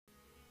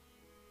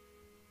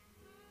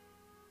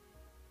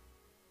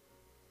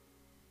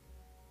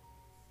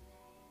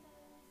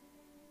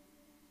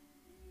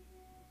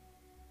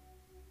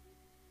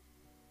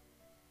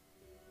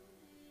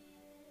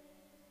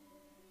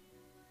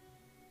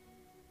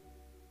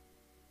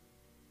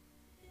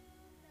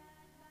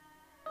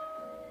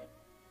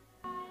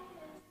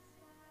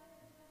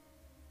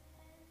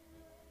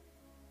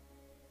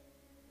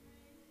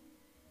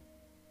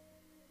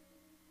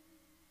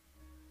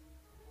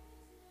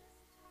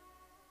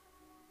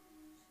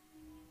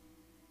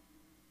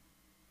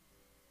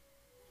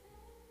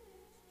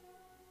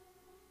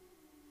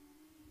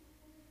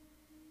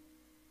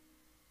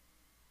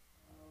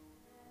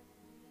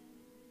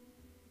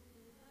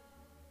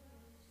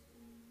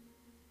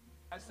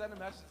sent a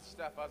message to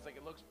Steph. I was like,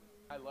 it looks,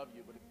 I love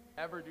you, but if you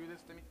ever do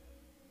this to me,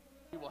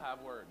 we will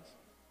have words.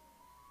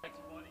 Thanks,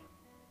 buddy.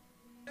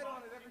 Get on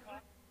it every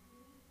time.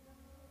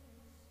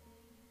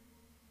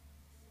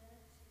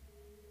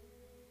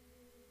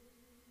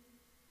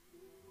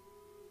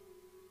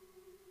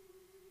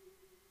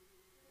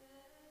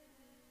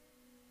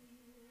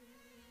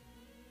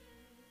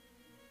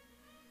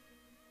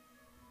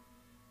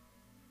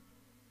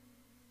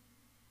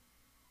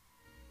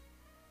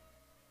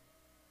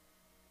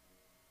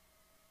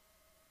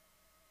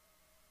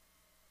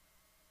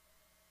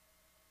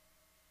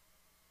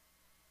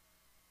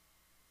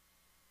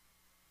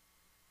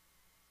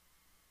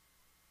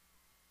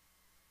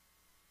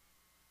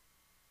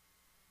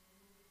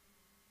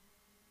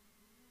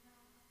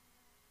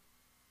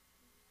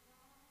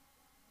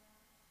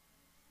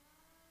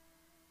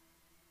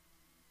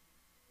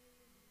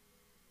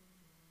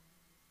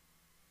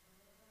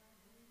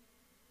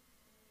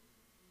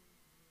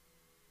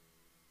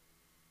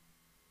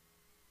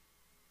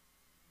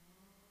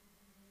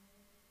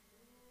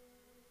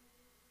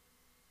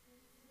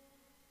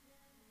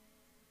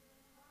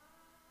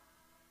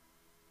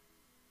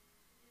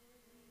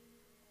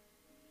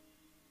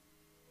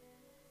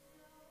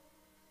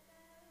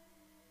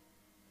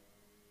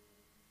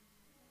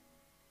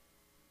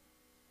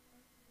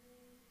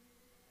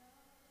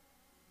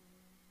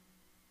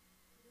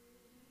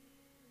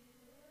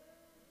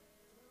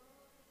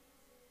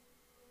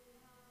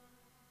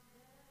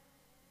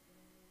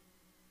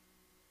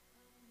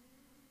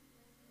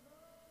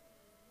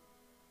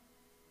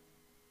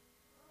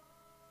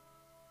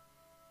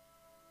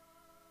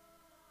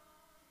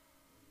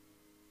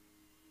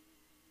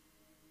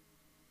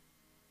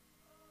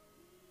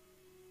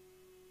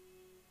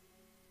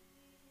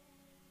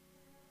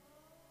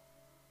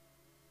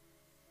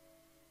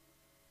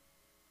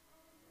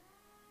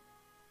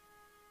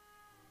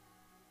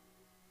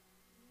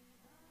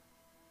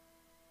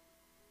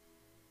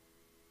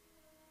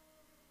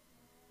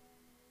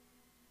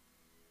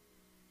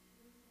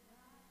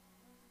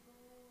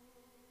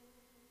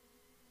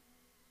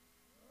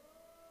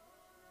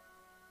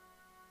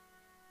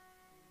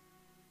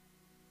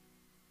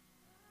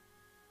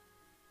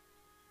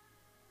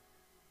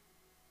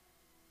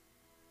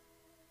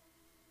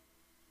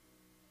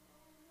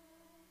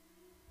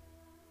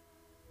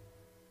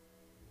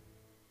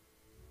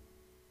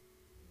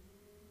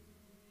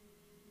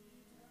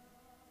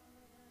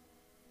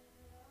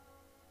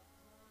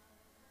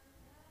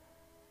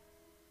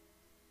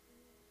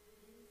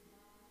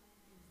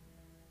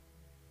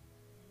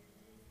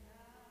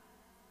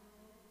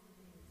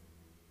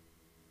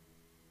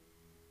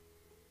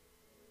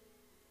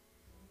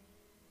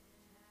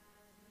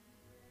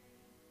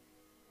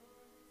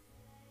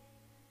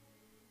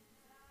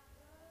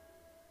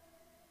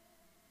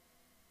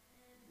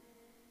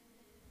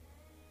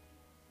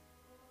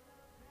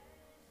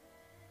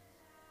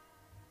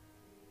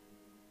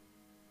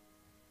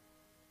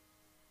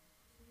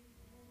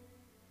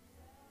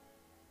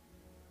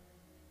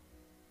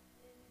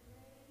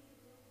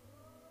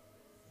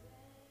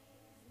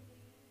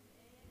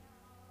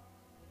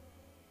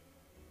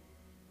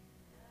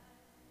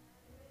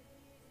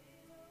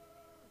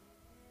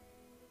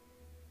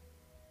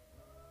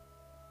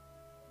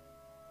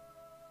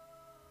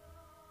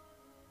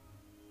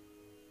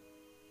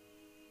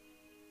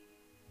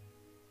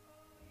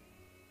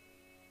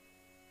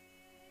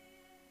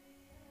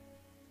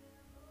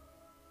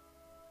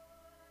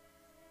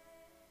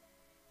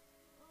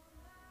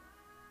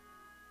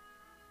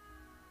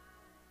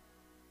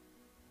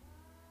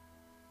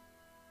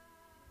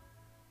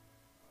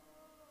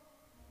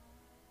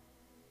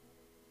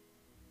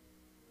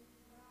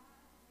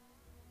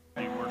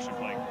 Worship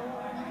like. You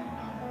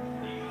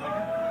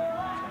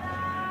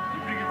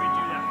figured we'd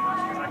do that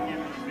first because I can't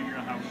really figure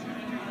out how we should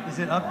do it. Is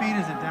it upbeat?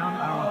 Is it down?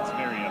 I don't know. It's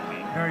very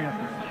upbeat. Very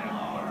upbeat.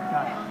 Yeah.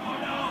 Got it.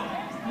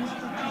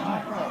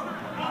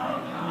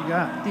 What you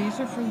got? These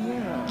are for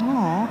you.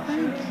 Oh,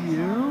 thank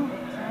you.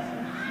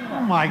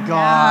 Oh my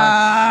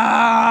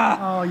gosh.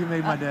 Oh, you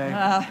made my day.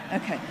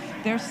 Okay.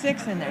 There's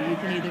 6 in there. You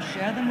can either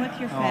share them with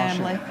your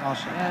family. I'll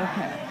share.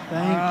 Okay.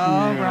 Thank you.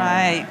 All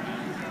right.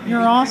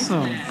 You're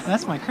awesome.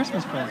 That's my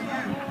Christmas present.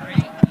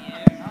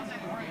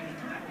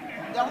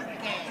 Don't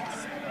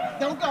dance.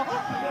 Don't go.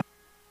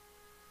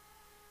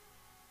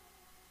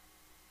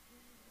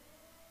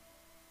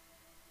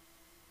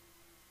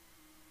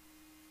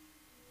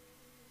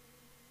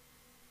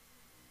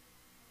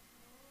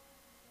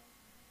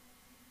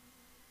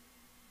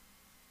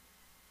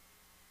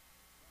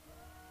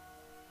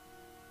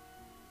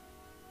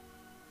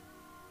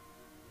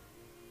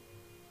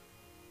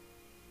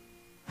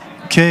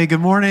 Okay, good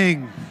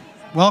morning.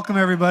 Welcome,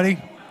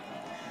 everybody.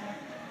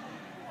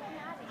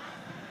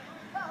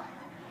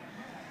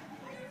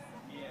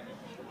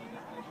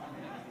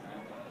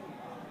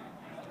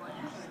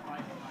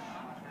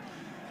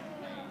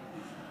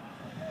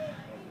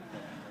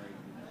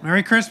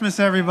 Merry Christmas,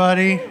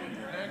 everybody. Merry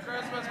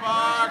Christmas,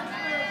 Mark.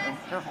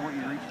 Careful what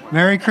you reach for.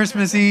 Merry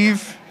Christmas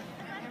Eve.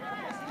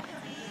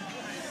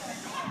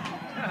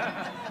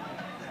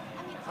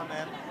 What's up,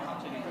 man?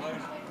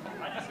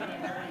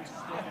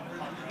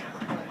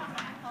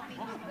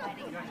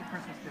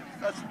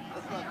 That's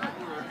not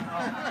clear. I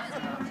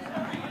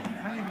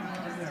didn't even know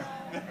it was there.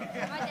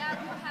 My dad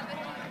will have it.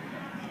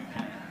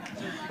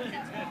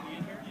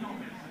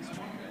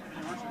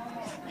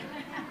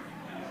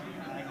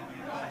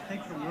 I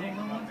think the little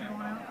ones are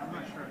going out. I'm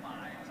not sure. I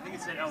think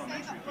it said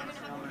elementary. Let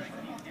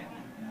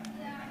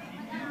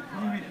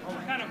me read it.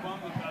 I'm kind of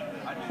bummed with that.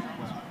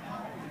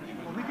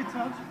 Well, we could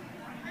tell.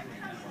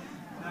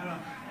 No.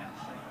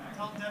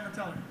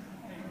 Tell her. Are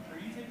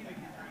you taking the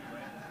kids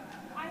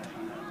right?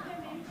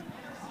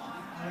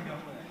 There we go.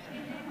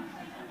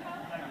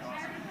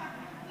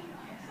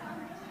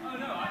 Oh,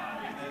 no.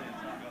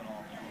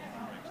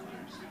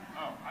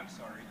 Oh, I'm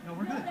sorry. No,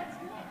 we're good.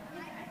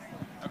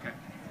 Okay.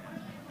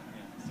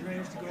 You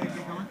ready to go ahead and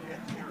get going?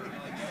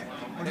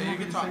 Or do Yeah, you you want me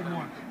can to talk say now.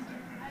 more?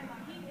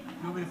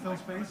 You want me to fill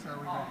space, or are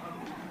we ready?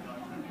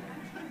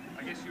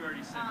 I guess you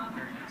already said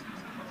very good.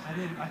 I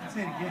did. I can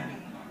say it again.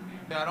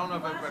 Yeah, I don't know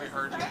if everybody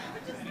heard you.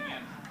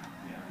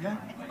 Yeah?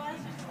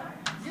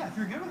 Yeah, if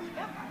you're good with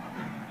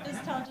it.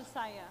 Just tell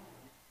Josiah.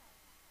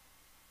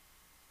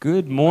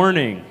 Good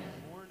morning.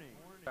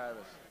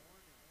 Travis.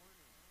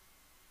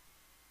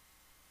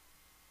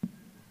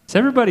 Is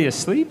everybody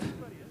asleep?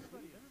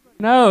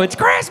 No, it's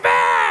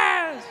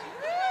Christmas!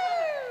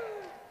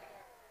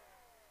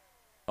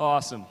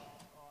 Awesome.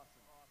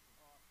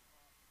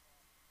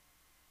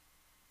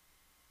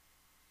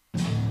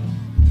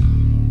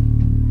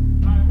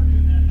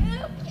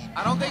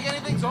 I don't think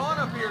anything's on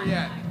up here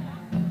yet.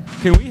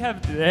 Can we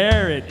have,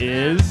 there it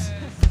is.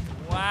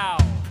 Wow.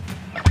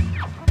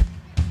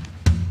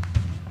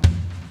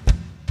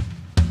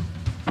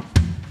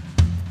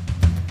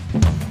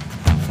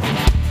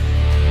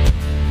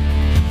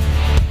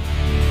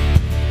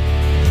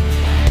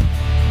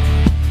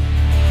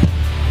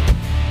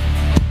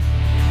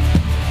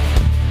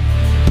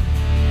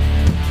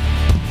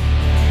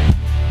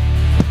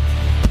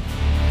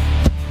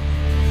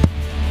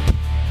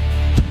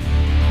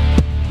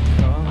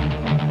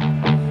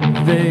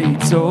 They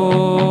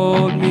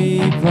told me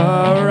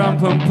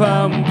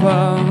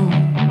pa-rum-pum-pum-pum,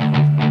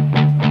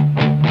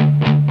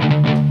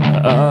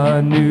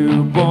 a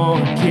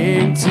newborn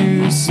king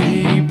to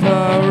see,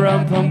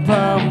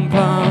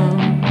 pa-rum-pum-pum-pum.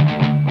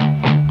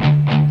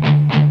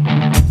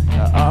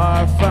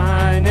 Our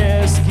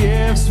finest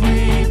gifts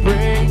we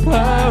bring,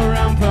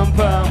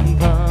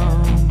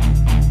 pa-rum-pum-pum-pum,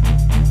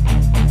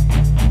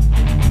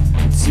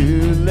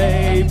 to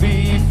lay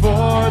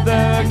before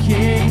the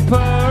king,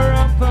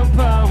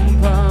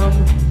 pa-rum-pum-pum-pum,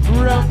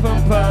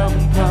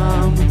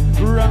 rum-pum-pum-pum,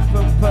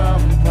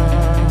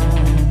 rum-pum-pum-pum.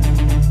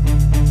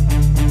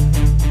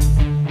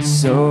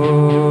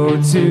 So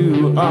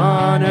to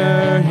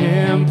honor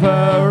him,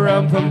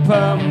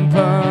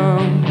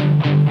 pa-rum-pum-pum-pum,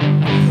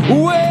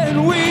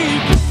 when we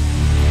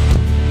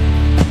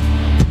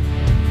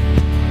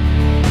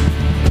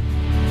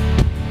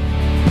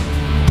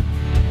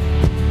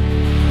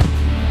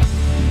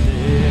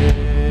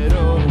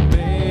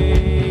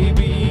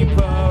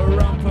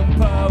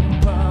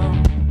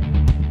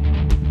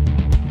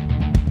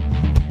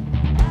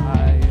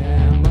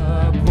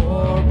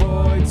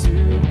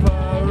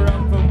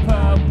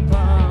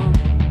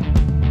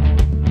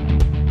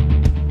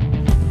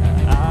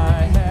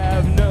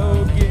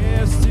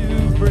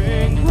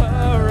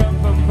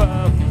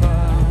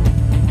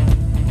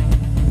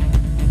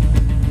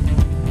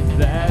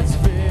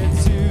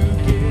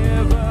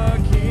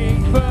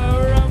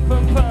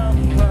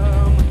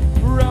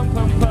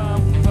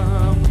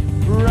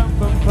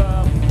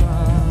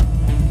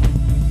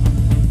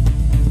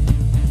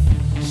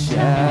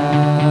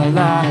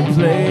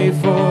play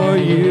for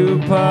you,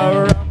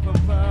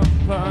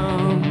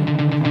 pa-rum-pum-pum-pum,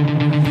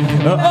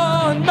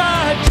 on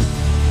my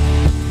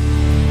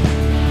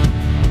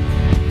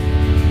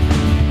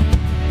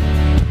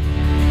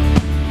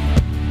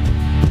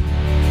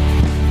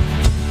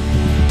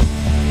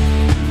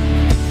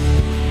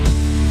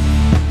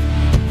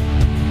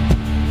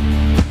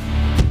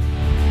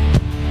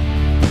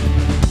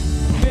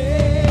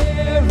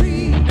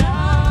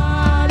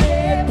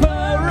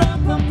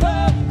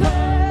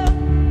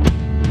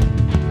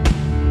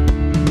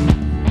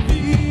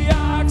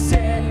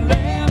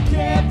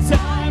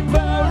time,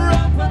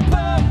 pa-rum-pum-pum.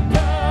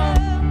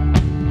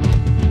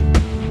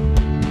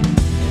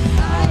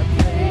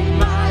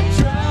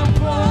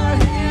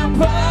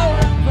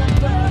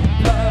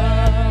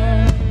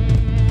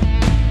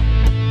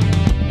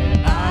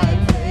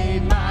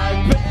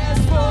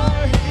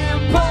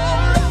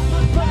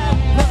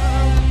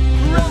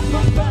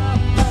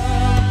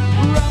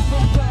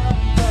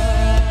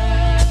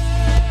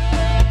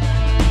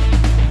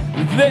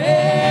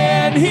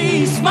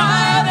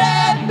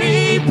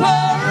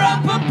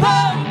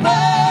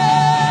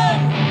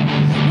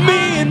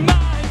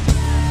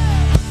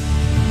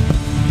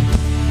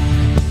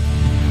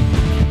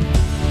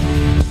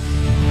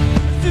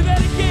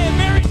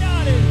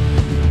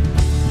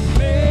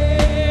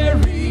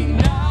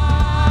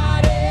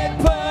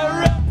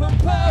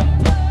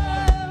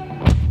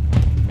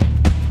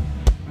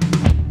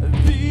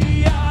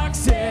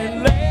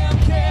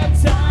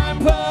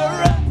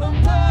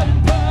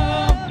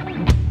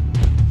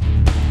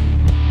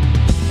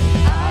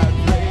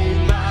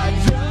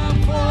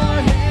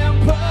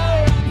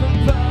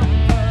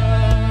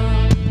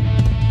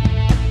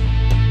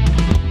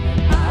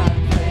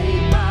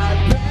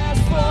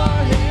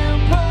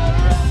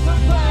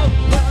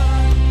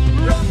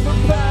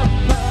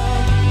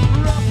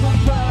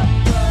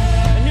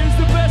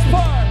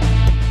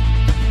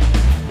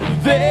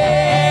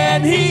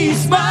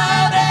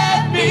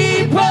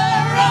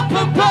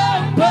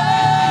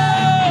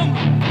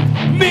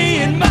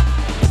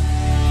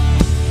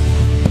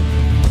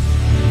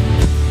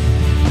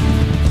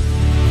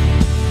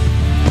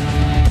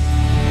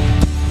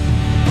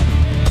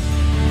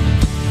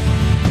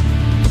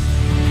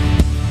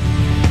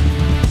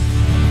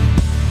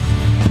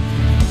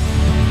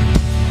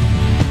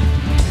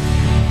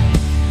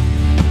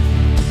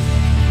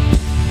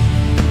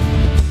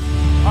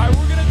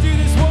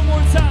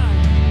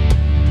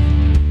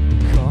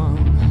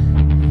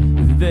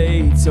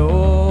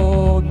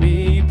 told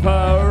me,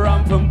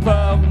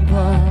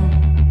 pa-rum-pum-pum-pum,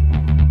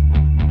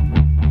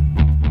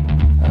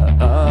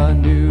 a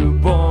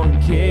newborn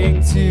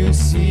king to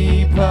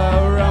see,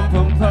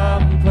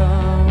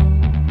 pa-rum-pum-pum-pum.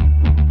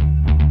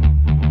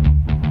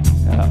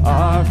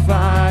 Our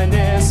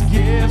finest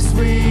gifts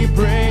we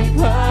bring,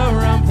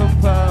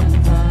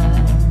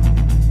 pa-rum-pum-pum-pum,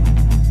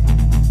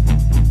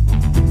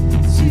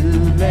 to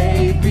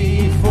lay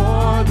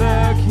before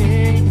the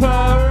king,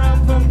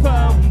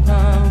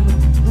 pa-rum-pum-pum-pum,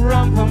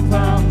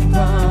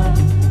 rum-pum-pum-pum,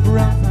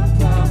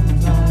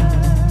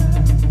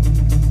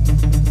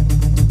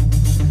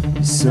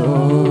 rum-pum-pum-pum.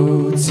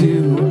 So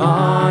to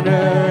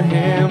honor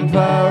him,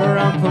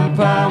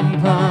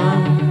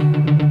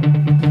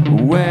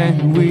 pa-rum-pum-pum-pum,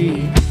 when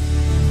we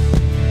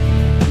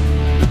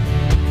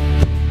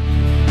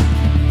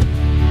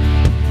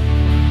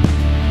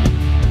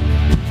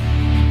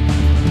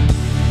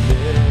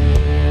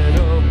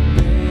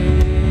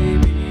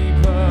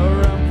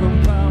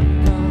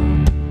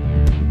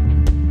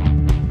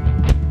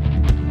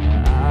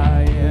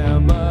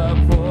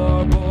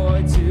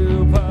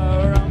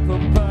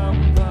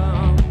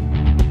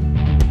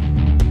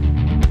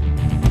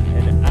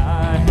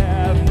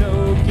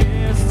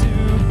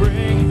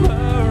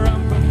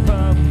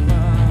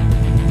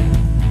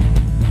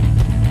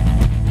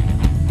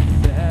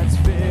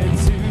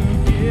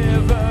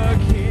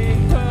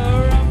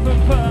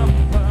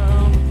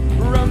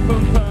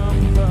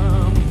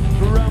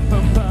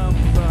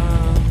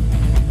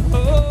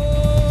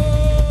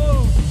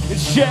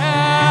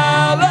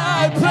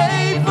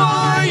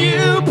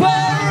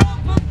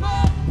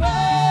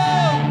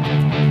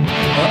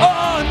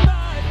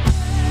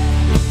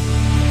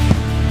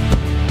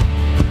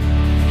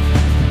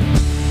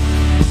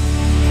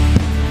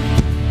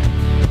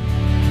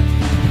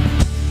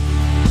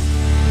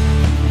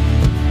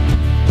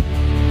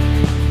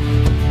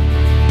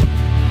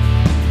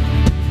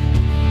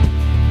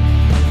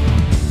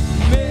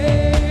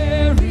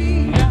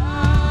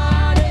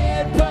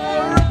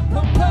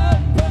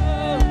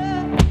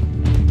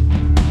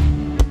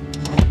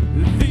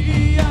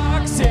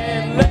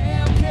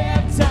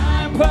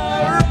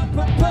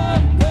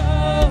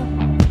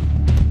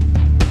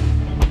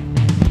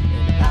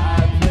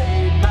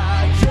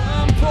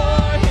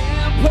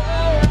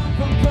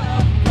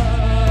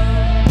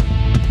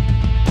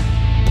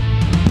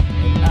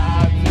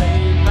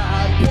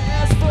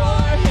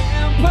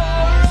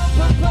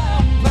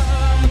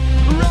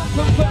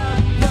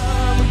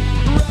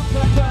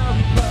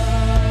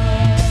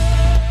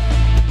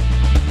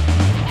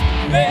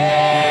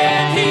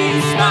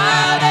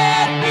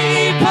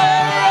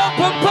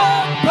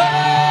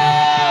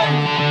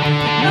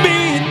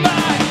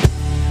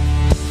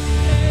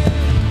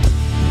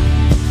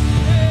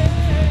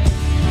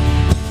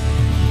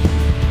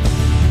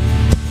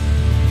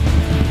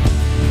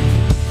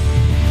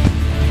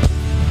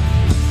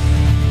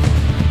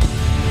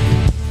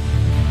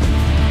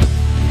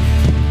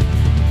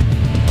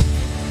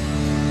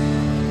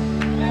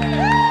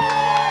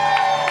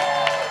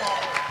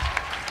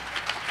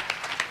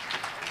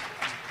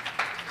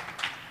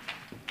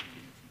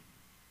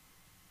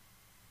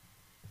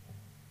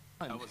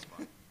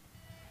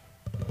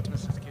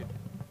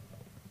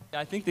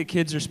I think the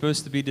kids are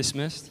supposed to be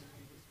dismissed.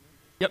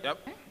 Yep.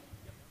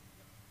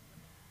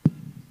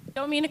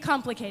 Don't mean to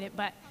complicate it,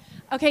 but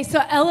okay,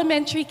 so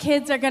elementary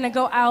kids are going to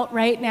go out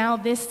right now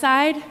this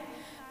side.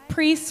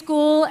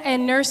 Preschool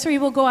and nursery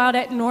will go out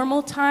at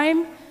normal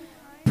time.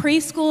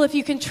 Preschool, if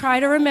you can try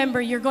to remember,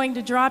 you're going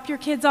to drop your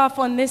kids off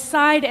on this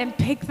side and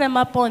pick them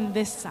up on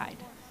this side.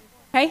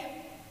 Okay?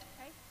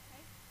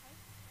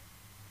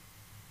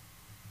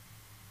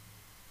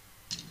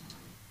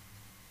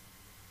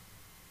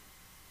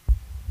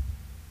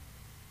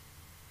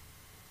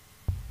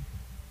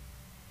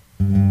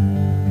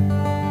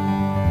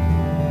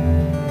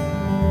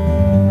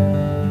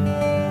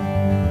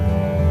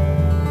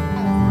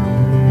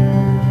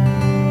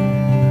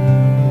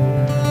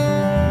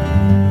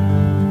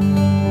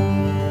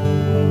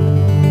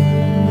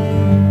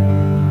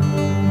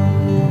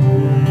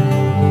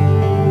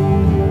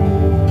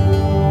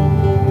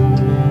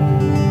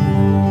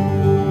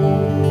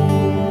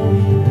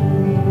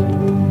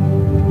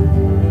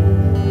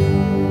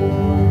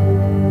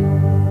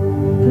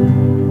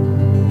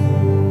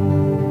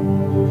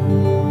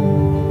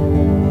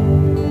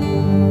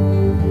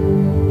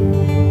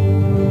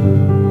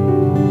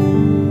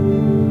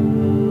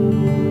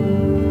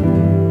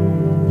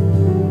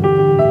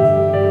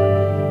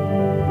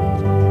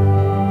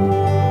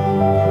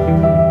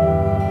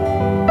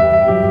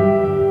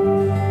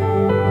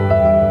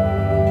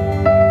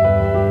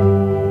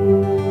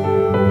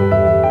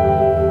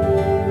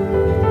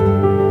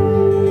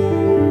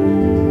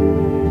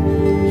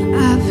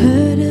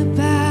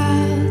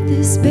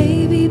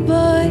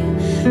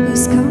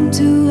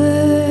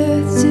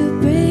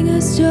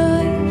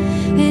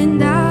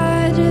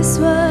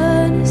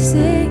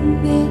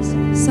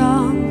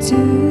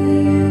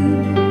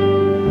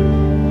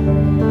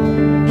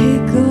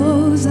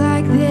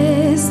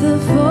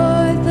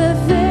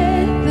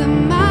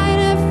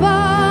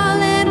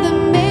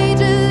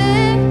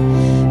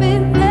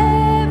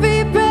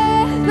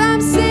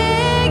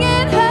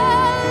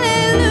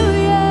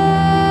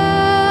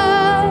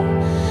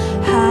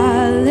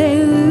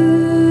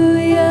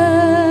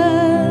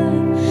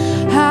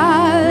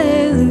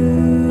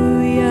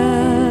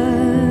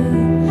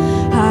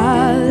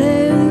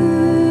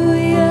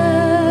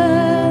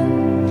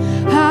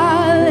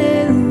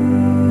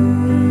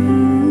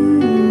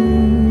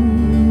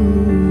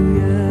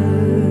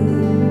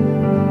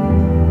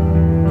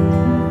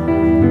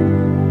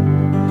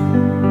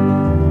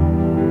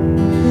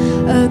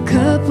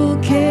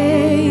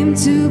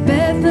 to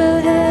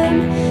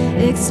Bethlehem,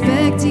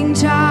 expecting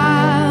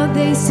child.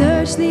 They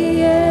searched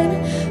the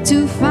end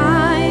to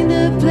find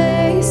a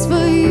place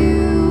for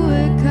you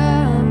were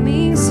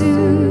coming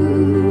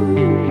soon.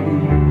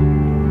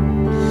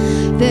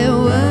 There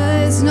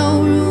was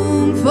no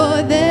room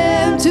for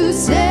them to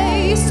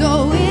stay,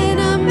 so in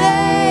a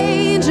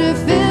manger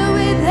filled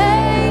with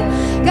hay,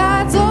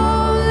 God's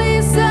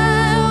only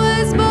Son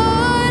was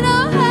born.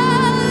 Oh,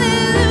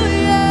 hallelujah,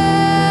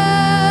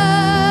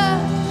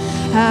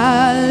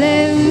 hallelujah,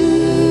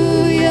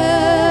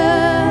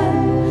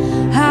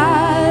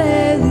 hallelujah,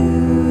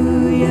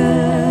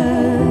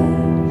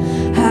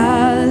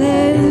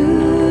 hallelujah.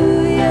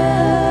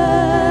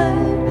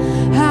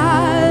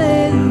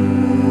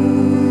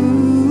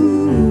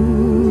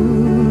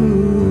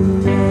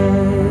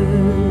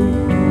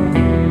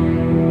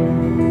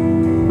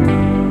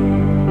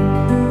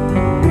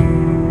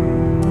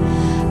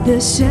 The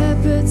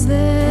shepherds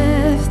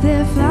left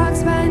their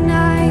flocks by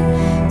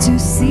night to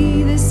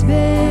see this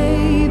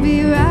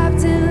baby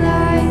wrapped in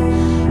light.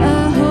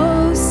 A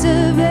host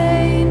of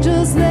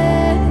angels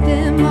led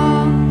them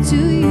all to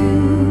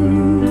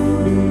you.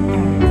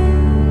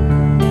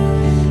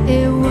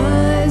 It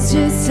was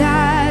just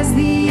as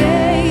the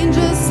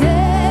angel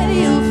said,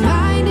 you'll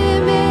find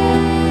him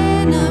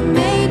in a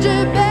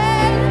manger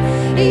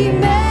bed,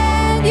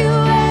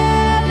 Emmanuel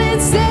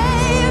and Savior.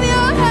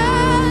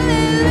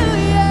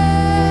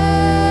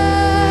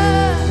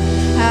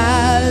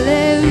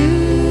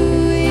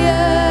 Hallelujah,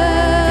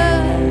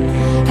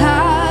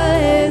 hallelujah,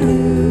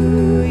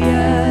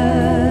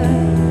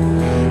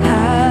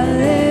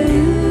 hallelujah,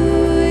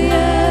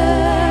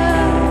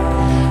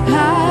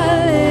 hallelujah.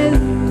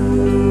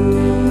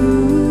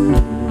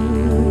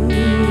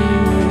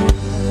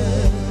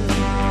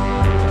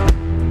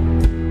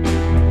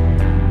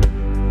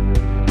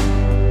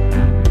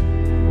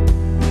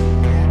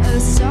 A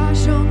star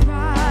shone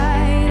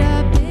bright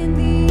up in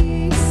the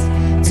east.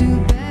 To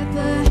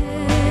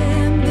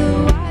Bethlehem the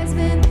wise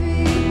men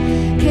three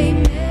came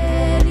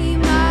many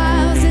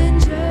miles and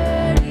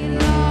journeyed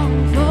long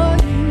for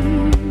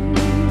you.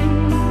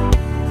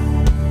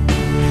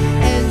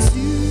 And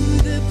to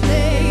the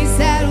place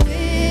at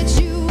which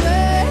you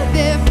were,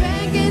 their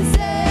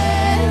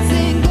frankincense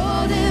and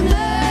golden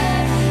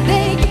blood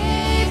they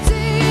gave to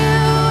you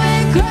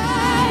and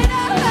cried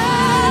out,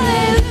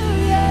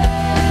 hallelujah,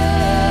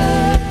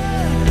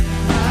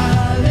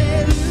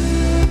 hallelujah,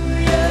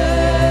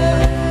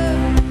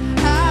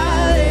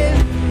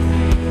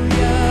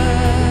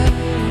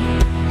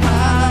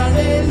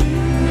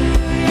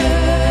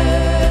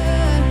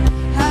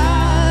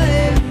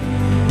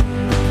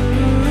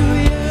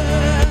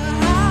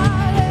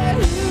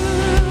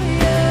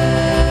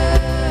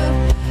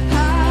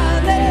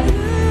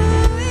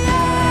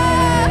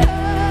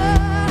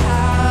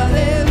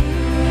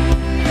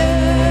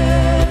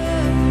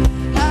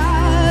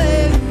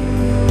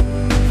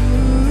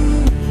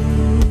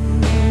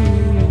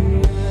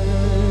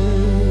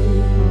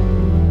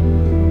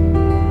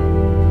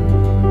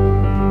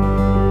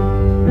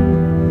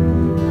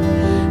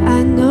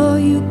 I know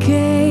you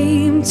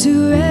came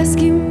to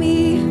rescue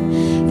me.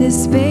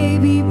 This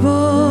baby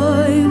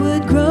boy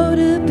would grow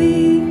to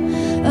be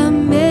a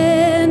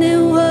man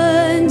and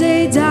one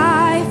day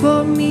die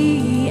for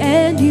me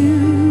and you.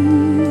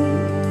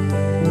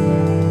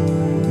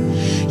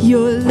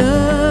 Your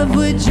love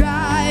would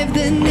drive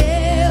the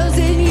nails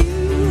in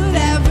you.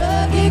 That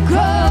rugged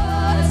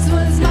cross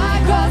was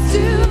my cross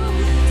too.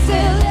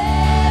 Still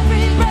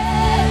every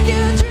breath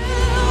you drew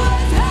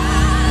was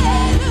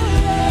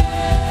hallelujah,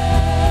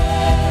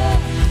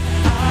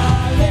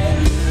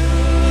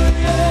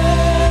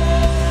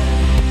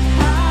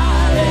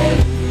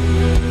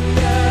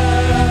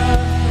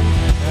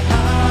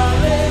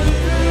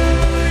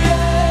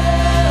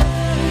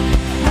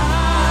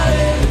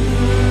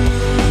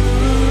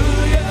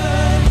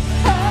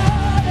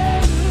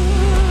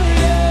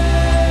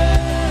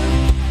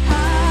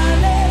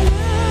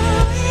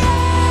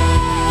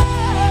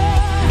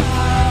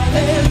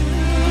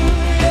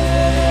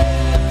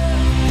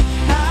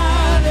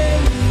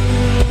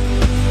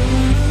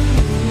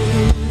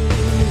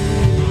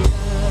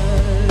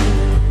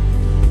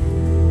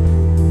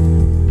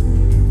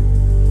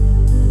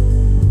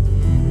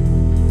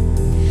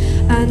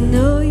 I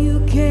know you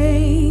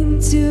came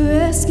to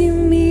rescue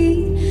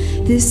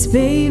me. This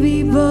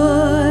baby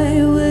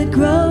boy would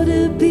grow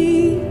to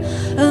be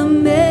a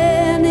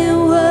man and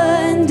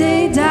one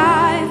day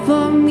die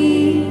for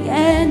me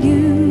and you.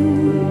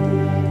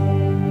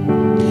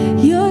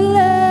 Your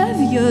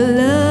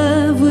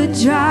love would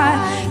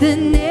drive the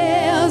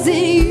nails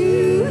in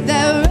you.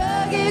 That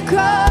rugged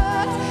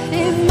cross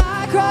is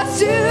my cross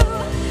too.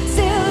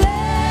 Still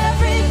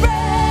every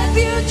breath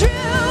you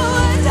drew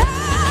was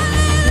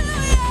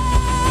hallelujah,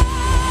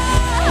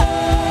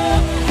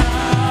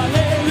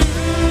 hallelujah,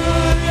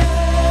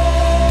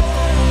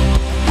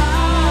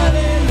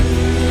 hallelujah.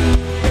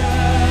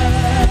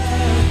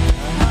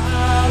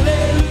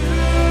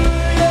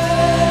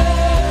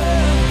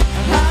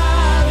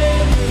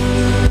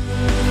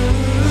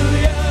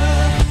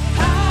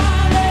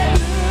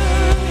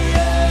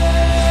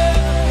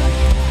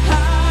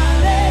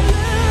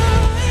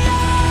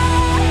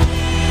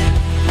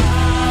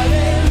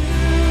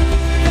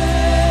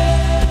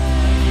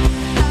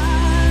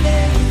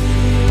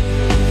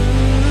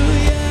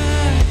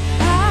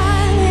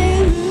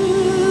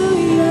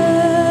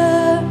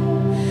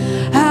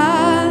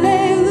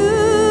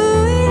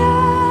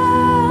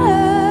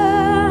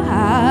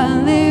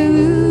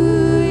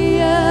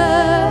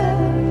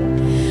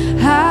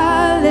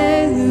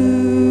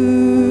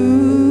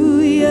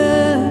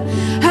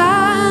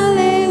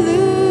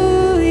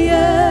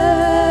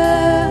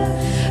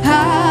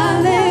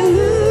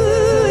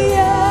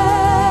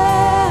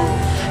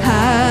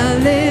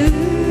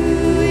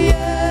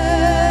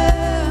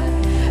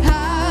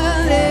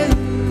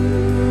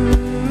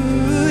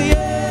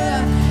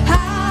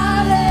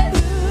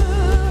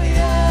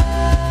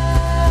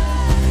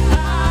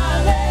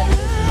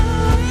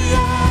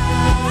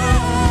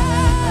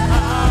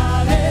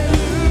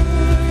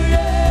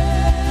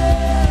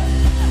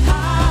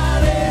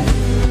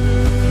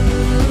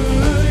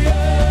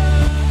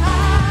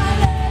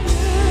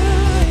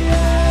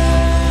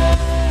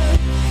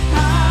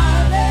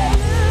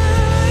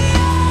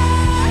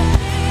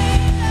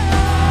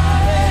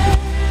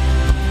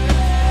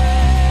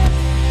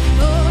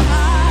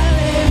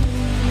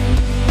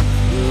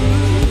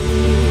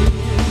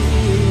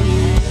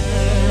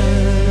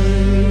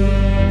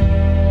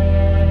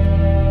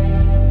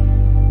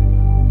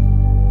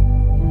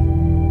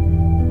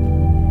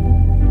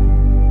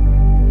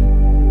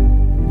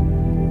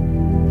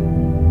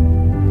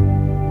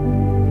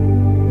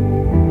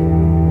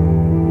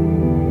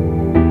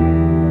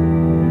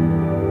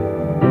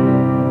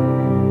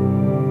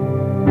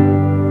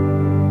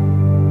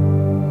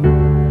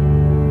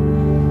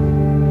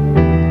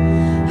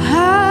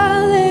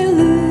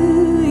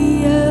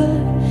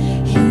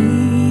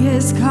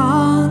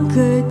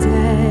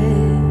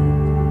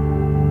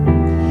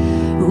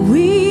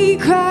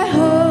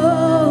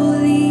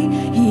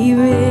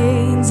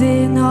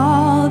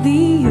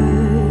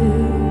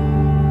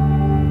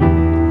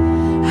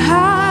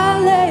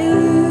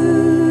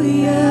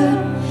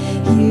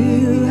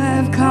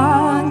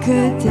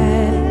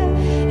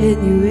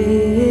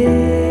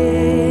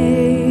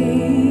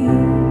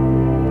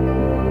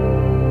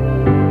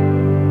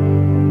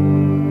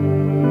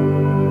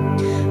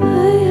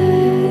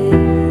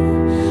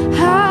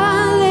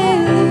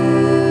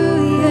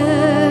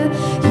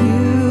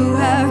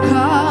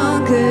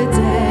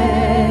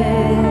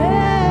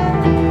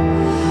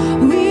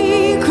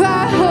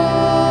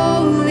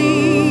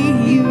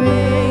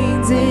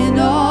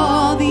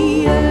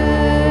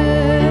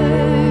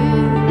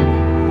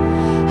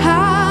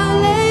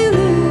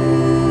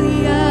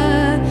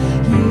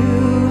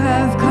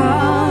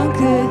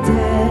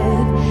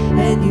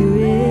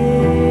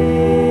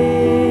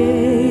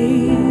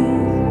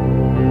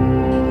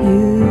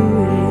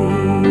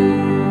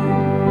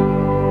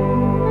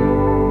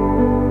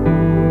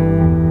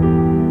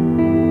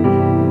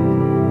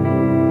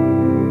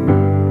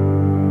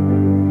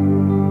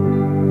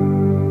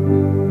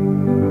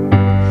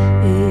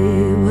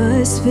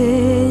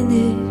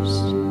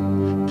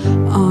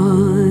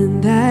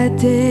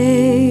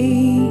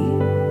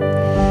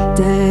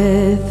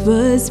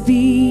 was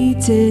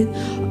beaten,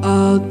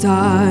 all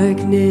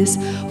darkness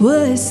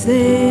was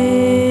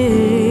slain.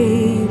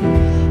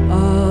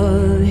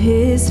 All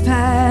his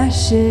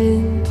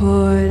passion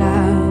poured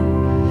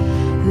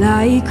out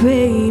like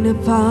rain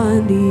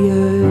upon the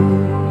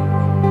earth.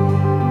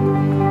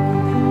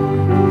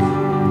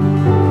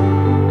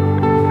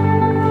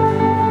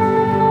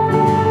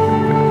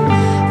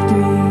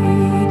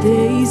 3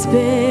 days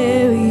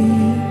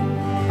buried,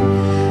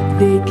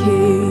 they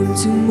came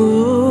to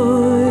mourn.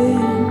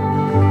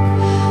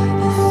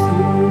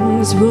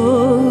 Things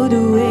rolled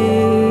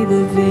away,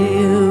 the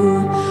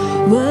veil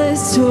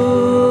was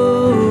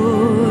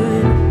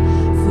torn,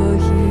 for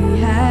he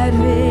had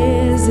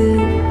risen,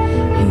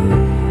 he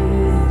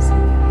is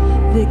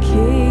the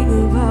King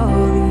of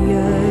all the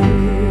earth.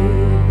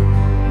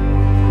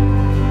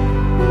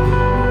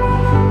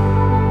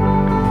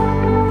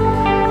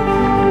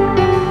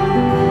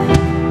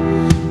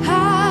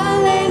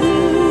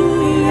 Hallelujah,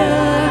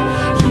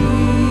 he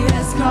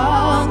has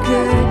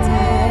conquered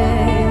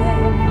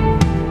death.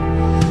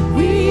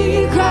 We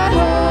cry,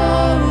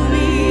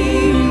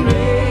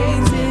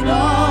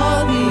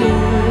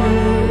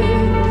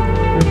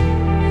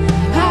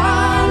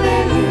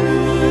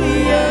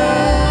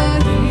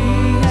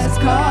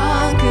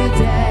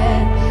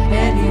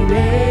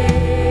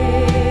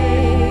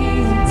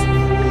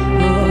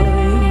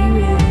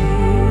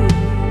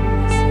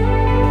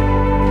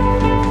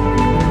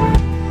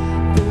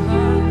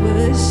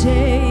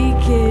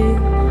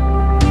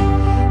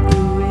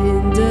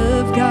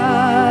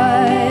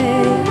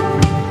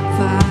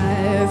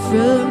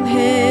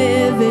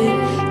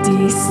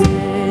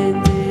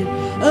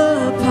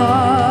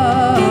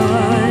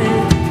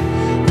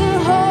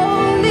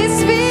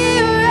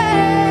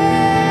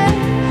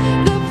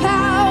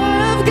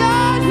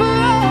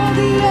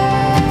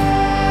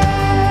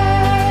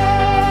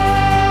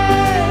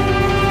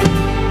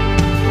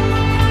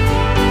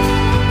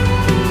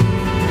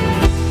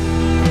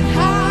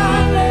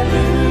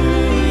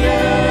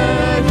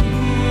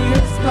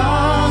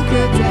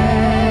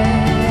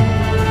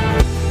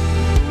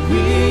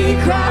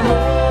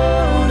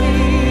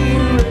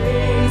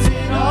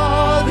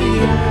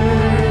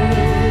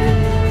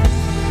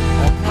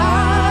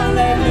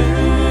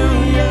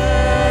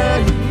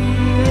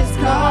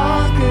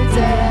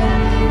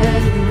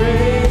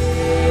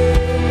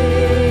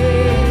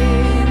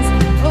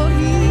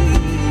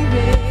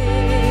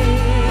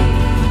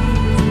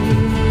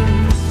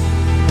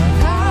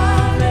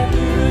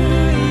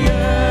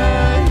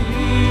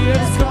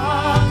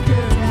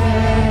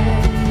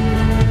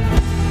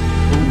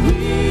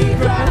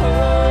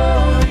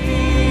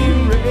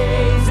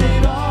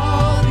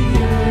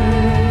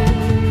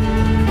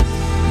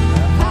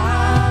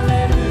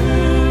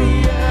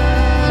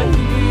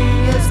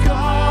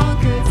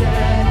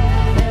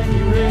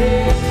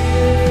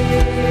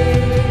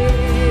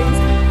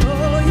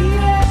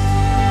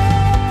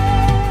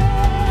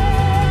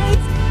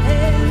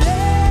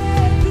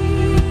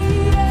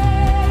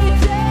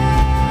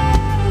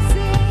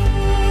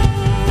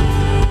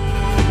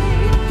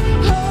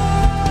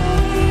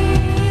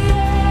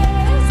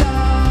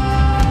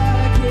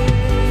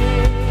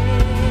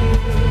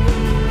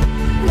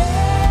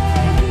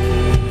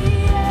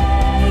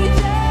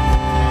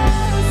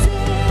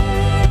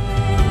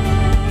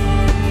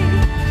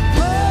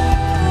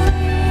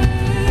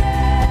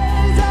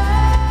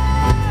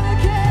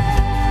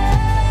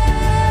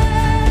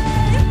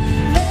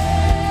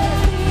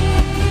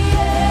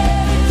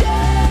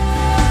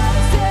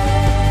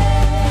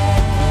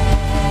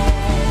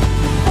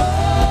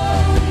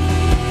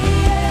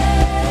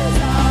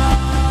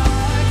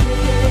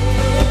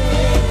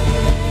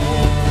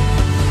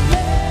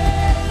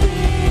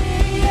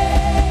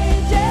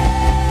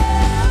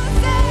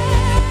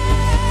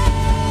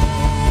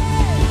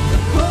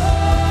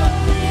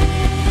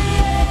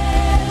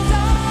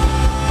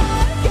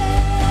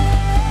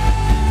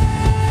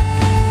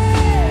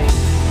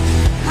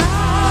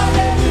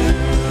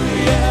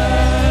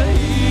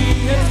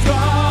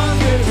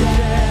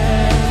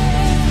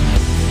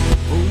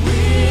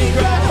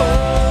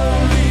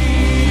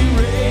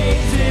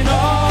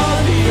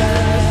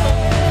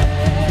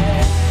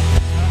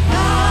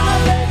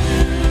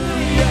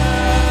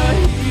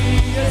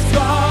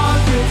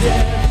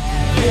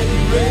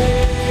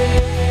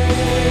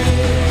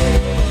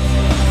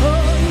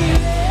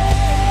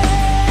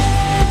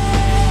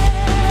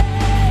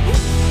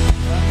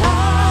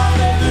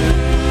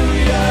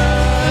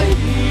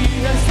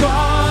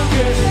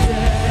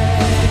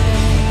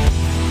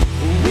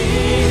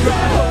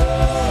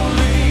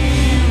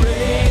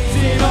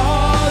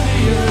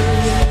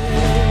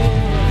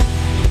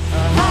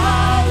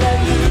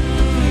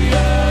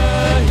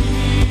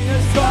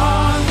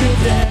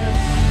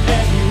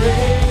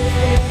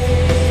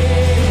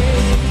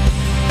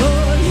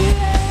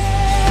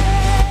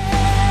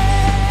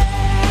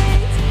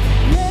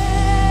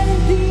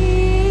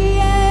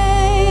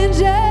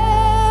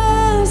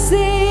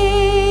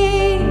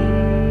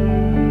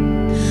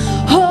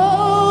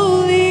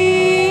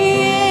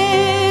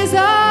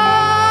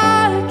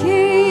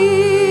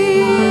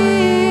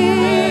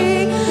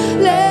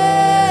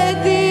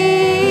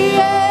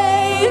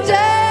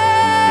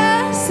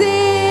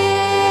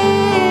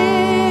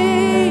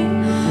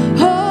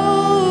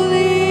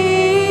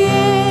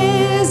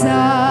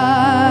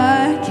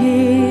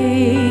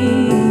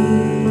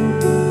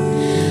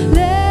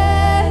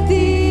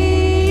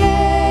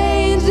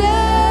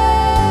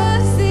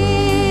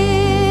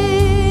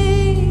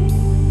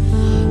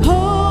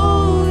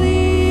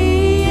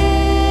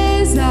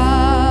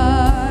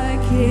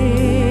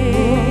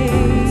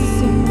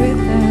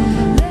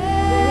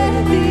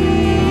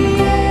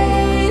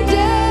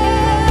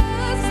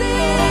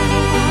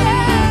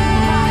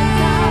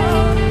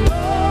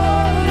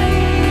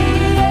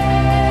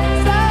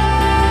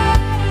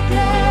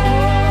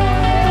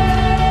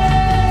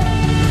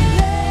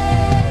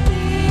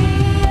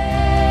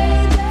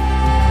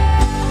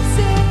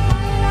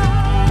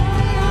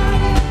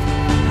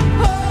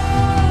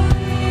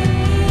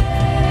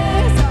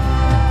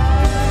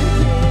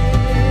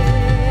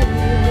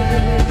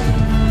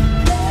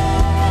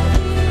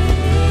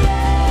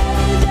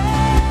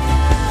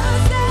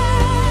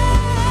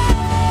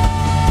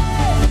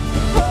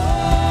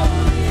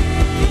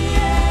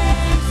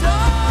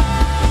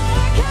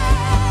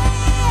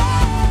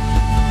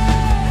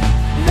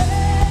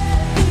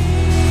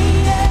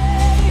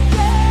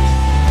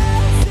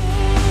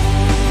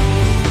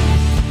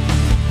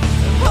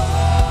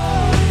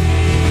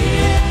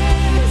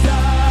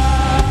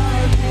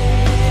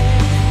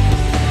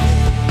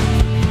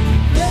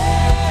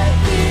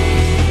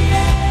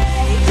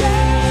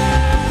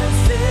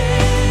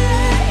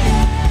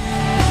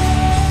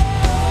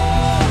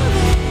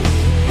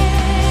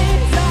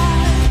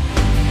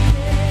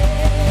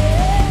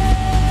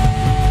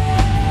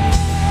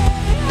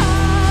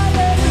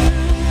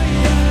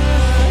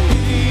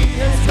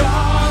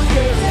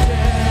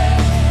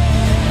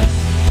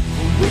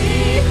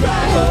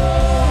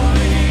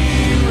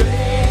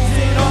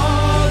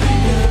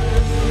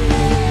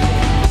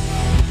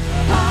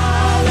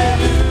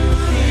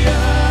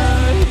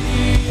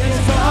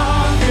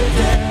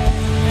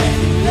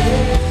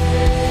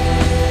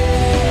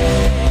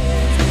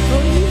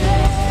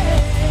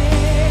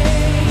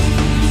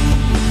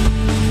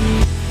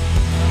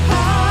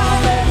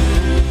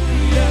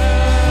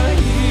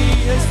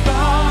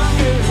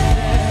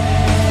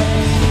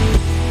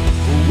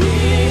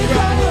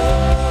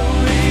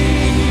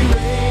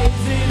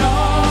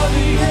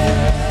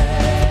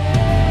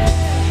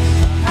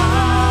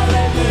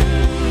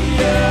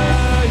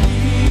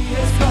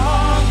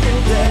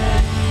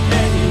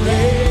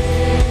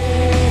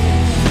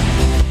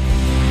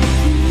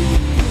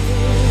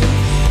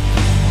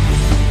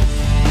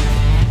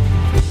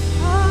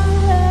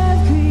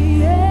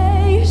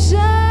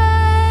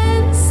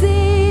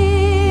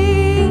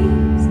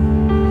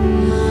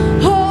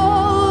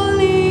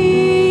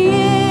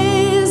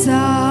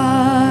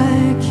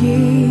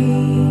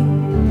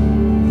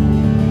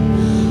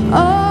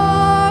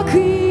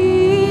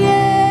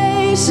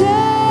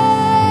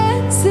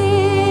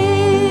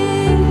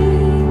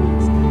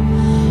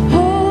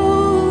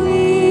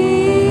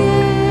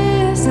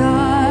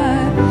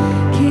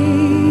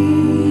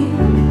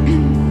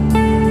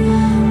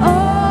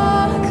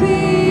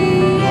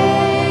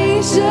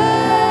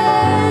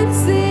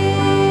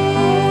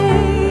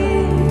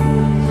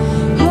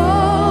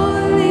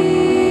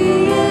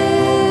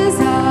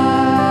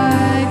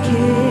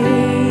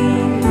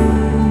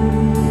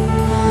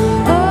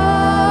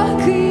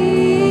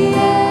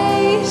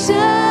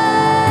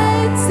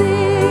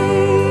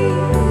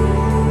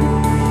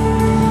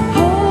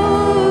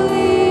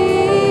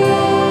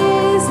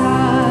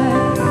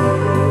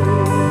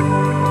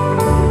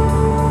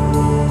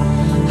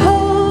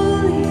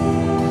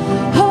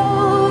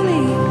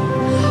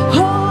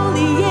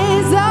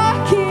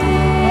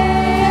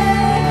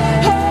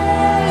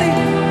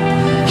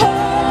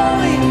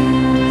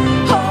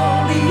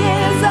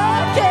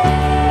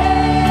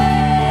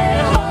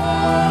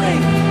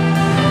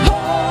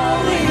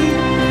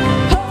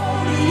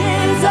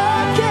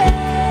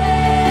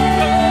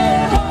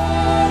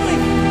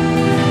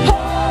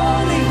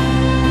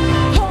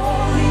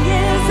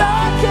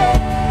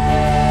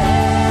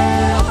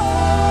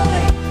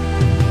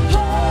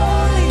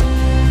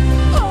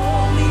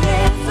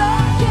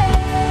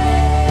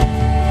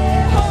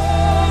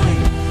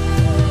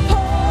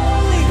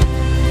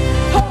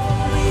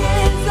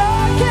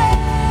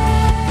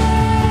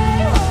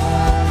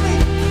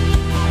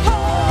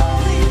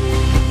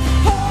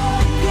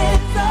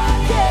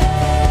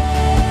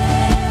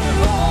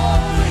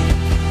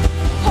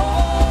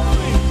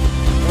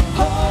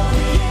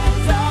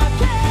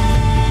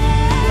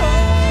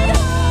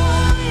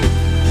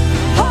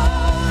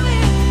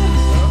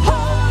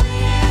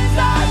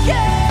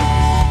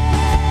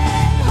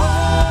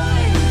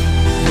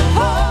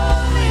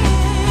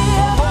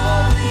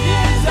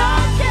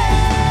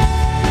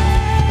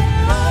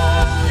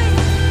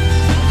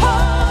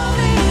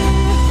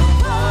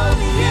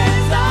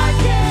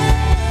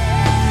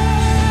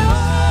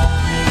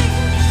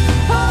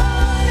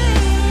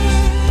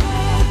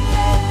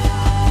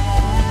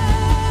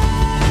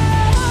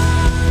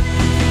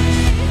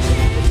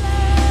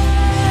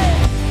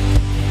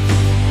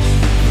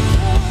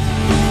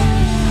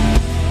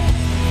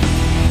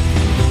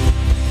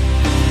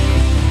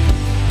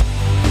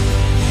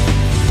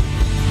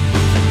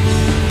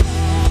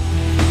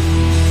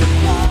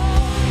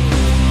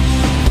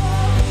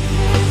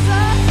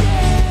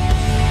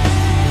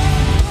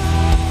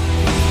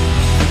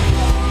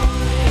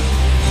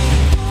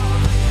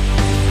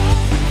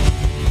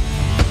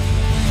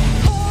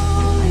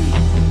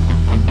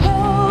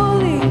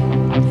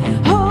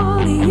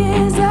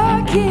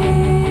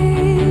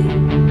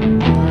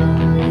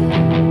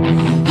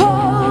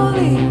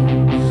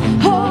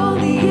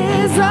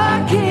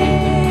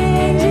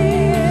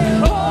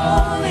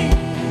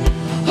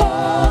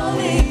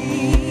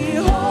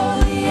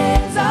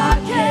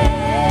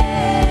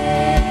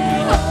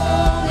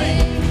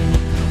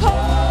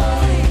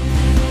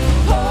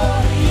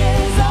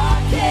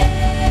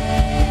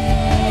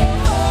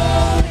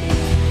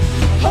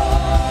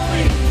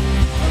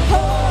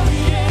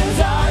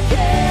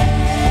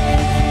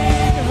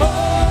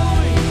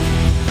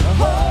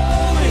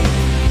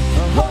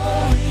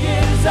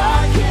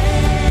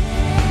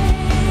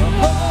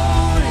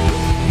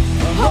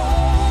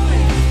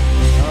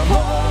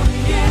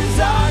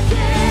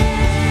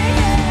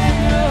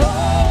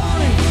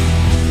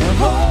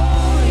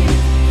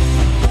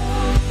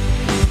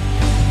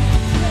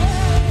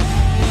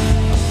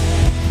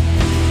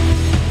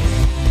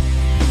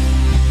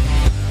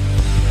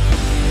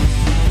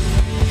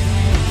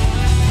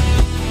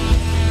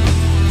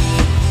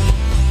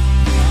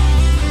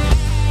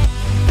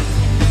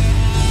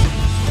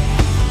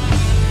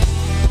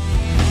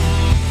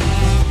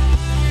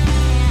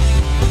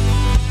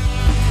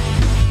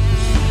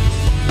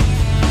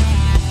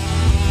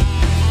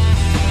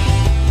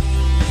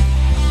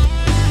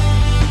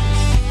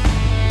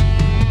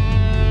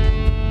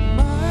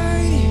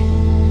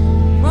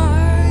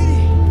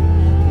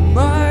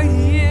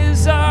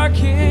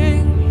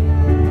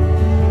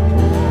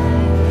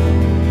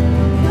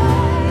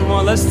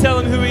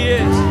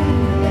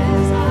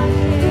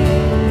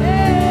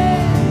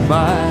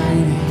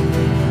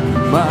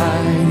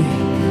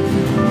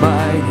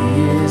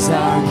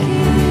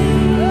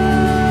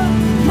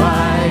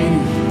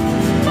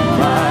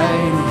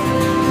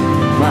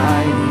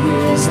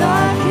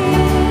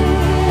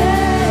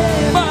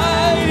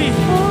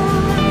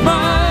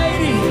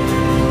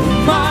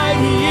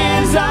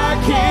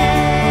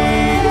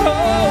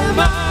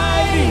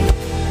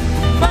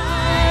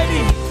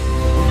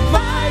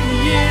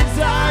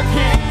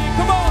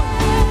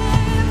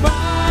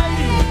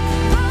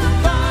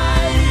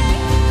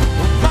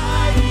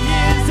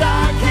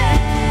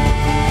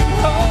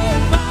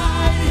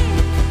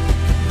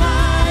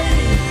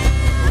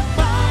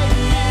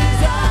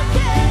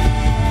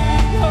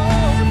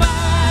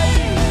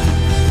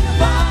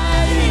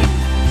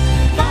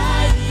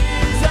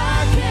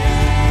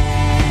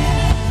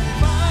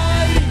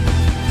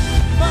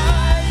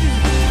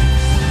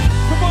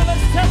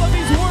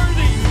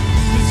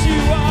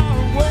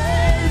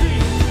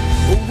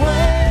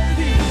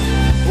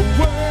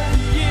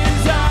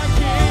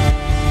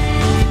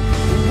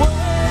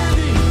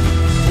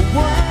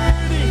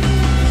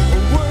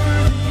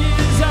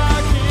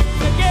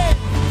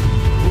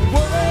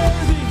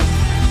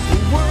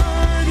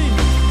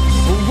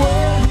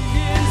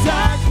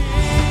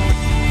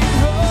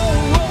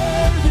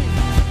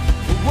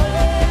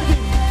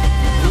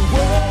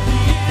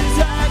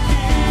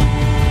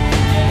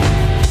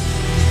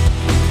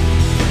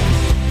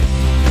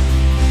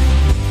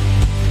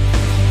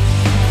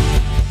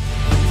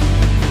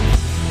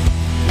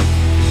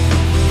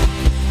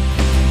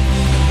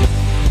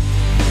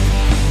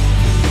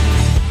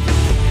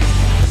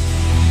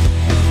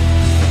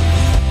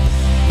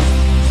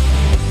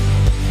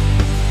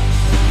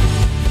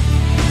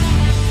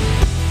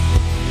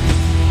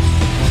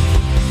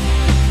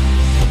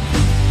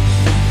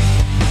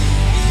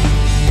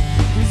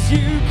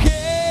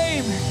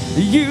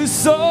 you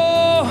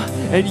saw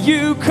and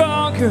you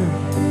conquered.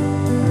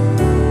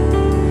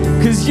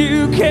 'Cause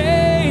you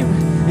came,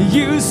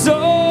 you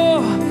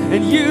saw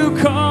and you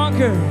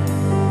conquered.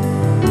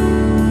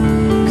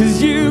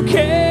 'Cause you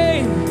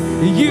came,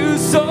 you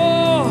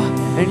saw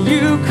and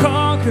you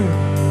conquered.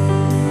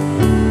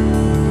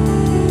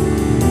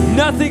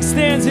 Nothing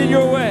stands in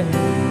your way.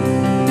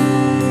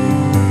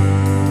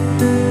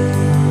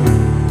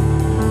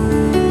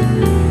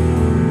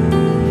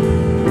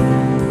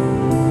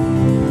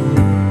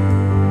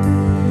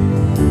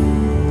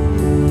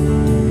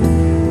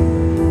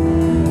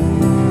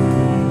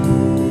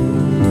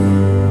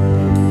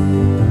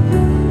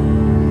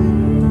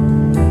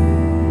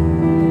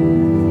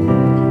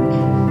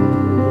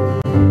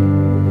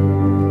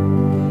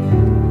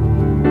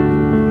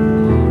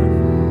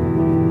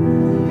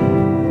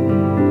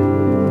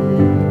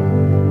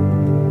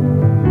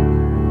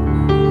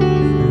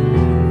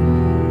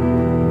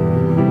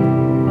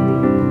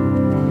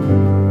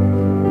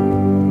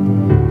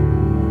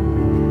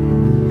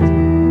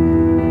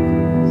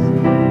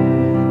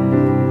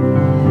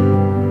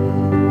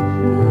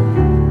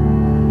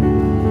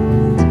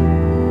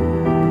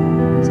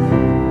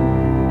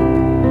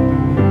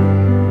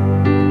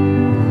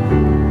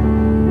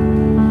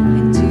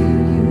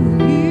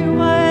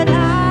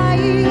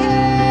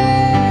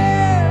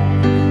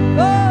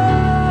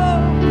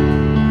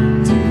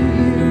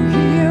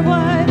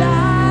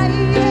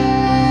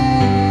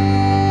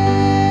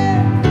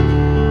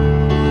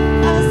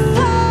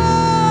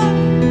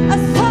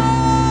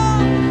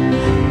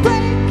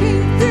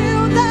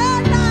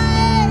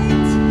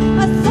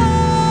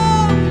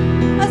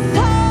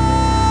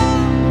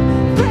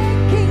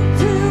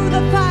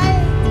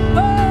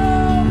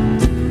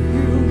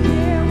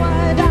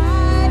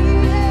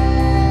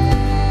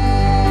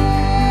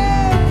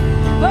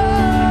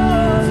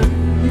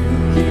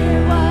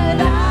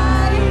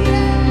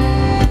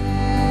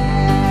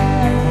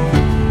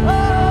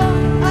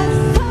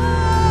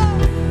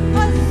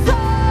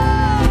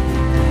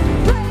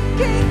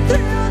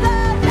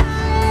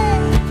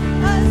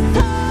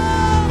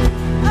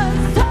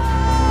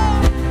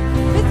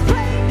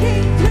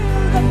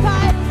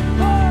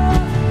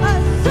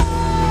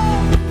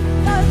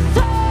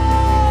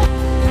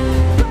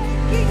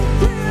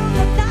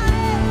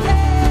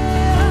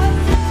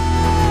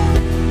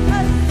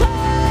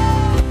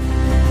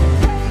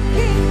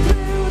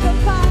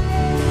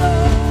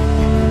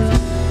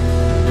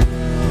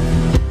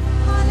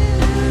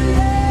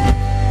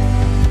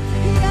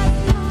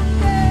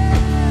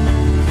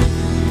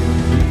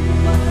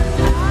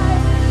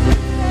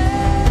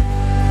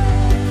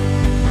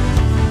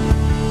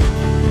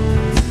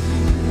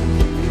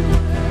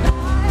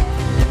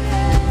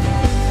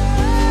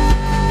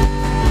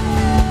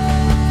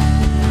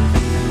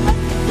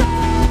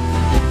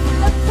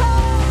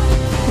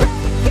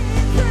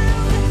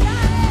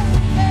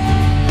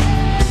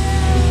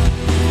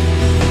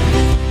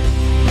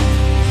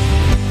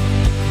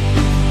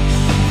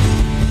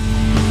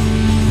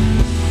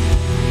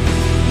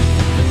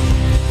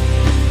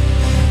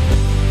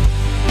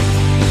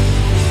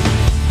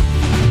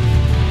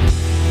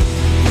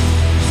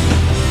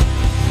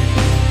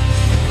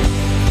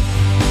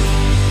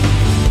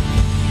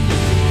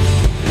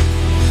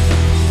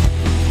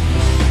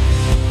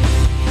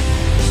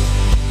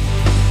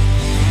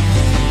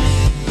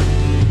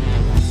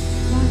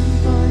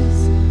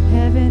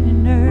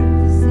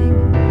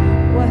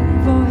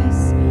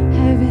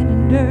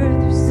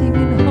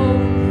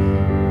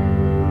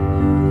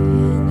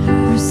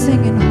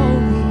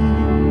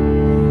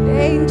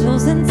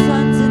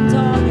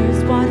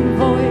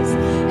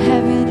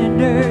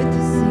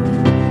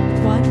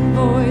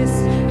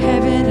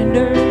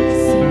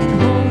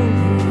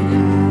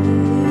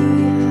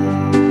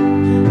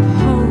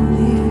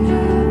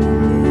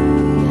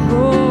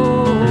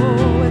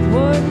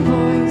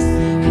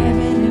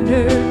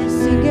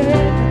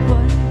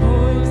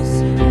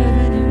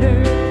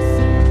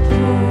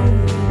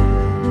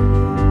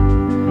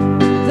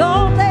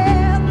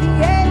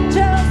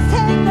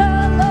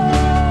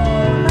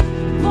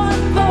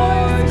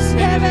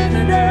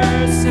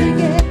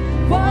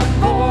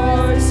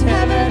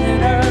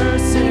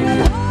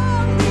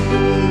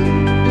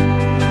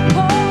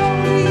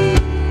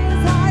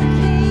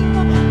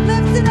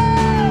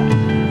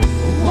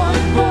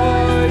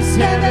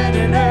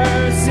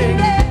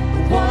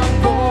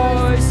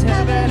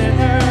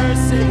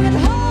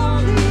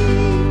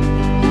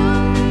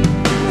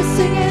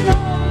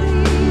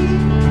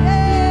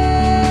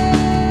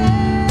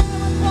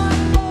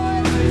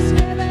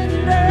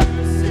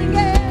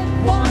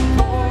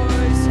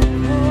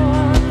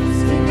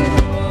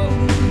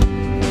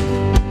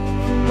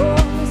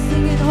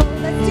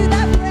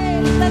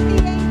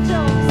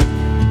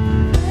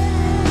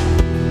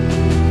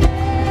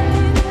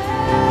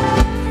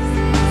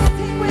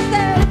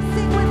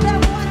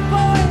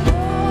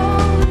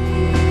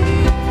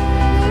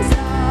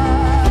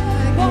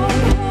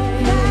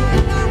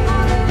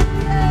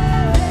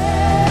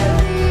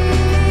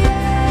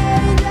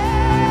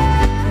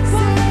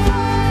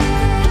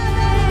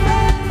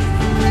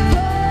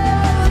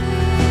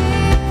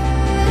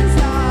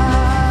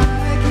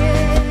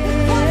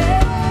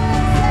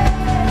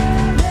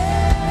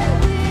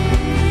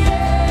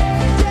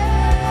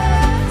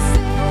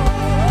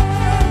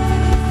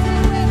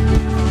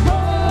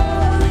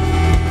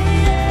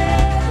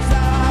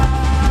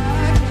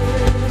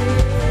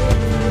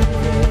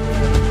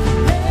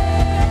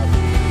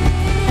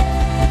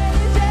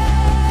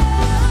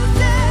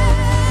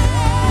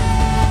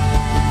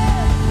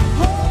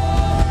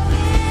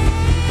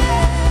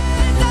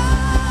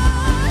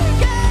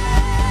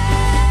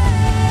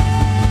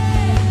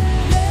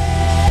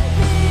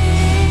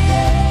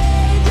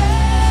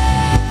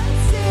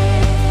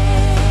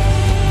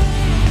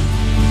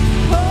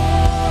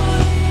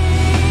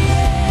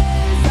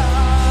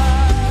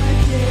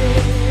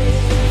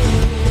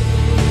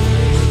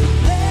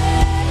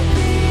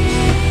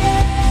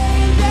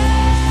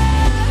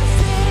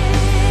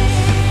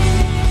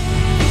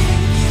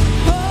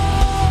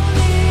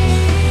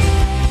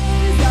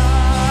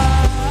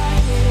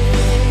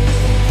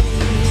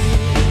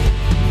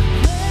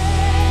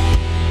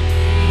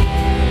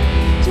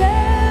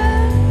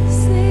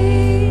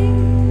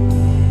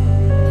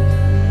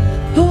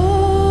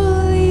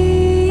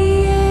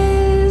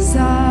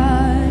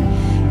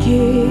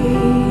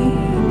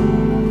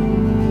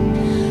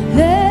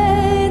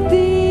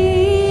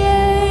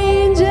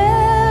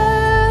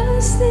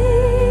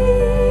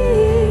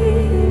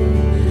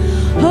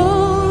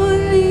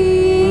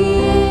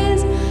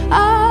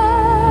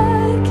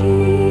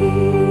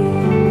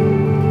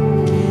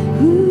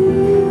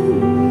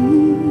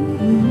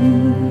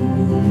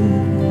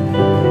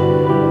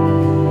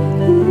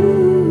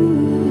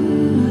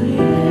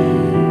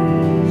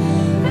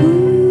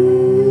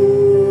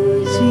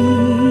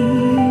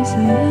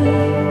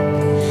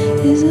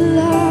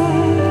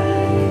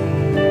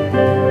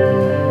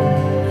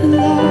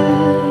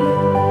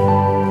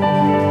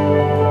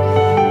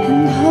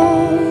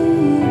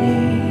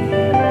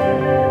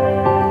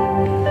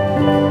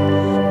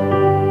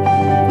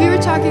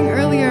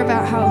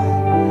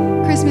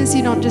 Christmas,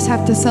 you don't just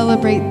have to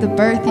celebrate the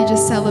birth, you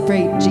just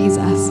celebrate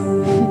Jesus.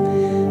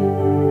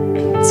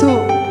 So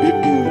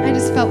I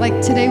just felt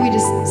like today we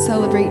just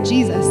celebrate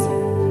Jesus.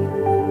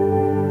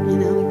 You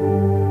know,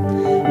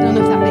 I don't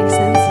know if that makes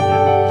sense.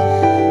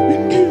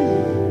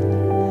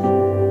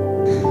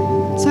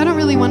 So I don't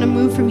really want to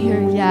move from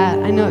here yet.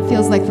 I know it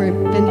feels like we've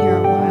been here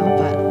a while,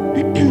 but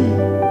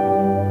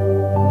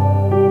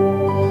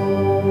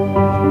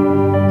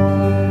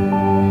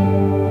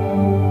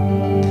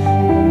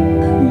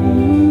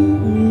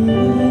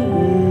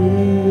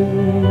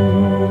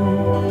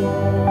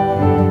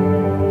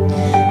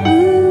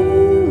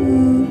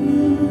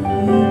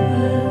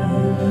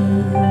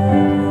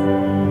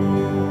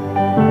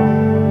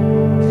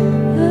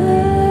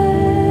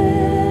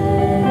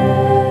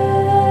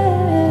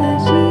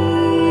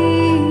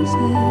Jesus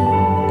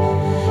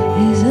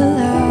is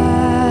alive.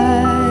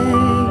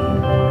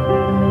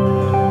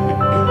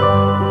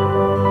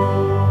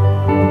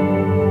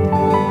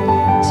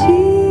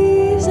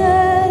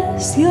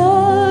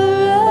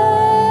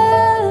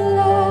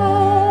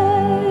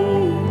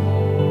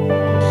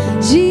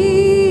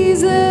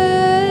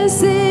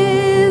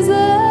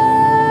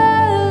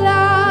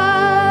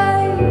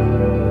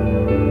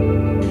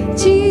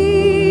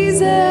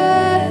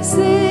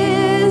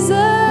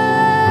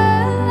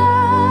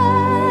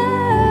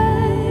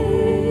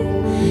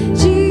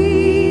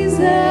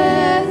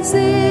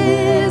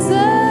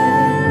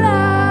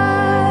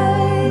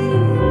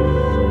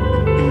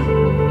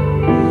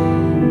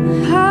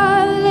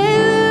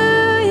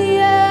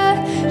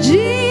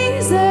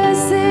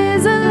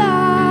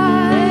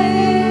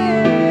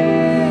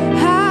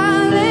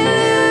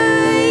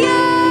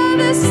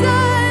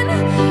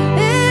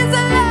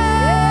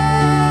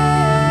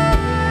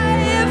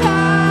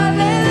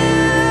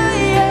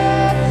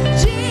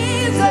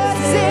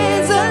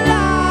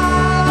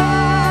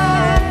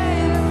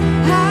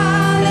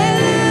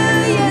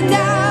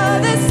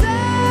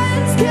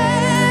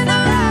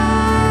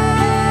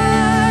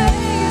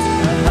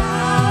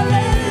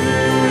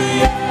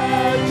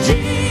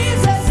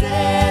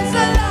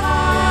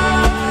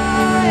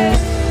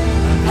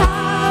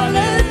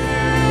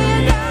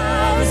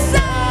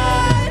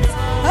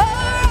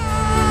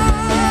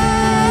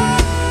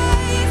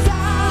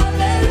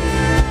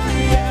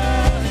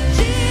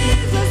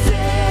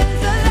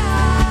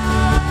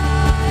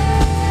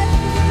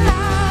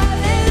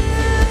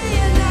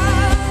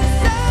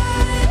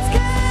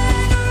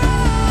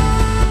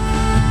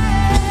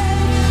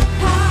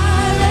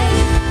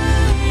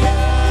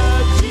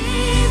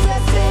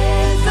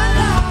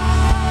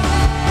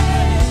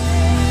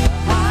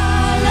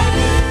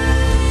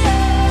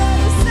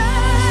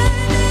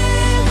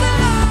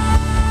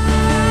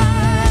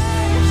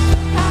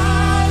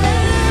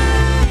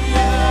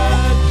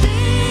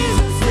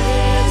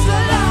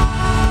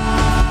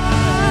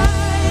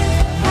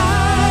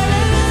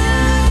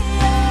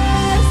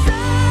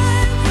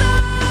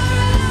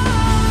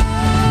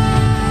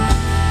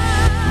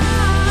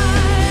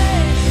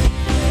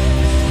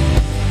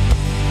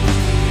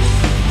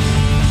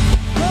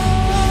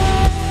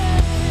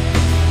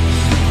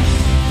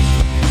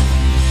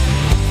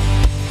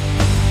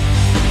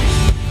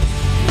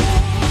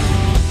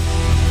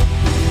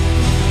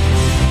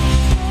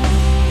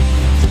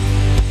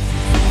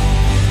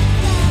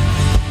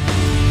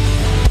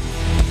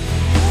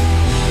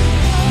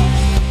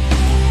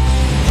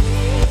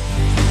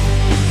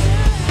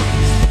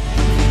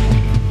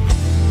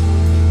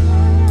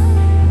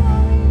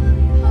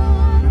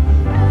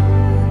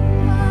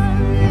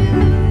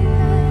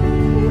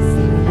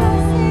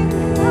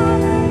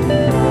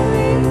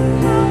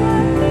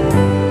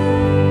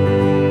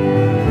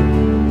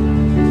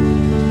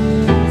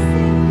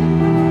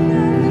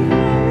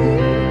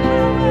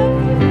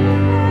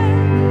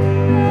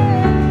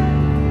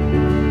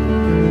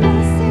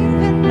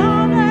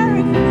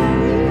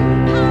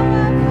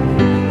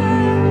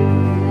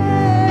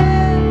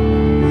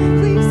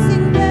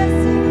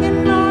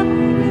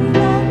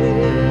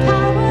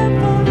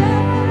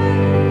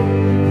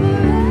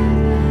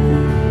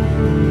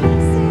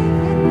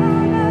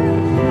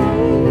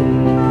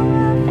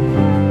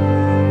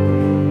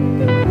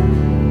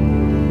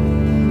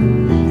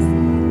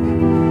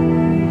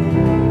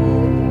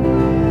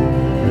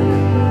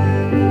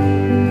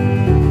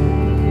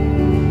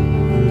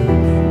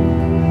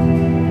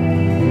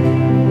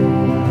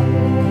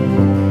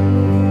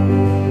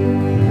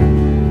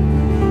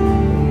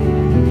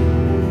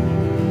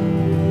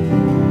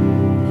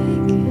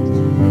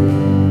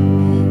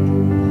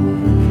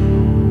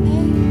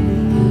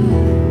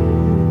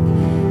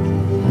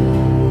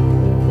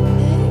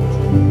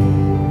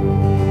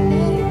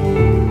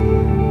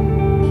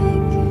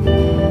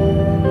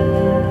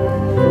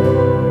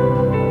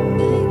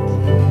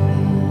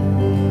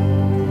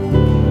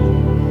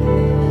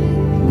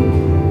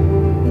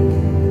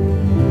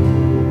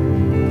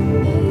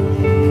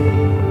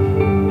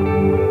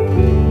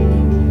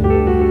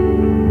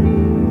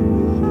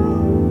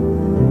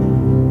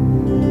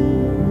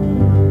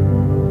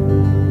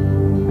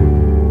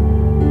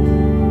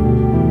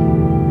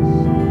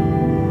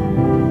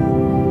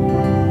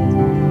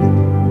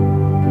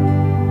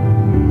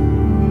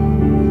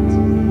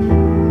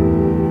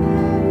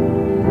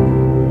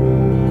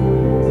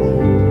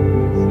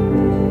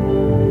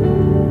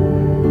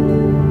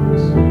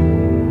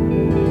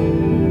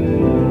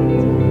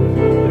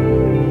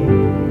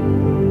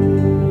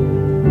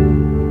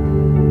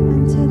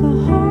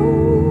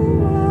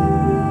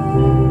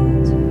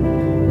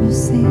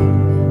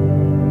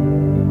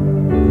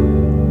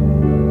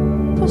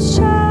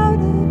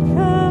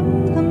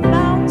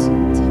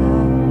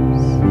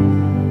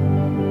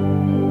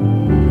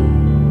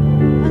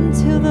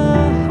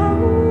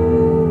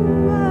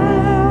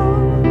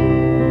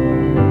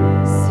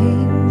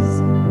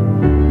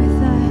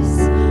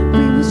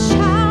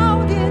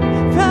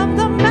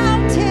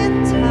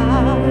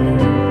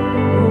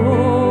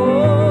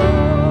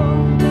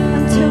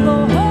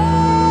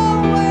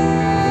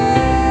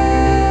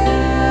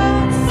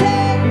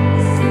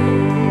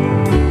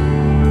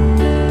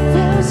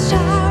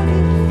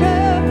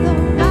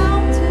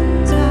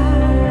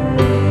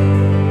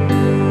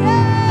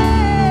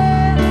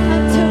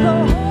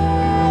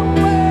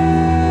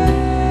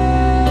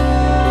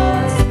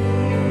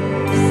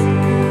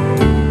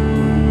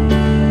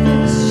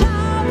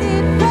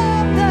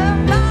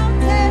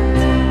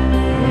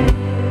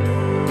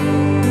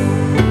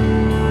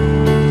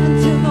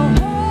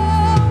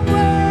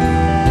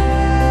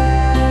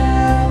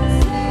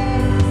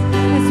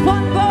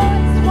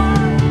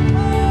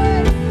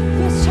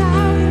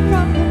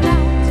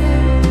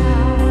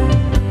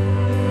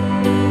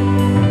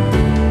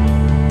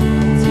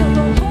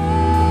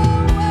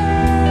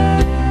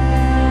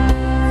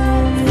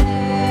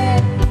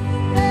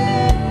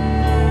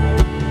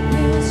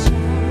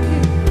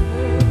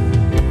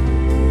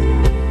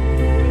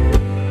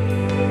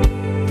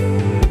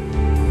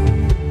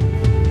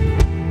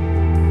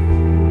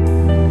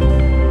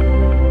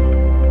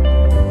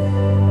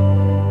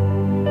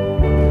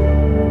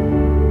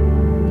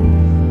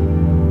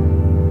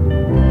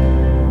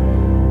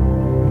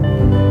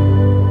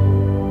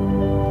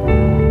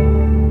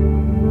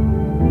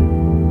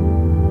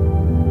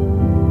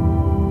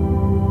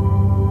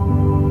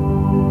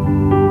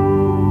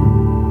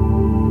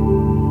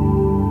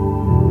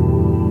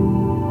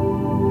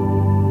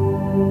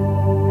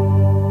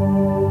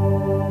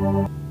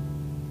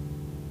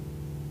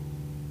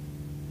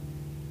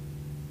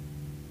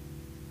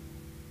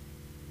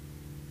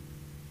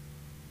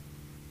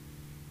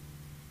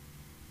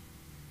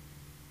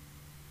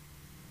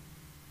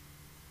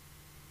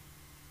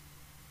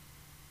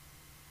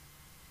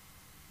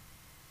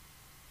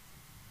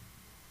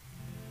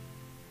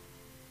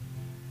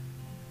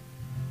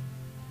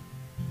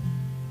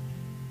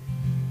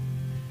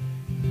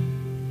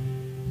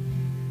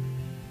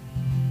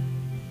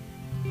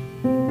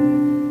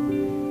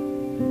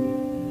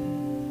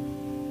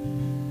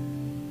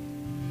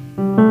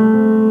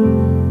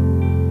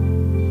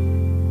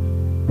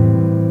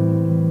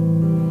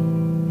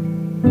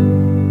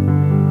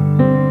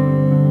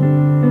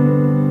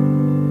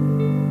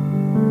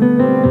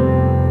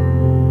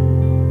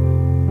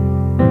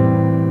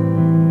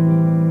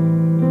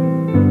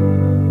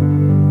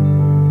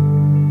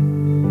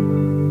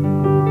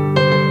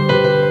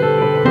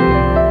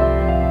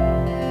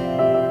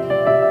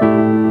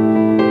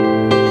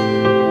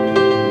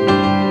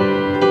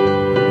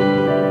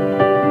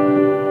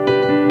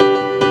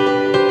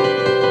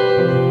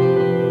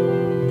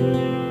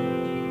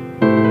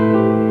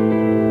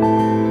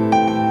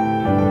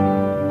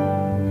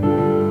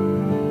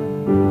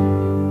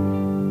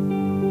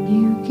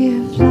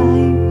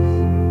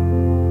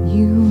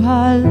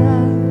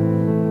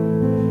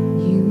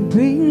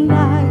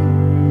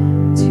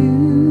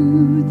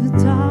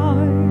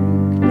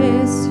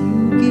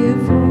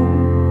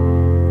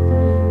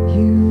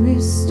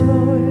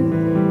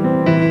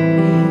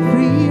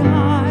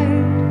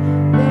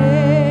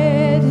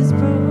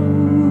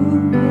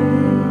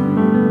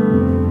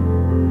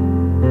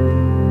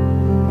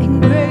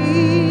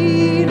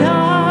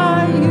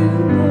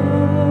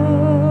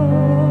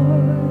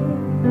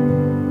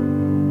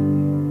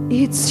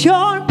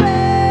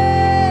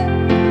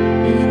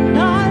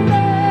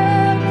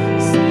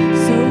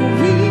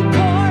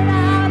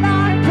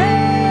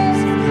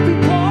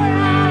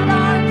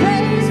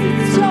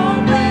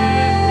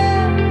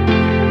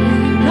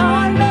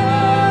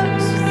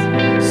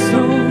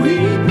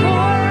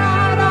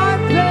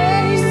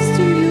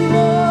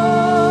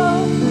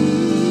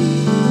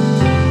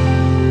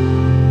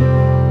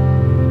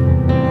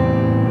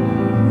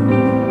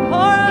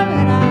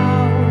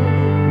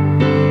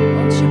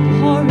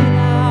 Pour it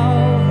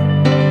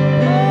out.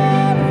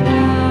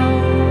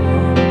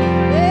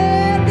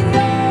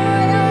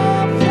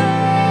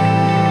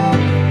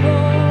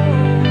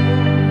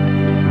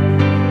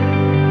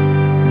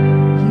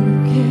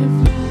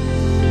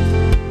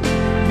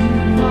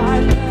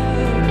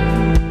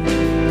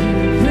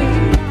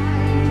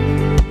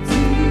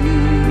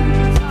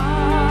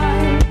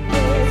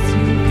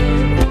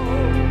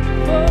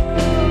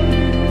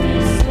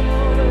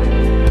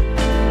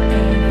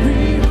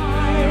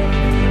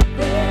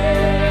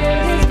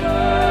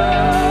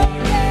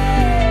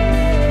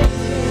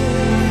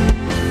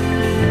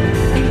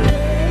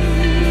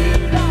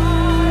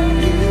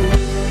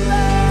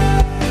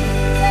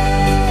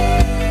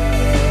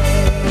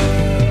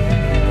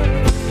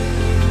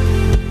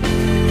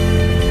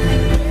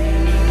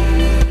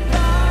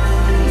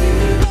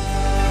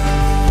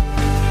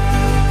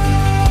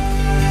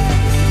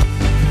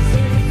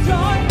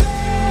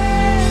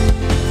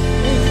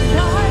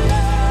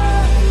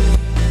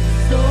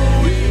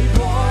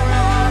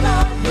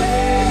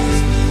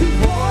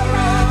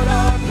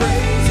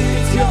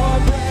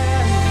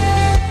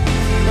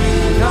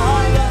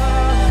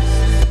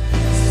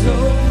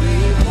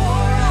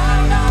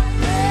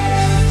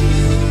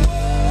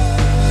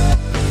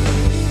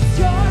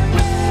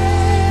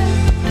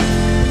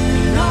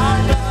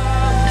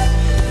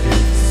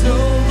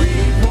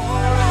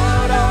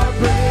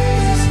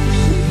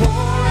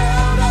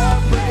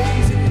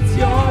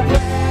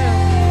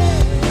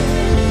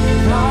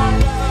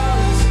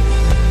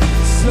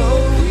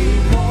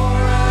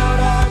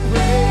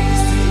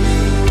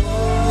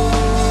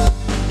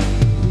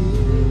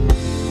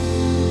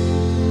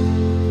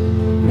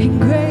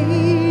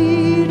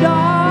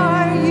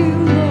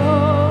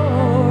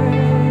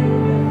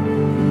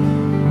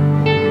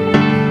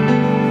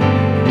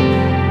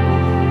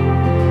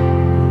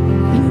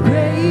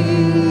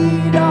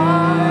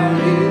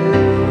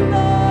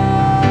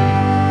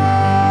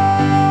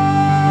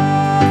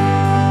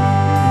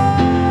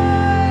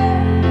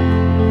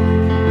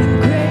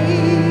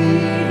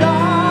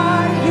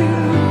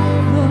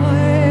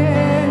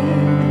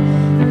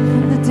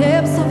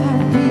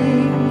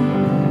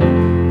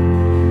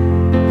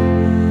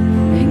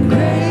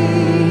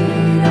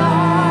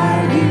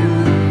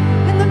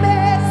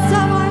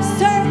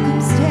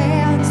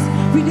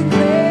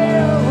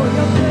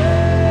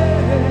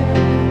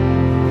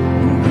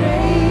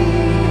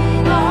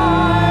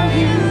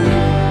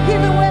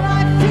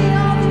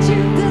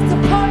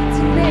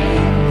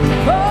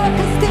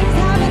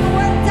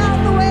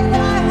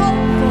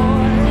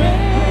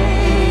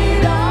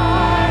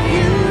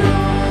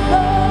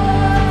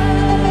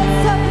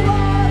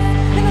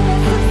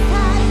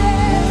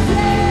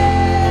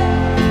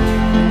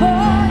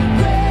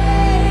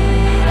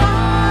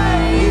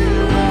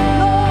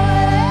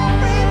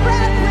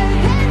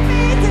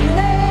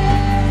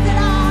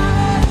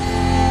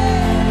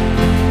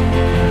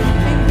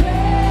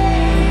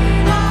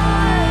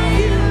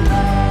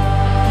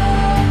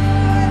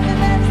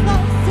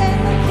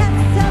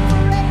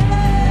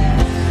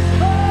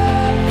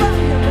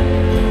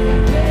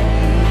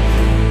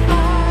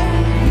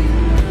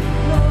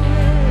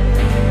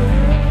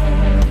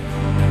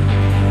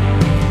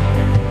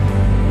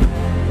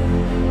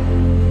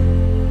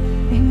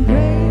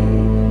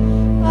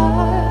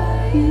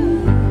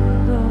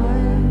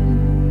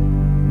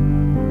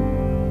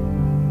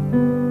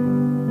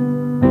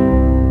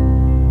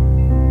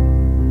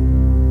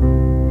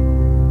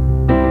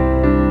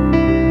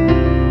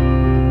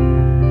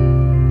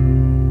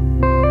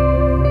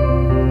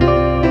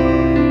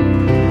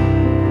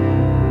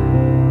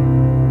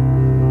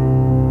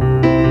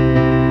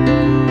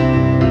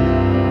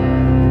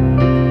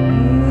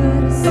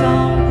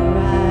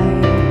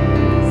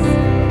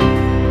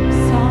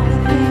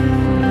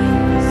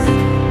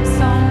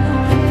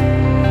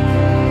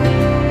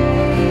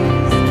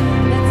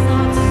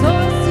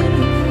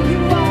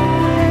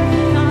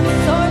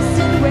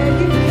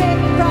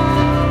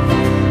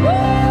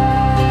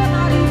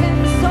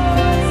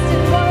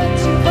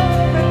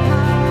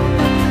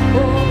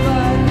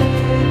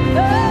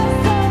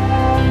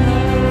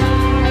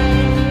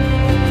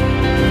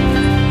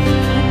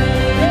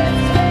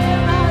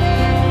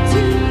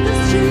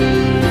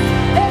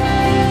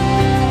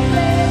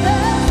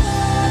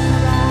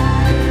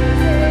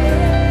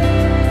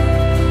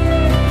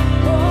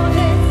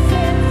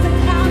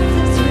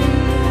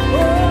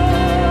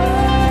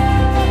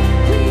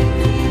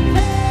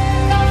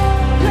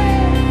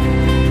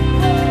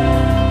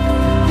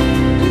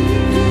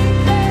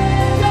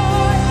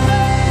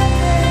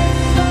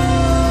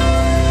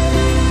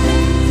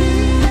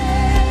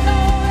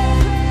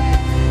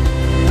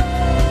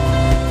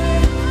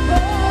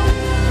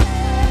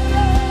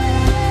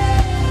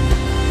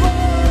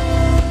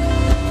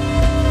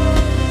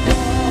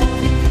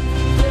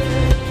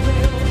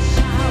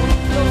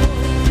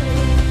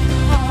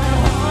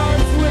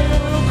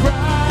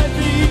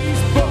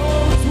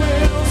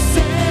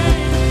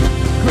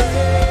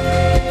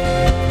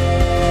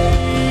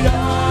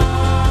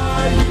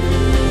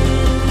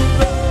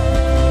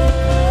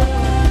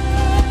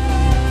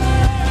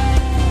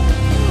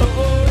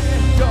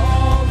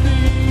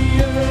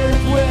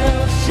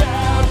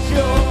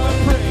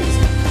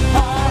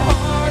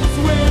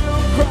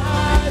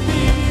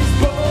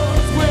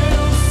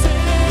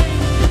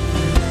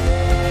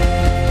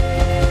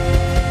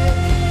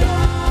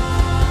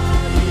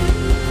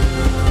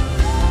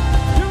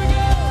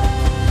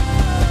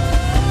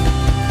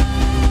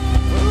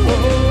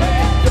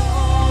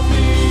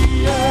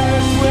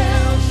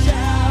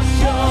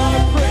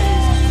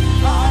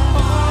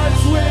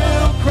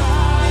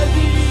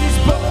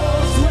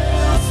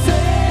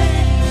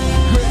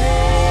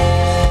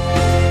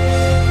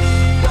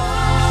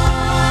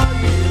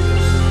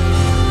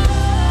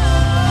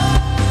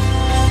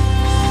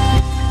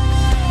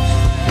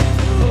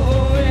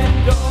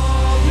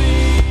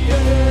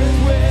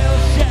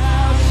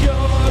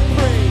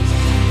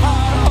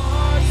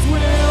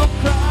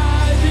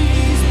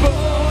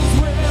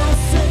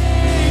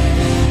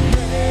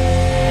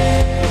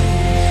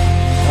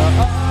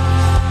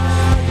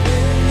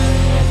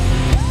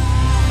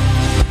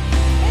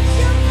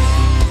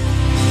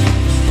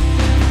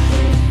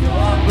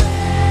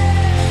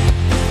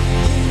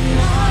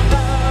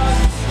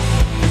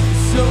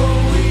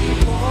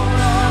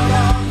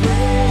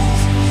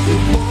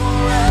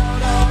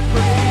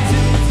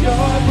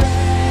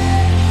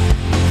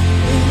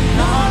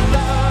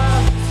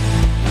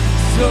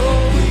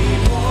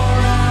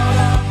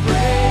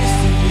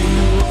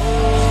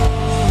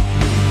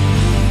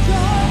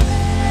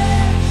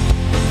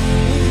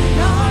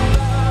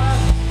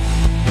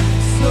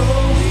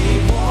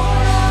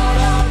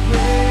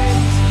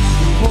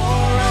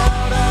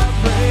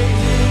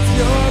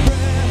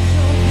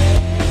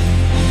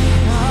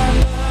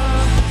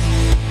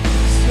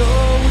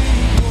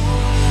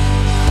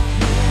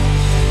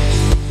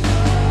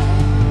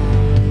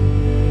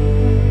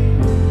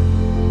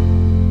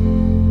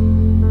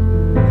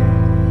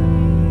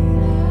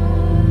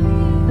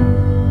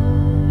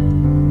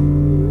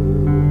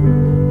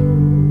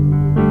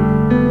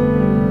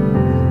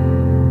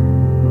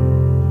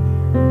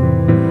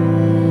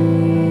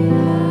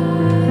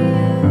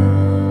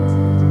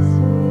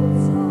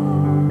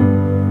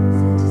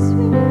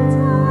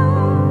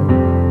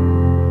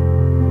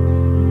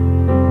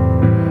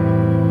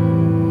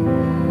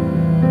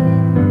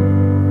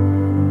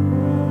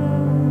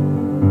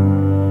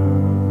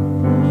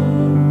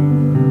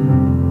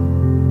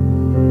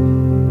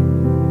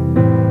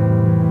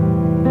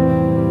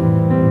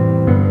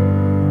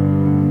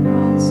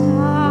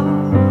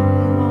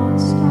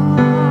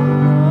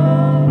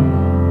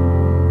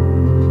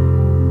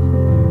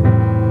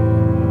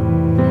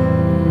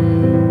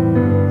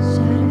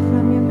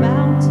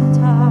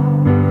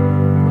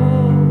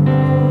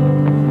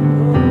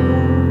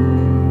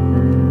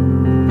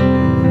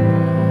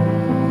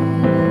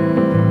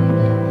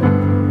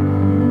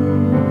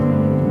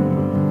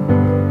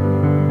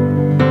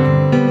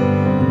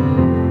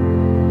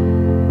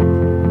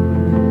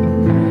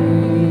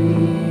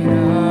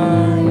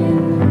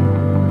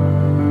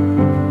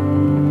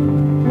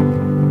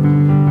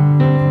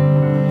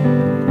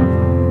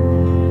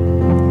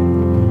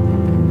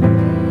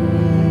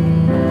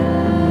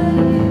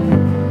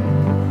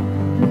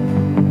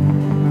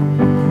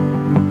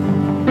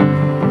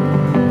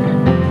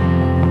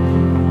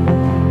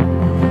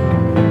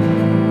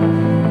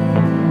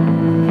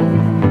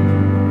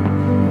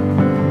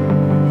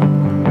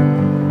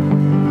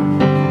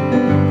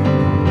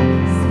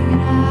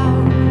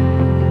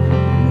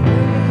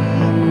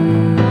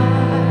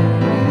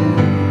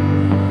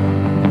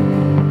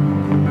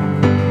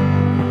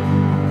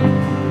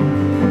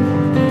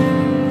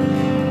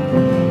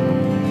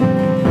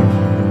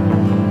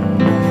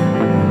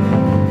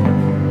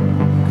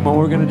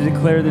 going to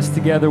declare this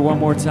together one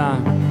more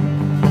time.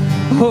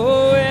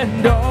 Oh,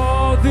 and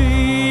all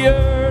the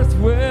earth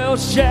will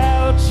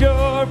shout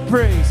your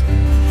praise.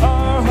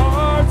 Our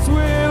hearts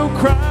will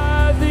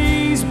cry,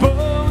 these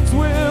bones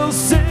will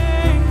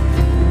sing.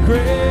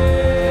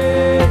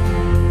 Great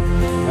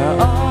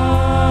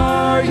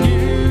are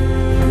you,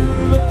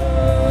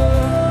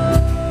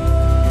 Lord.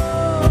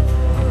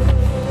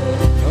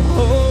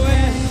 Oh,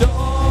 and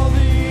all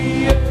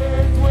the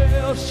earth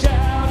will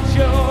shout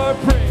your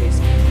praise.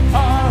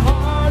 Our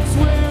hearts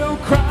will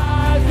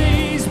cry,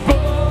 these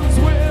bones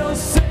will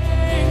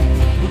sing.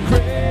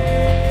 Great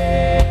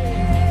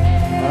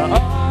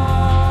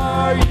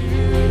are you.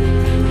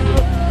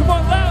 Come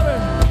on, louder.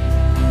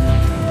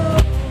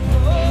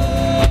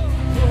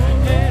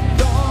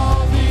 And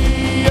all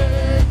the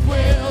earth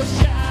will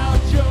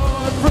shout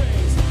your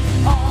praise.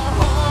 Our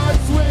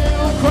hearts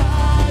will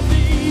cry,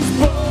 these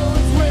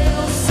bones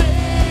will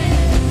sing.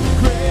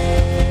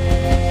 Great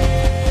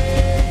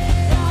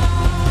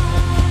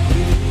are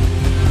you.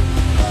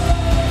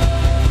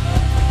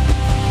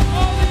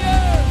 All the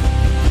earth.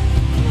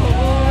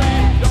 Oh,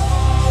 and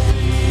all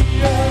the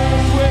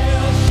earth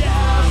will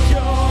shout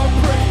your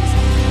praise.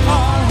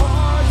 Our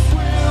hearts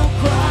will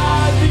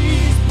cry,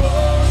 these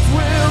bones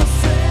will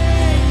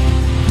sing.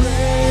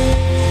 Great.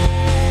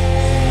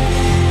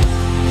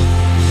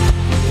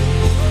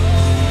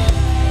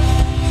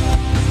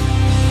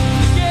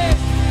 Yeah.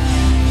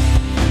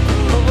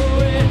 Oh,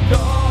 and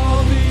all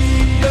the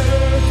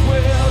earth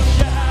will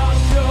shout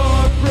your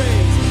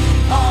praise.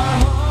 Our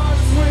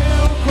hearts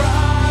will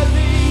cry,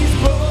 these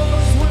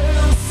bones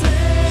will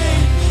sing.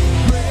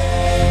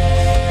 Great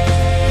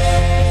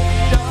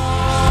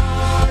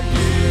are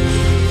you.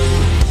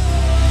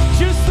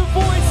 Just the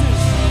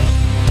voices.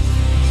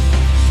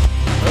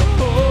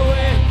 Oh,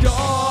 and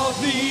all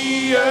the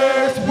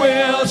earth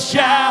will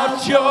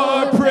shout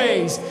your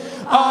praise.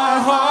 Our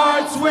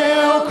hearts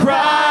will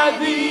cry,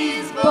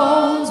 these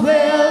bones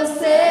will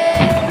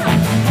sing.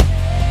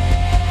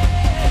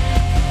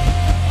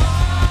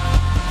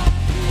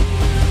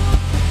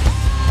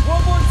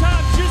 One more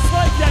time, just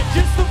like that,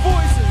 just the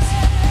voices.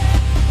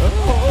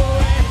 Oh,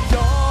 and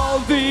all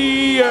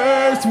the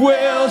earth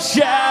will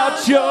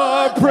shout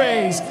your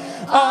praise.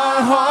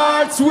 Our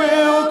hearts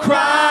will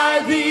cry,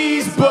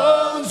 these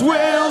bones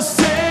will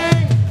sing.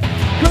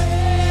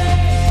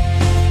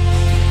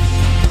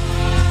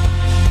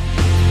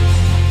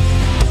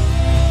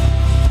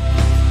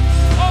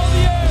 All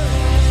the earth.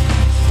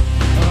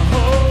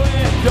 Oh,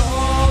 and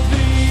all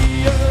the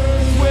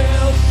earth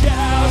will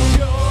shout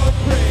your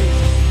praise.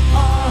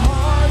 Our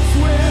hearts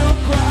will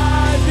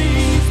cry,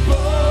 these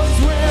bones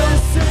will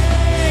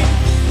sing.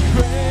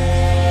 Great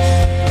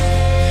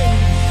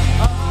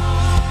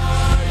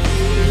are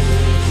you.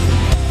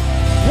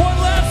 One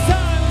last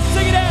time, let's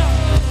sing it out.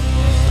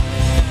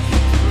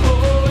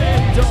 Oh,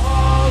 and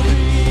all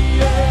the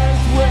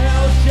earth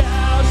will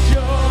shout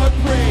your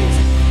praise.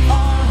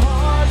 Our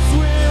hearts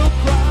will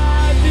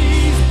cry,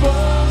 these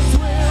bones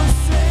will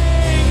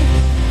sing.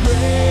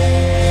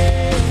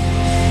 Great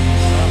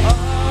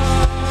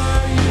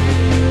are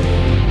you.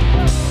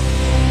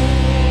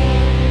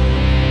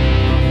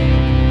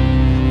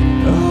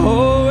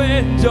 Oh,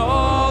 and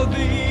all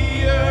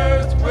the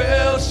earth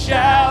will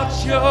shout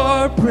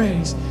your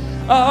praise.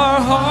 Our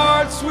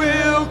hearts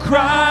will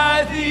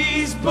cry,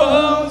 these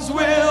bones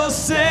will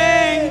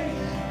sing.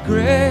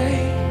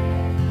 Great.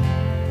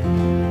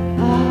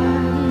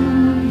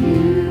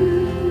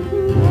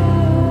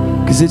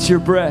 'Cause it's your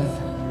breath.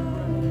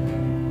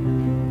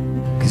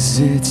 'Cause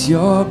it's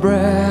your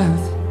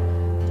breath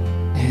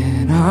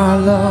in our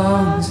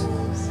lungs.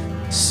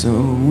 So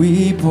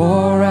we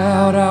pour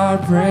out our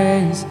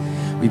praise.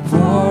 We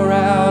pour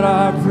out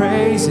our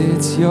praise.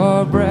 It's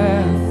your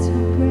breath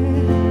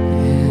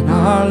in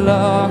our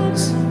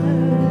lungs.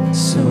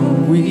 So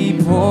we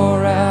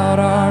pour out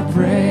our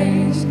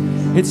praise.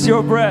 It's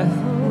your breath.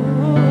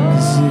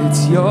 'Cause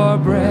it's your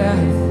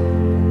breath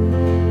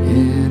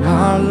in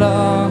our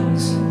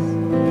lungs.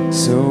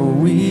 So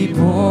we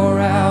pour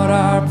out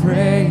our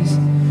praise.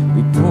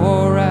 We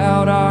pour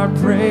out our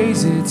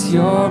praise. It's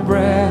your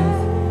breath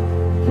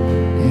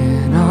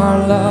in our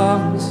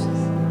lungs.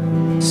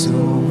 So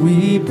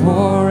we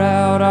pour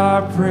out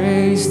our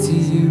praise to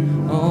you.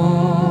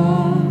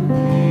 Oh,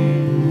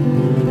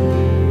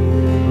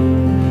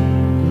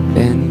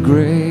 and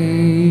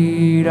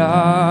great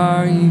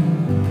are you.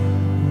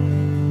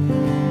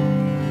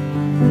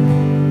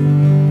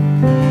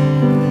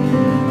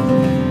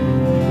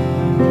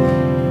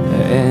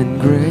 And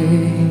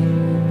great.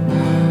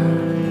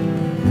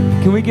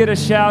 Can we get a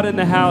shout in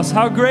the house?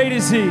 How great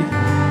is he?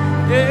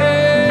 Yeah.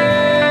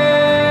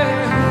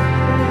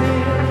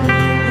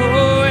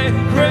 Oh, and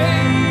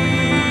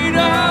great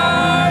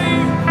are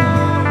you.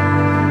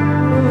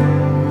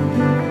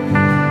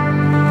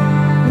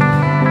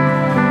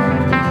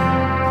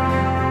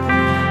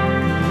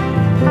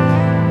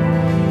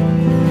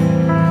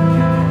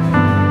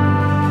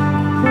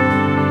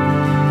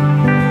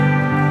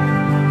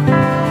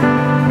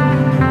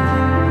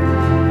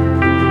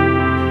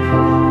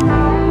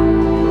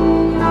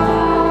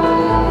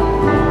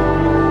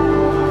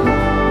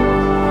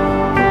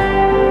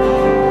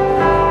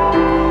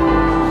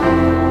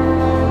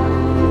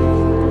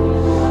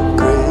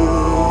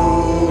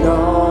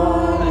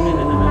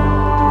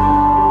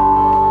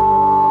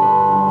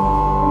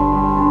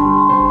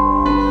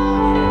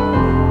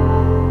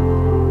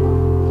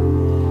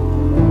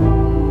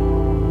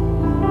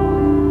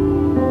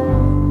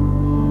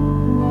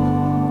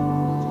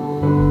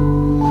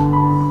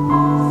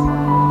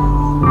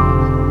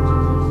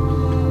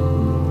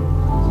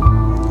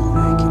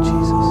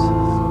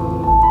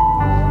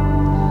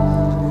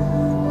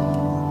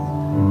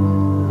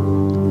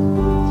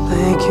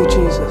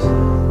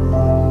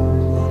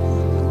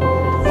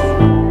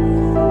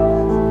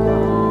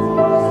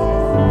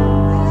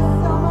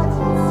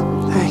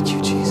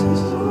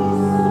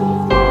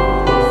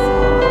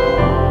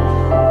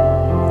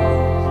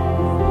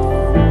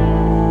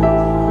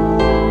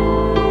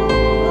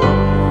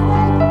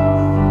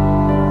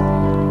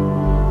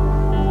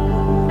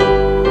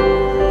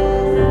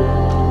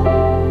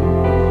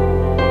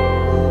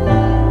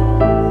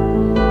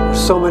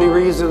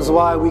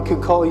 why we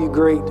could call you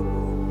great.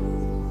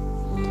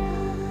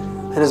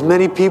 And as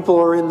many people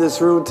are in this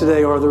room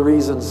today are the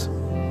reasons.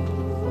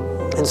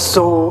 And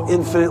so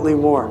infinitely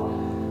more.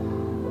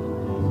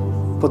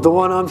 But the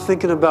one I'm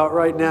thinking about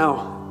right now,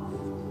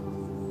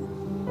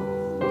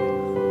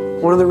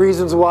 one of the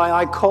reasons why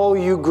I call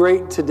you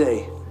great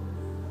today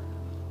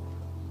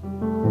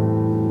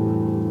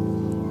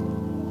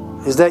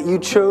is that you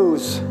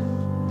chose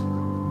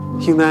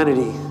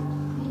humanity.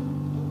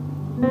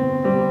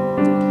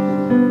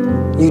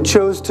 You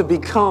chose to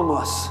become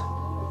us.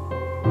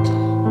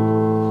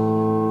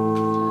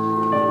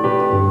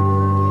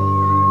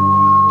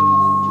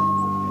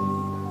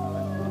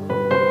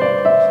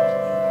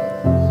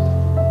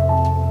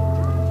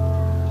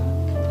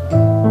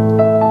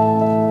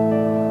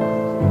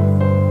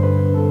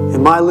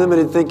 In my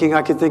limited thinking,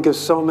 I could think of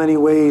so many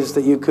ways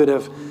that you could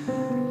have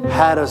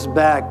had us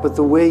back, but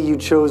the way you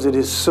chose it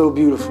is so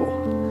beautiful.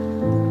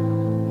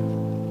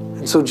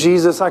 And so,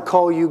 Jesus, I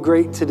call you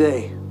great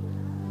today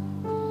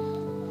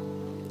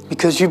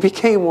because you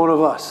became one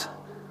of us.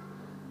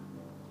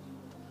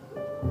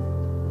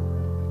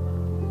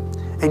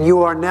 And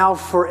you are now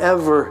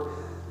forever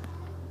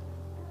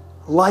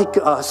like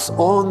us,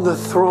 on the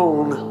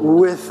throne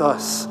with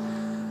us.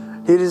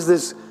 It is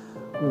this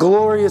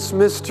glorious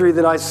mystery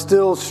that I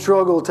still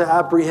struggle to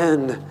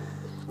apprehend,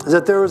 is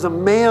that there is a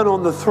man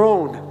on the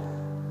throne.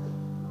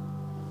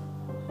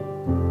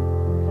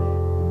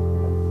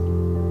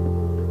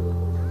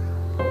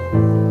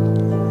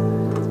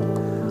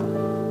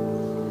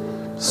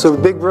 So,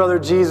 big brother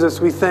Jesus,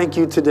 we thank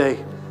you today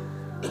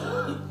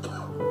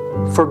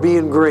for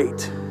being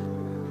great.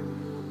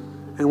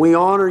 And we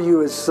honor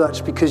you as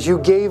such because you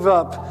gave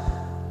up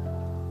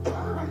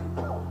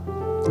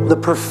the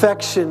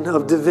perfection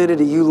of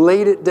divinity. You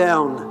laid it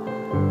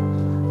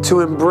down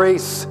to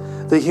embrace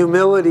the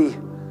humility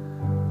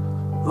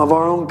of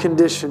our own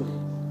condition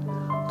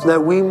so that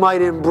we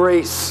might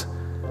embrace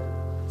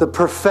the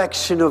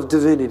perfection of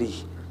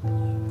divinity.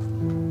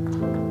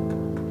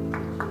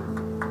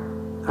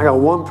 I got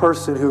one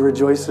person who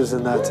rejoices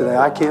in that today.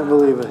 I can't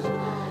believe it.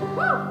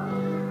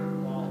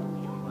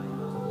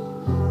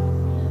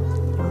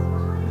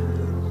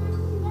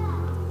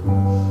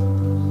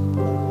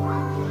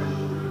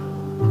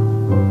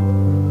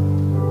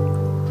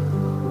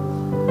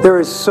 There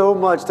is so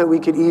much that we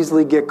could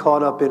easily get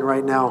caught up in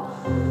right now.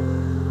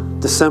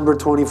 December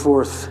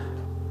 24th.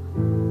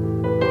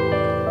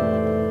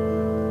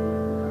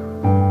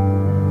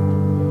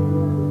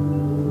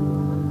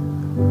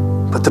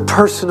 But the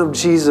person of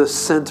Jesus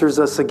centers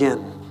us again.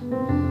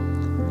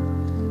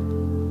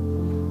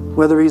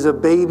 Whether he's a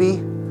baby,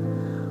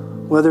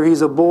 whether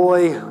he's a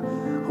boy,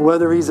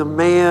 whether he's a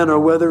man, or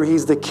whether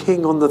he's the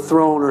king on the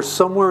throne, or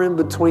somewhere in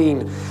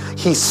between,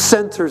 he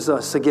centers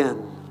us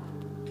again.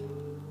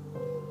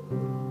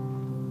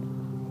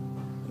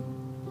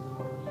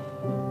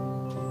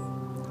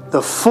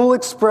 The full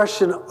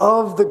expression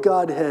of the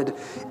Godhead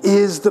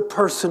is the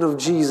person of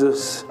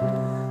Jesus.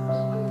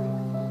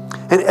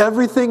 And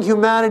everything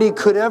humanity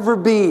could ever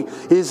be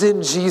is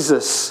in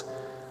Jesus.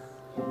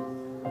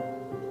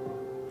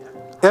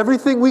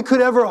 Everything we could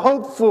ever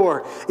hope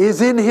for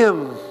is in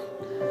Him.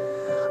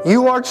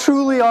 You are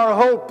truly our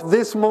hope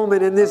this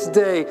moment and this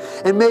day.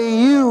 And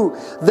may you,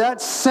 that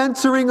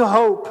centering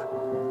hope,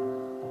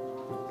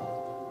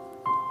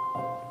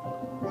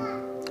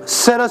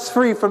 set us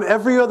free from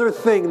every other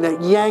thing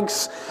that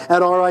yanks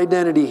at our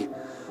identity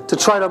to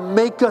try to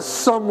make us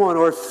someone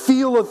or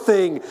feel a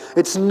thing.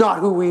 It's not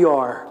who we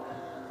are.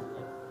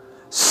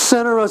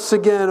 Center us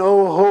again,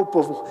 oh hope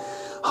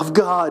of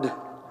God.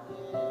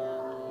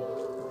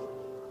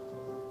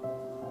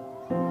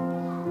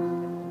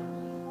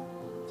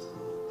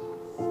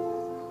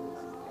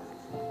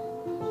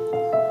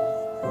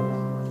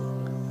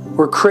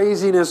 Where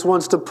craziness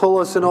wants to pull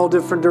us in all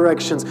different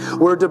directions.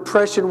 Where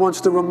depression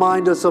wants to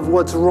remind us of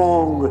what's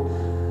wrong.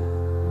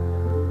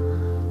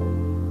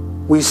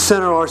 We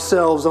center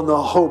ourselves on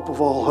the hope of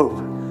all hope.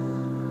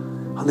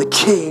 On the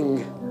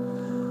King.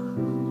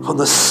 On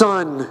the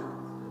Son.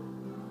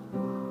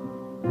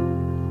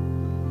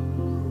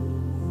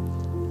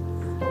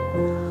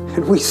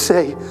 And we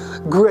say,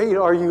 great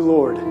are you,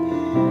 Lord.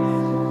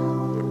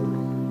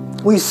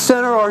 We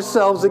center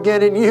ourselves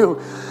again in you.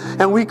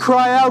 And we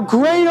cry out,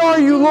 great are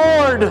you,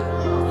 Lord.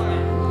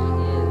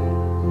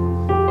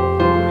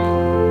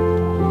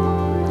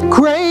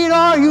 Great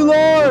are you,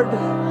 Lord.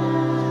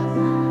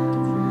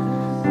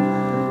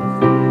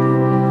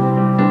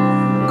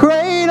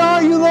 Great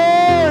are you,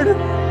 Lord.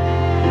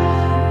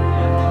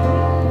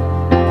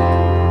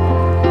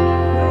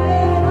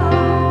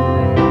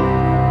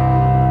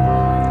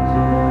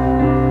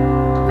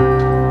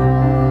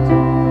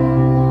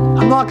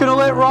 I'm not going to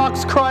let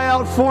rocks cry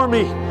out for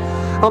me.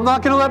 I'm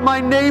not going to let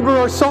my neighbor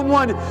or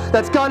someone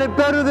that's got it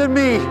better than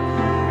me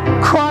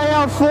cry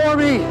out for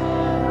me.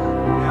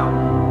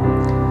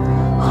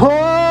 Oh,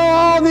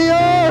 all the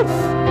earth.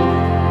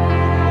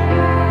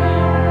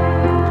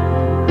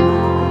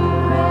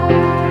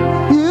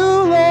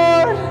 You,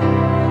 Lord.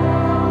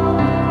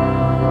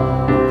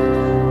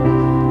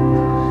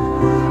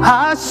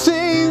 I sing.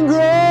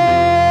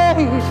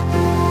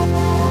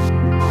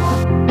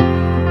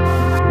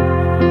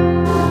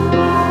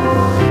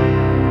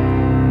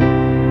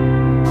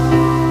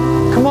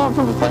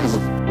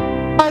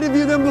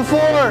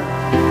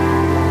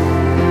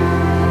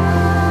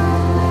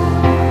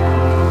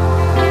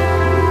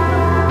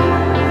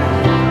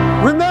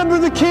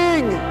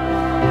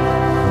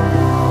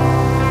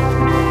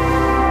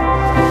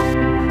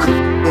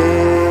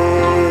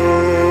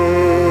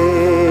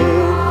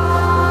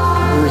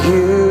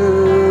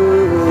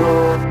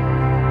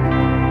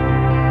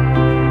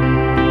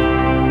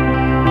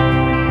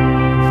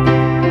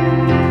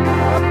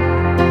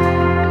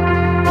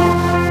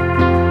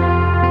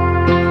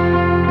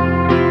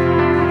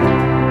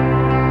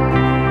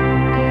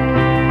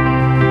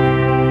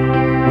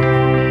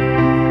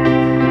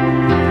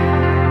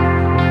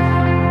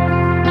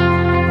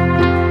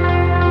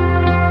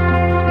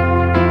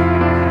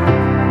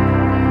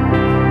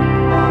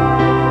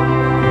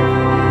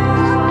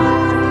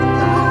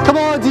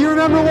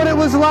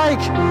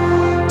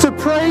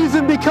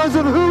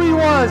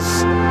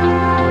 does?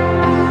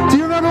 Do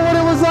you remember what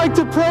it was like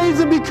to praise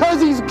Him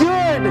because He's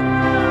good?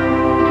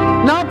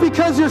 Not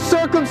because your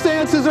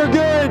circumstances are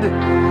good.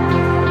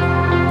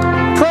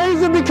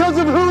 Praise Him because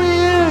of who He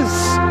is.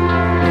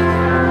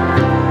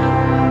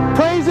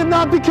 Praise Him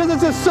not because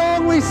it's a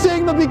song we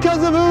sing, but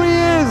because of who He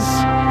is.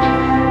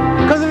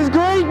 Because of His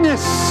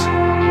greatness.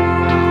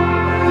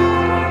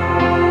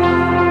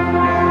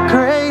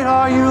 Great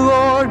are you,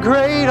 Lord.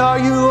 Great are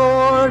you,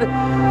 Lord.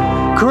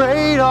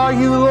 Great are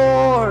you,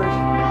 Lord.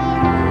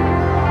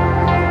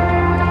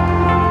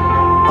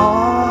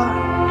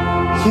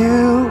 Are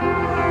you,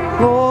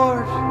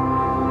 Lord.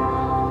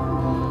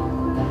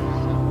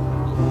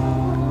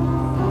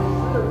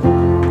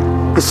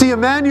 You see,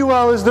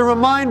 Emmanuel is the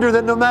reminder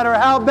that no matter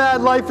how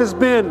bad life has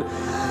been,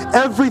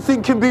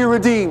 everything can be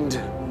redeemed.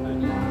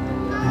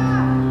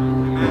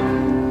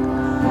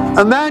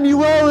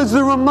 Emmanuel is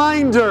the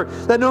reminder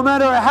that no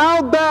matter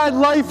how bad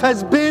life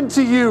has been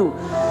to you,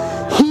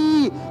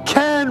 He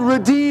can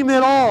redeem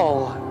it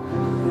all.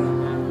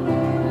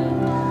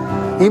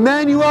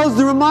 Emmanuel is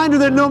the reminder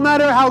that no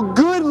matter how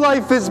good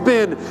life has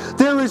been,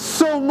 there is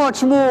so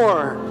much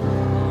more.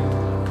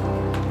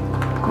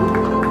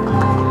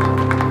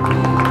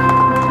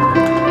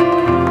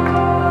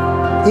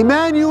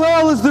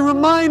 Emmanuel is the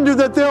reminder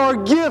that there are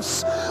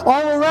gifts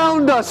all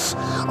around us.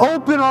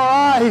 Open our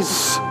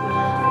eyes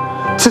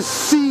to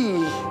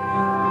see.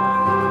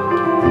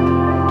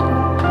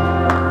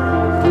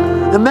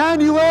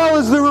 Emmanuel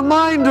is the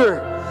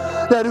reminder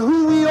that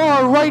who we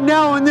are right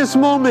now in this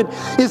moment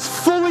is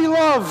fully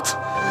loved,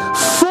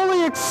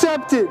 fully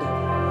accepted.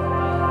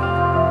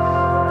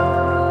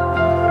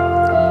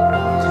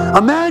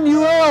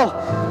 Emmanuel,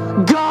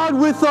 God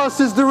with us,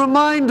 is the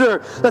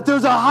reminder that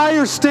there's a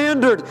higher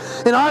standard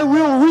and I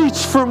will reach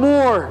for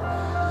more.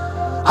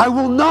 I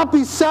will not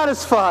be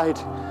satisfied.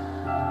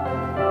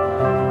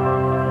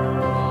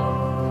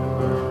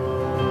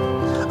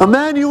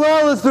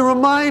 Emmanuel is the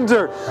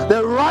reminder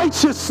that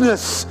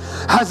righteousness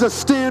has a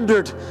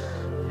standard.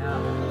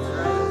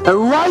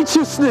 And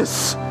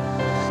righteousness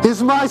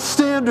is my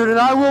standard, and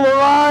I will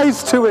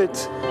arise to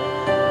it.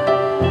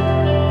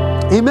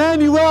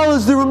 Emmanuel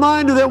is the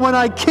reminder that when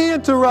I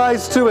can't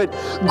arise to it,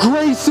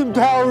 grace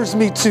empowers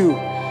me to.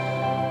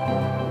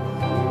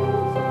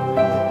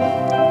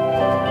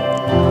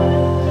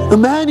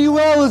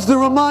 Emmanuel is the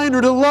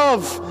reminder to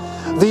love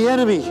the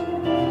enemy.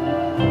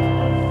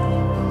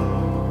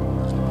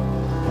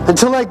 And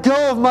to let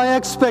go of my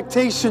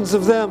expectations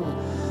of them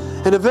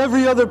and of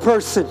every other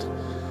person.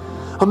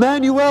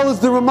 Emmanuel is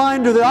the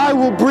reminder that I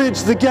will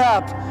bridge the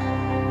gap.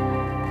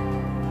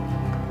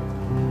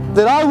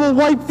 That I will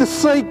wipe the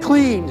slate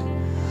clean.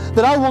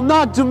 That I will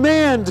not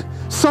demand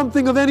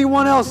something of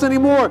anyone else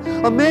anymore.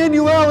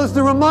 Emmanuel is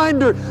the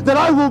reminder that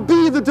I will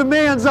be the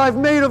demands I've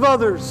made of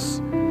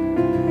others.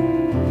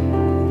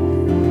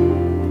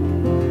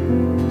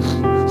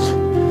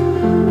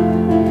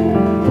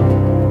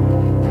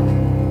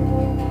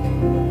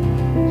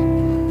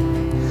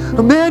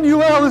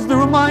 Emmanuel is the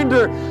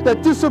reminder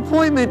that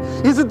disappointment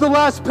isn't the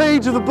last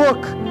page of the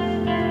book.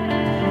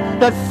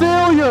 That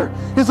failure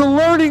is a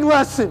learning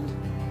lesson.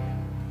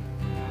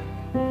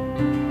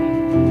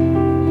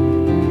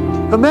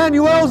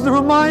 Emmanuel is the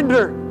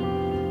reminder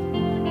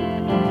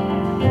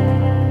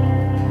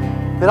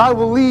that I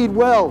will lead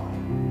well.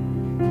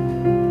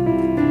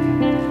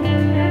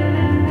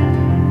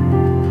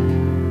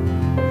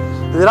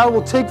 That I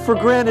will take for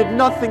granted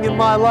nothing in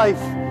my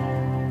life.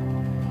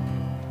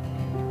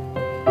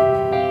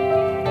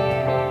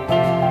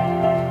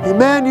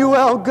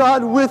 Emmanuel,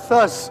 God with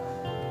us,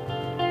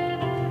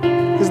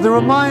 is the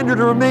reminder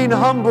to remain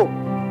humble,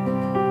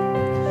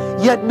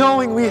 yet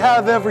knowing we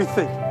have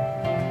everything.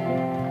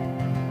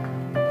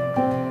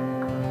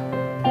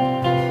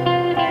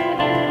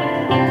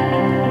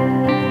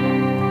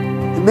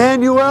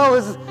 Emmanuel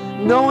is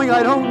knowing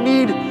I don't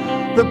need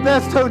the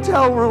best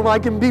hotel room. I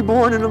can be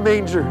born in a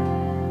manger,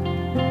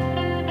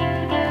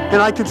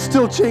 and I can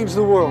still change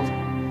the world.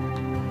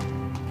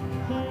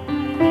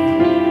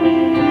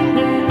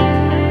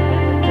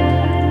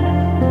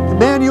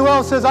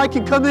 Emmanuel says I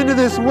can come into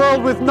this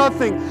world with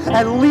nothing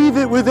and leave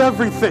it with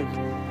everything.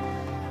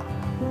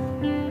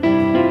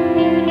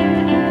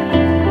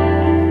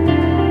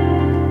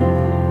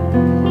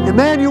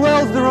 Emmanuel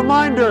is the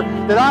reminder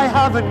that I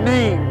have a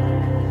name.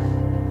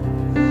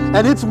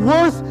 And it's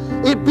worth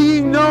it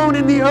being known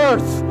in the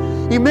earth.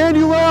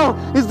 Emmanuel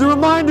is the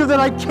reminder that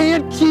I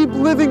can't keep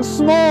living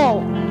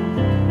small.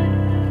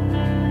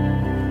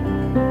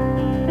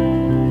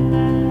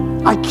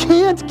 I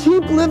can't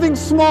keep living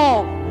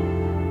small.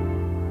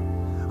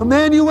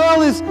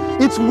 Emmanuel is,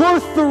 it's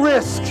worth the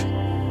risk.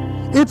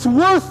 It's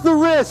worth the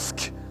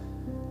risk.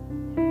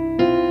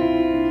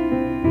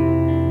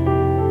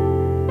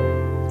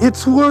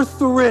 It's worth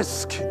the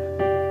risk.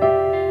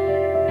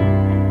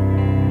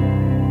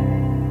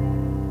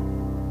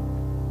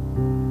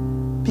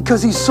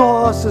 Because He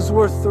saw us as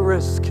worth the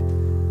risk.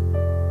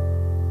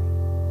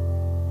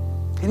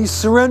 And He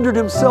surrendered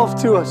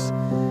Himself to us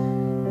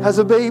as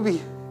a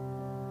baby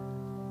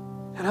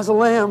and as a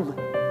lamb.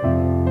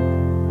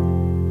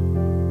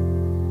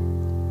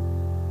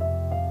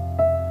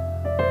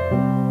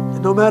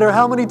 No matter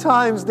how many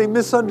times they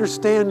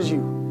misunderstand you,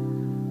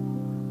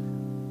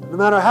 no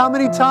matter how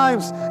many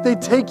times they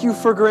take you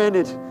for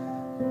granted,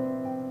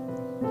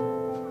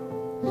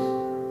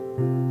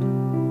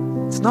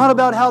 it's not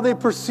about how they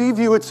perceive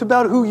you, it's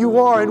about who you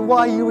are and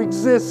why you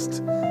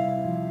exist.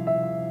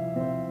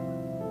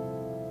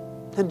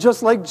 And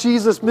just like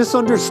Jesus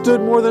misunderstood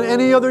more than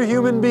any other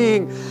human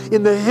being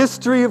in the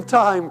history of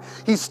time,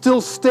 He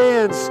still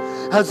stands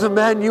as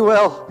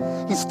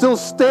Emmanuel. He still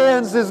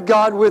stands as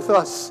God with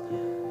us.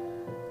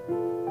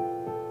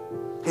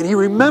 And He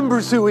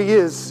remembers who He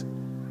is.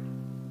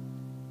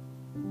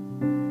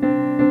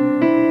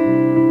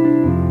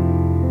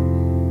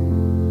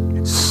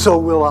 And so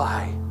will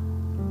I.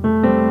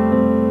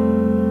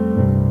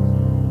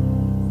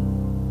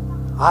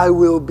 I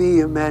will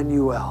be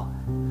Emmanuel.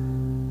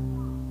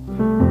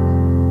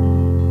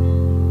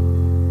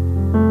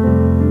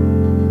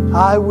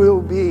 I will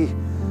be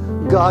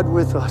God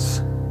with us.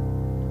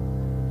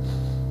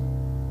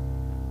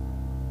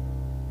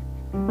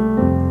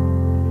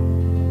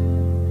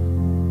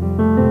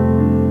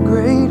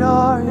 Great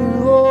are you,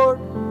 Lord.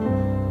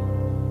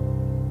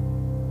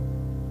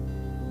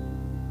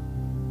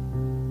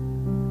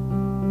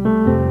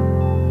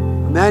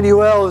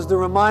 Emmanuel is the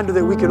reminder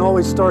that we can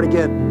always start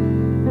again.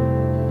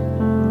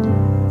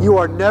 You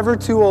are never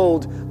too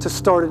old to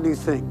start a new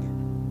thing.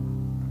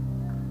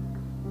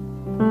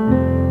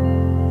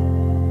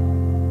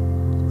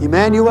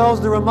 Emmanuel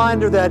is the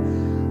reminder that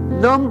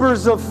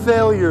numbers of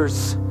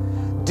failures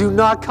do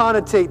not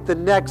connotate the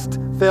next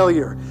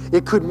failure.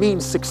 It could mean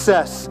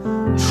success.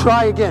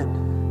 Try again.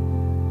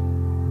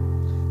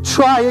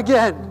 Try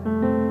again.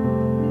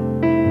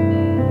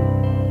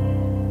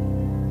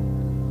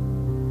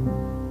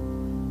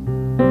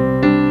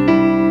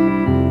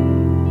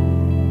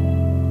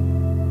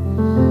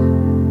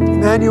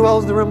 Emmanuel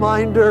is the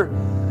reminder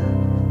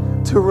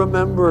to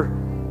remember.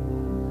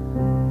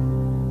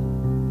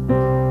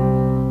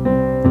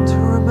 To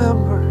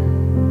remember.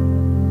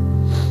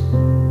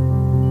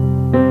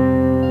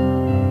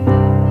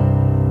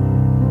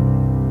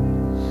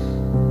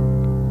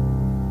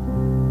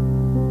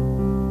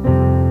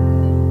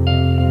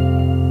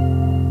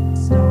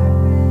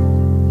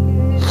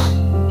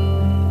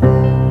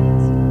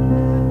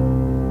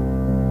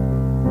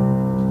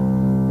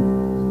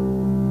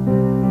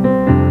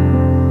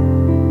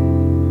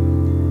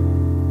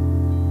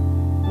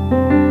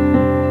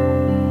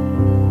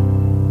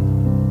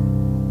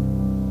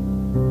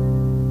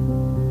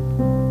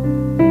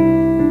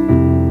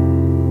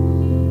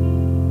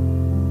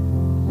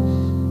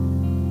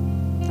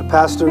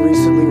 Pastor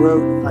recently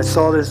wrote, I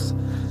saw this,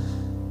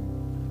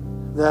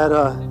 that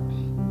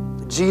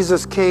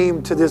Jesus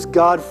came to this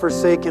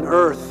God-forsaken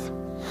earth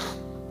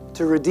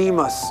to redeem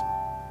us.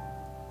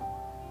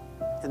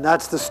 And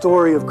that's the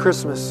story of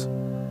Christmas.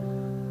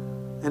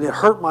 And it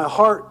hurt my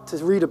heart to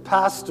read a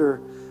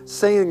pastor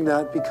saying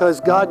that, because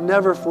God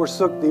never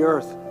forsook the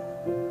earth.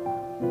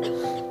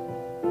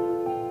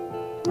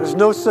 There's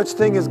no such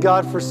thing as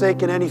God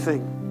forsaken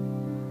anything.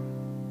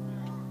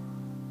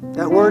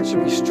 That word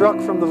should be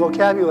struck from the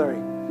vocabulary.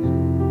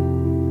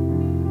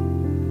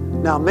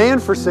 Now, man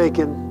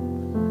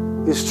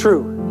forsaken is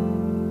true.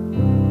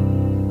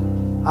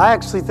 I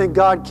actually think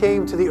God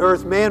came to the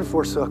earth man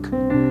forsook.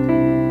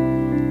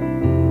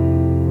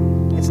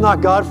 It's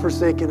not God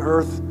forsaken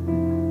earth.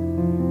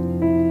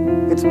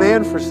 It's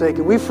man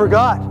forsaken. We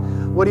forgot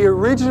what He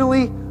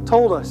originally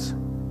told us.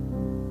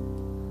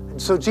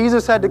 And so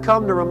Jesus had to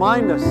come to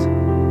remind us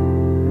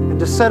and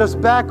to set us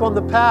back on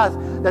the path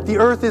that the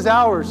earth is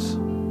ours.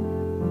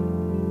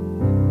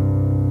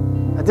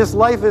 That this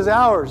life is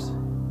ours.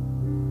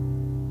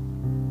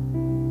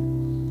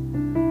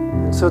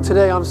 And so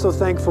today I'm so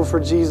thankful for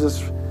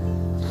Jesus.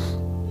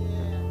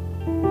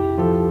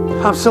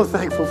 I'm so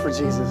thankful for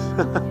Jesus.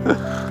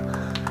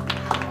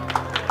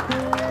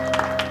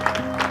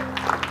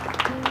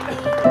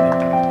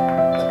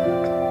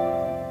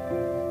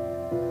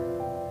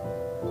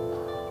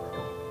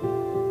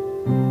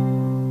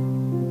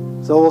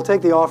 So we'll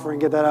take the offering,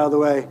 get that out of the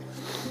way.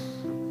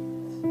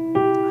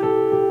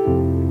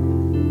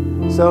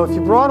 So if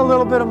you brought a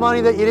little bit of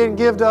money that you didn't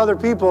give to other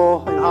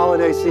people in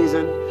holiday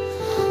season,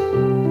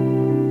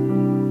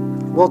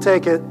 we'll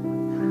take it.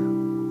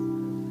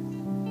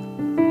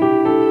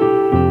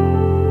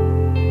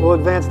 We'll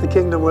advance the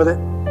kingdom with it.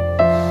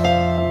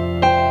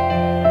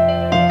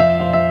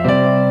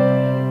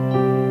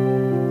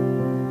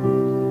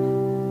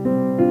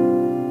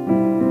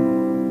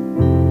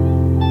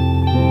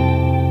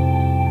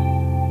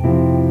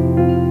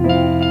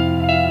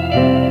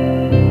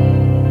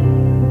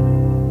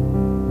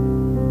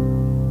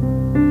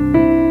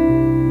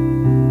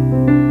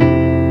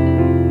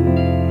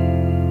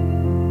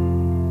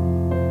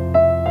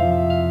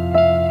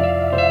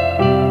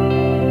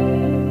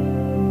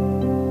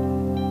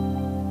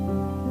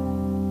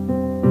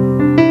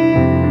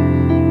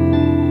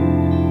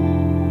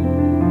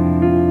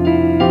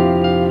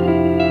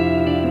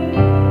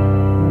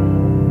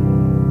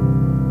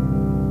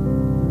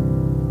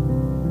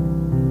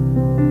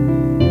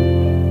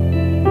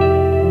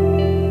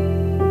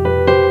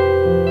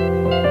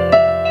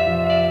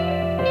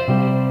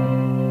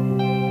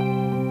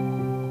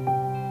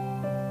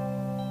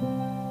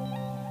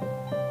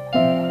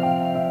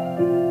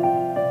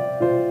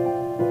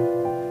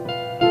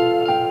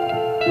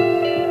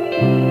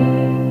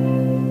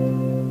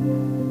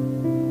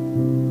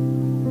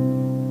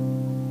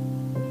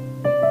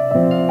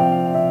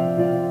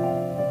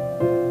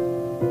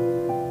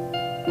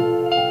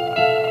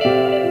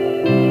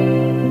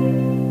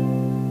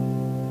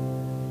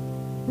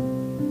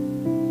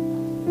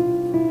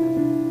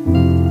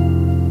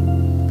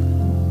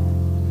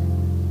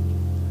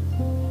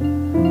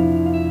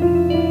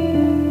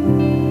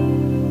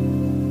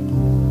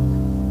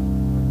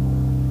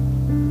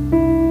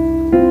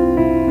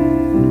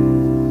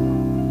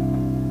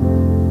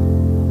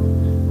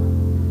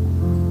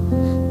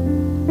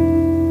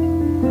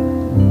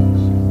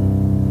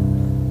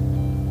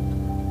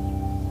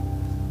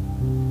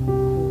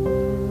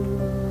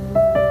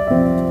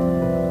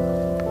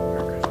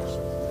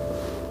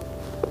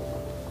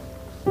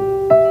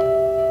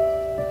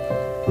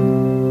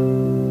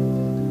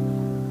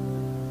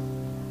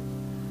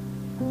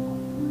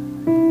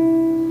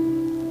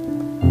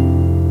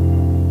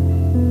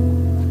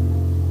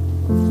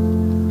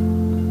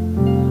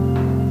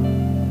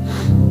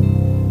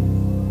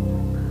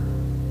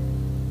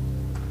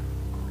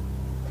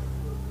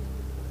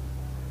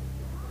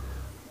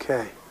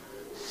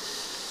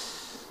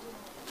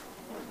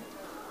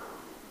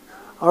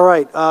 All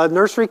right,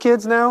 nursery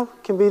kids now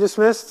can be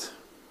dismissed.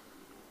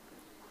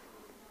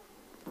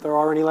 If there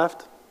are any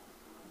left.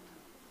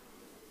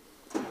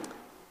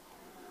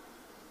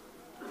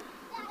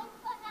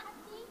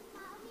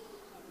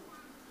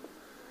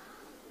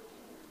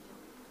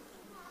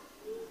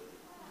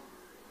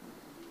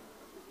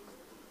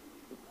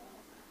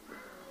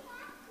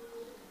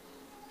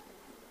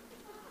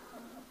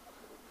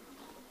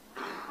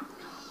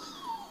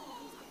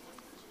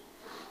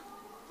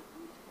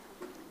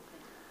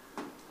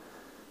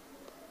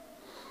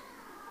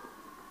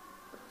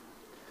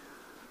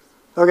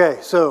 Okay,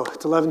 so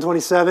it's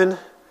 11:27.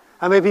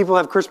 How many people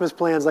have Christmas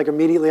plans like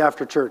immediately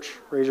after church?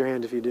 Raise your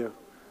hand if you do.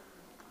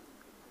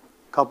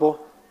 Couple?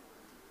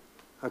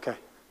 Okay.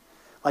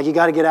 Like you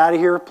got to get out of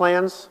here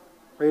plans?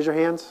 Raise your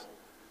hands.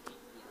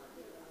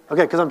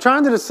 Okay, because I'm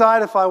trying to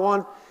decide if I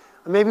want,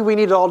 maybe we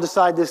need to all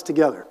decide this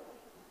together.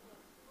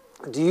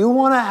 Do you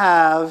want to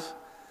have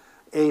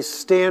a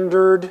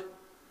standard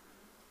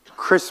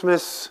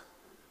Christmas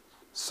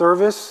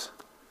service,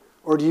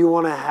 or do you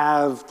want to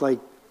have like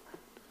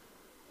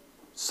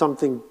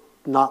something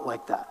not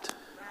like that?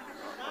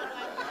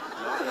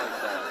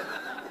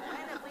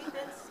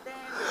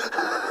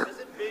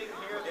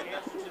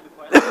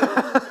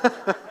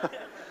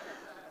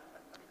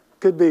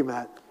 Could be,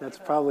 Matt. That's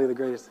probably the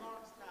greatest.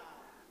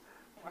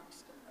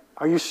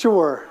 Are you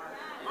sure?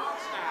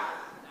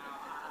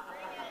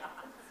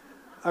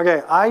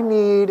 Okay, I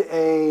need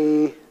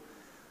a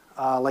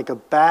like a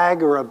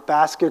bag or a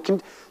basket.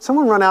 Can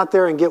someone run out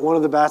there and get one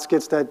of the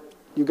baskets that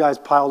you guys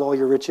piled all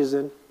your riches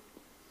in?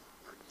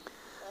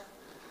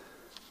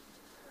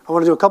 I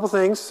want to do a couple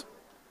things.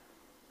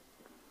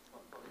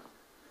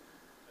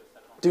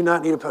 Do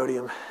not need a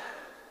podium.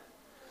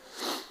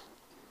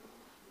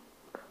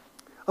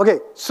 Okay,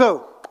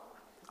 so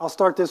I'll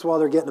start this while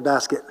they're getting a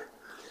basket.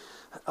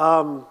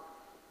 Let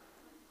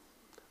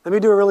me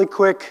do a really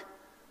quick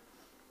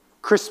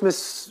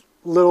Christmas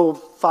little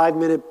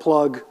 5-minute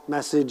plug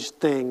message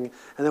thing,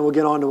 and then we'll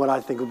get on to what I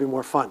think would be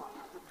more fun.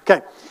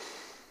 Okay,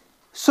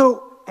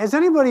 so has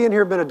anybody in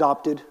here been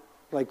adopted,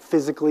 like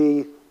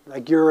physically?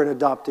 Like you're an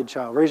adopted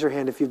child. Raise your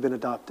hand if you've been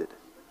adopted.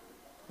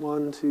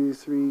 1, 2,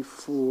 3,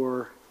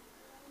 4,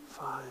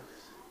 5,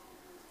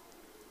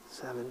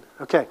 7.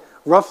 Okay,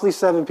 roughly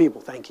 7 people.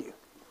 Thank you.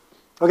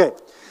 Okay,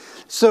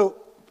 so,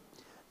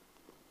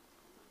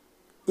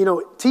 you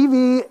know,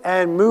 TV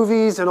and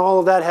movies and all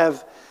of that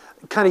have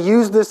kind of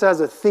used this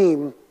as a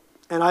theme,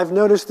 and I've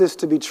noticed this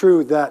to be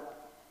true,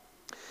 that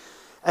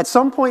at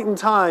some point in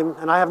time,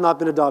 and I have not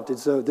been adopted,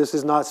 so this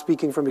is not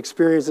speaking from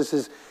experience, this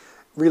is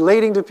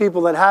relating to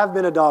people that have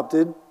been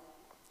adopted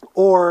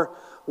or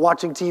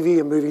watching TV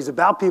and movies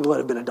about people that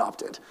have been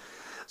adopted.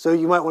 So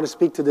you might want to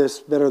speak to this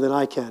better than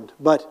I can.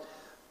 But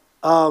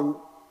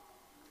for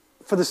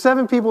the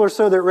 7 people or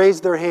so that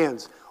raised their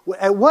hands,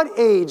 at what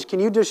age, can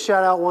you just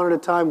shout out one at a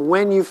time,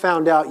 when you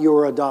found out you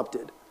were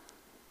adopted?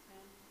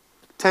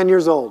 10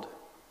 years old.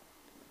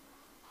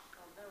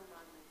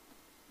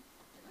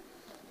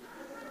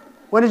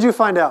 When did you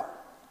find out?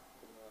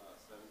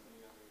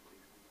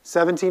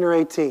 17 or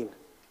 18.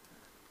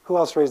 Who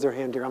else raised their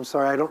hand here? I'm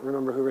sorry, I don't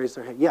remember who raised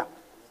their hand. Yeah.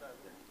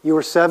 You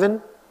were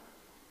 7?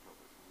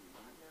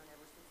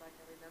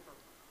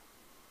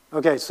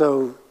 Okay,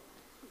 so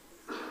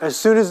as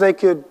soon as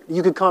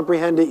you could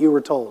comprehend it, you were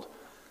told.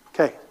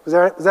 Okay, was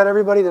that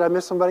everybody? Did I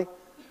miss somebody?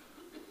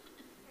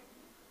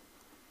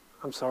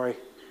 I'm sorry.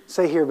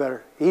 Say here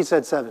better. He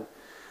said 7.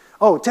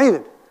 Oh,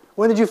 Taven,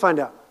 when did you find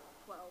out?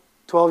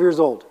 12 years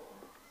old.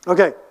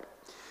 Okay,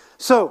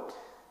 so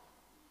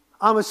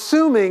I'm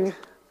assuming,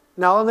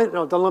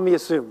 don't let me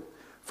assume.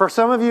 For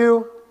some of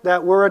you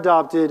that were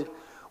adopted,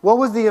 what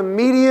was the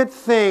immediate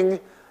thing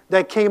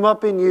that came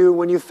up in you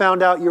when you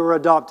found out you were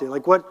adopted?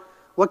 Like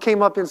what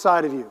came up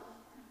inside of you?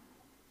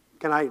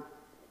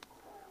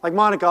 Like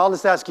Monica, I'll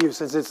just ask you,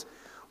 since it's,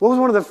 what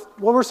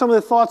were some of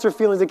the thoughts or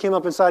feelings that came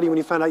up inside of you when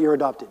you found out you were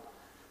adopted?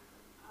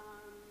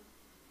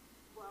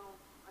 Well,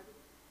 I just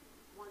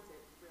wanted,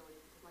 really,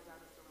 because my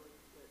dad was still really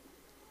good.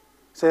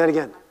 Say that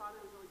again. My father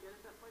was really good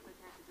at that point. My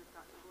parents had just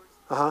gotten divorced.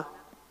 Uh-huh.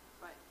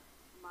 But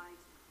my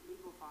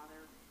legal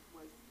father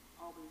was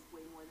always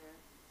way more there,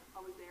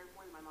 always there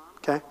more than my mom.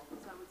 Okay.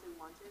 So I would say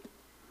wanted,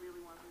 really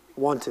wanted.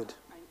 Wanted.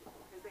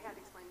 Because they had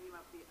to explain to me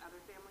about the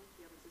other family,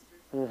 the other sisters.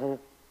 Mm-hmm.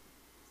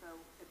 So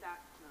at that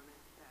moment,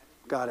 Dad.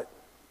 Got it.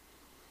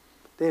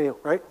 Daniel,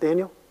 right?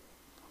 Daniel?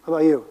 How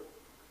about you?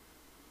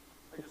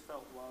 I just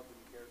felt loved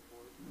and cared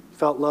for.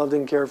 Felt loved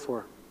and cared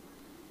for.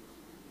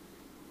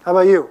 How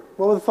about you?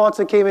 What were the thoughts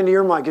that came into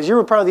your mind? Because you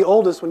were probably the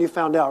oldest when you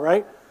found out,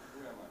 right?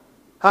 Who am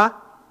I? Huh?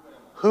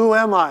 Who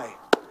am I?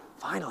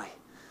 Finally.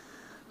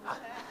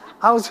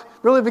 I was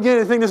really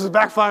beginning to think this was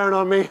backfiring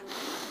on me.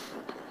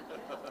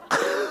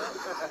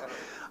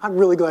 I'm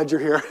really glad you're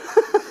here.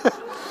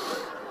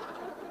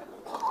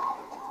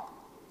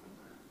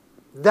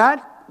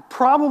 That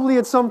probably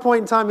at some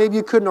point in time, maybe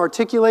you couldn't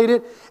articulate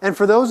it. And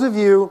for those of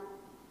you,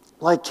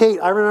 like Kate,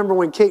 I remember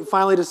when Kate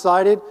finally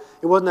decided,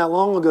 it wasn't that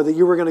long ago, that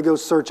you were going to go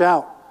search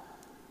out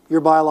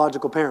your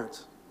biological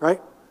parents, right?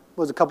 It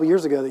was a couple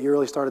years ago that you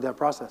really started that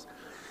process.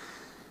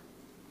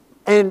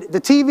 And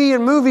the TV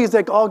and movies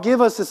that all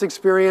give us this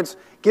experience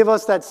give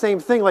us that same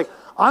thing. Like,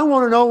 I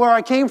want to know where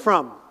I came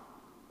from.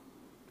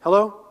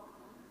 Hello?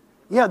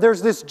 Yeah,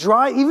 there's this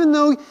drive. Even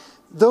though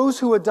those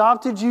who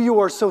adopted you, you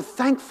are so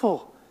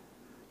thankful.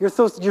 You're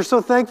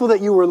so thankful that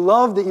you were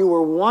loved, that you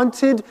were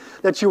wanted,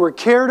 that you were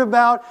cared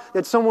about,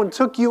 that someone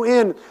took you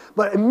in.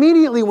 But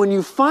immediately when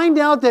you find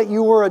out that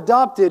you were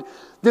adopted,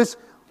 this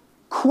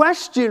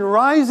question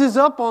rises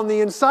up on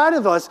the inside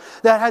of us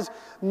that has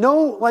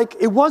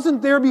it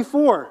wasn't there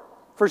before.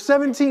 For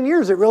 17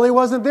 years, it really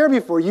wasn't there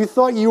before. You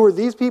thought you were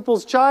these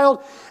people's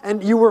child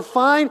and you were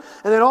fine,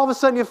 and then all of a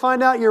sudden you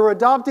find out you're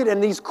adopted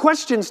and these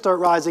questions start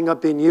rising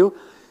up in you.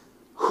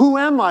 Who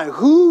am I?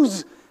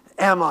 Whose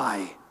am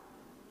I?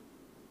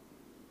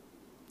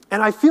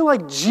 And I feel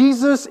like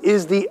Jesus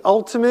is the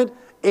ultimate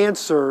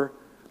answer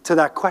to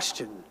that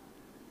question.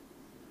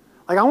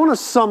 Like, I want to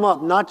sum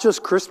up not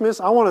just Christmas,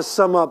 I want to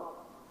sum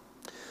up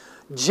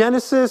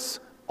Genesis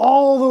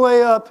all the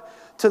way up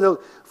to the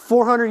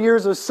 400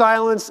 years of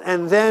silence,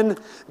 and then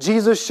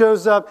Jesus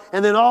shows up,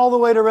 and then all the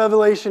way to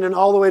Revelation, and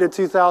all the way to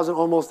 2000,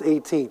 almost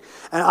 18.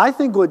 And I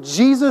think what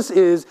Jesus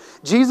is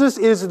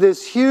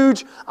this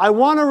huge, I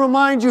want to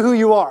remind you who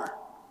you are.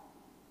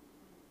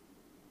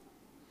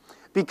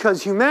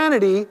 Because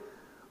humanity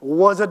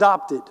was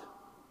adopted.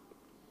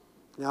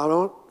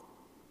 Now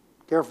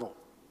careful.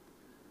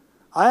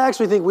 I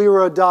actually think we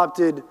were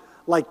adopted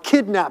like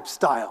kidnap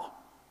style.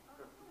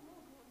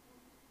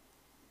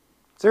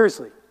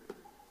 Seriously.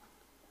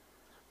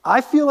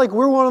 I feel like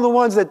we're one of the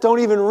ones that don't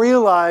even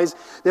realize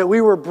that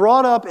we were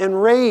brought up and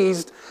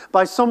raised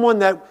by someone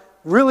that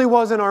really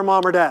wasn't our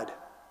mom or dad,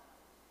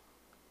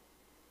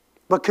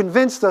 but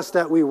convinced us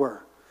that we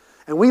were.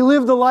 And we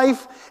lived a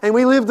life, and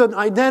we lived an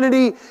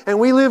identity, and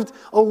we lived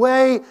a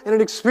way and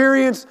an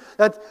experience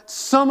that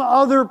some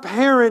other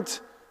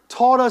parent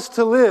taught us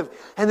to live.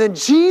 And then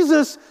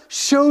Jesus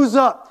shows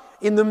up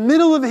in the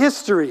middle of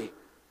history,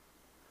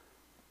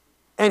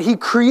 and he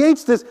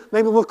creates this.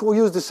 Maybe we'll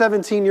use the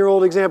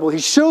 17-year-old example. He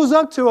shows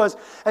up to us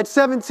at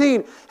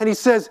 17, and he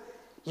says,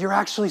 you're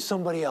actually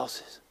somebody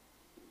else's.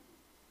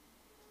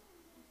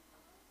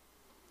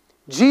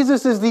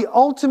 Jesus is the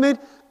ultimate,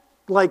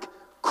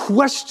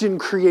 question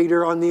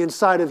creator on the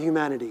inside of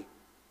humanity.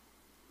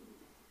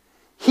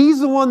 He's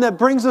the one that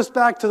brings us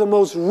back to the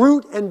most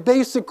root and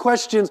basic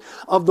questions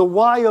of the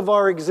why of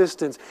our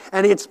existence.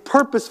 And it's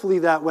purposefully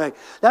that way.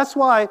 That's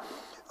why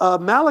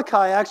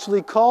Malachi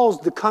actually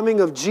calls the coming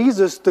of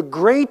Jesus the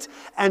great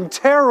and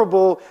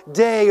terrible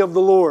day of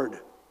the Lord.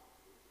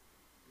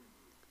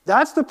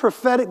 That's the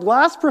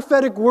last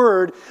prophetic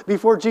word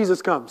before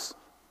Jesus comes.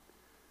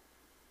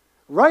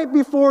 Right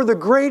before the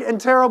great and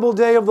terrible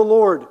day of the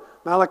Lord.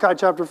 Malachi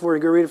chapter 4,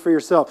 you can read it for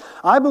yourself.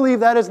 I believe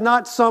that is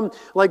not some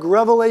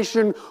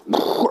revelation,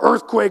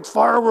 earthquakes,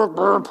 firework,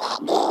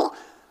 all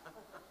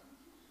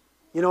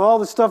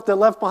the stuff that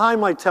Left Behind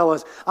might tell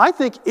us. I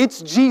think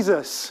it's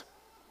Jesus.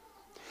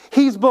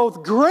 He's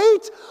both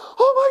great.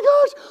 Oh my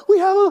gosh, we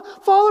have a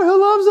Father who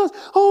loves us.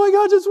 Oh my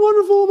gosh, it's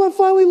wonderful. I'm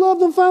finally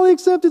loved. I'm finally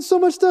accepted. So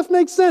much stuff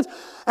makes sense.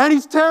 And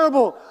he's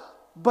terrible.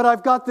 But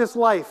I've got this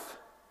life.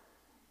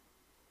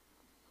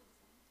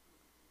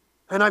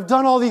 And I've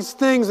done all these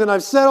things, and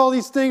I've said all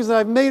these things, and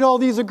I've made all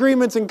these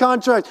agreements and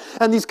contracts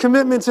and these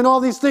commitments and all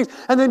these things.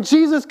 And then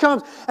Jesus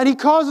comes, and he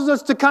causes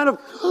us to kind of...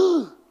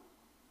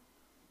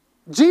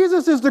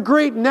 Jesus is the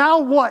great now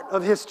what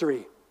of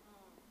history.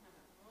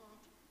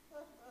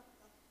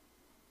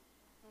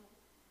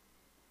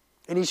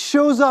 And he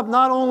shows up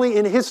not only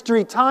in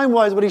history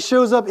time-wise, but he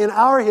shows up in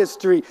our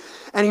history.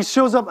 And he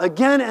shows up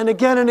again and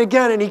again and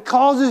again. And he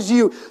causes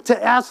you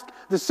to ask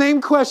the same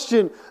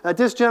question that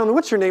this gentleman...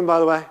 What's your name, by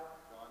the way?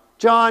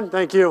 John,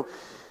 thank you.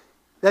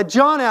 That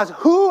John asked,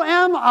 who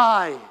am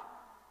I?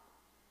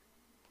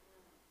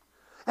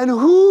 And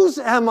whose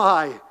am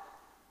I?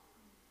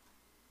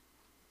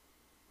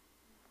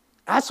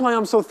 That's why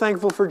I'm so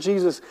thankful for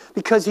Jesus,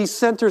 because he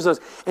centers us.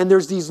 And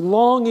there's these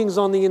longings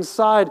on the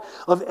inside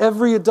of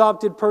every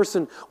adopted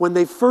person when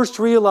they first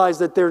realize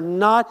that they're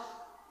not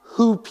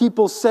who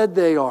people said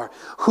they are,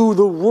 who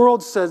the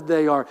world says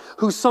they are,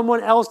 who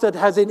someone else that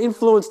hasn't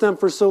influenced them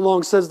for so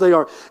long says they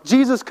are.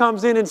 Jesus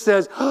comes in and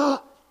says,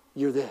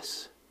 you're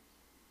this.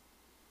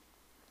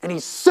 And he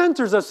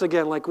centers us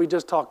again like we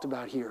just talked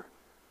about here.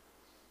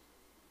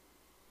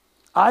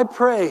 I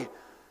pray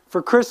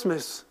for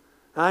Christmas.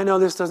 I know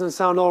this doesn't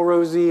sound all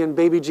rosy and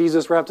baby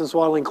Jesus wrapped in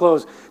swaddling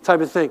clothes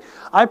type of thing.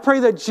 I pray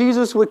that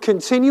Jesus would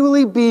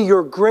continually be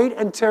your great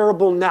and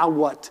terrible now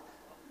what.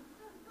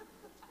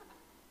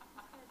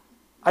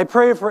 I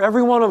pray for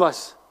every one of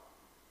us.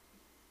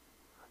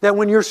 That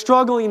when you're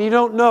struggling and you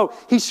don't know,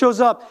 he shows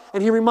up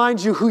and he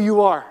reminds you who you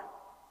are.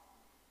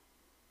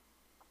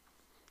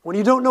 When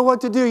you don't know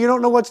what to do, you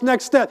don't know what's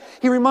next step,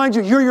 he reminds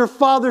you, you're your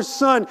Father's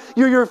son,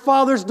 you're your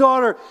Father's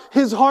daughter,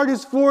 his heart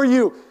is for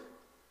you.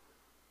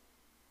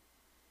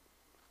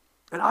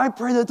 And I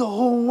pray that the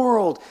whole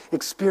world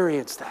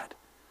experience that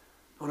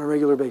on a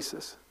regular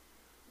basis.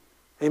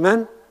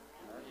 Amen?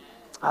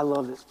 I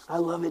love it. I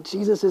love it.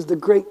 Jesus is the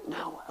great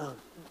now.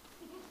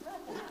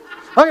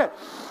 Okay.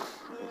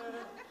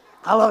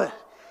 I love it.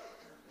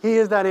 He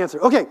is that answer.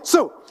 Okay,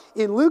 so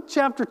in Luke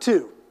chapter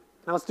 2,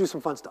 now let's do some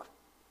fun stuff.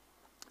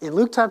 In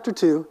Luke chapter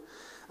 2,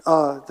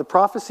 the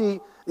prophecy,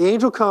 the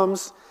angel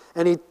comes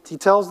and he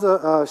tells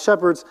the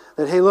shepherds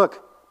that, hey,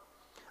 look,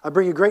 I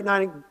bring you great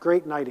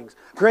tidings,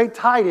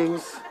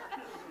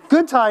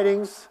 good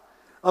tidings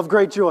of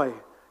great joy.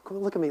 Come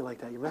on, look at me like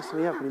that. You're messing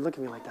me up when you look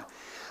at me like that.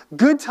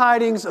 Good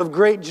tidings of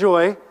great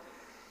joy,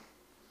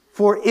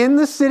 for in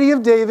the city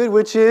of David,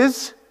 which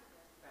is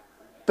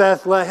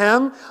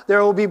Bethlehem,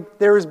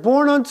 there is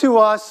born unto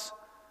us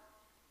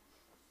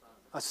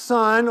a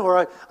son,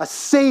 or a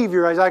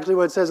Savior, is actually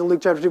what it says in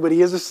Luke chapter 2, but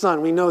he is a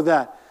son, we know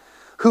that,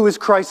 who is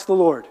Christ the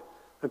Lord.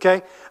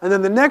 Okay? And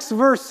then the next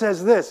verse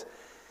says this,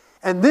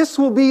 and this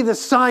will be the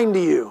sign to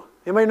you.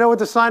 Anybody know what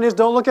the sign is?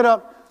 Don't look it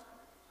up.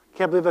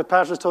 Can't believe that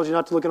pastor told you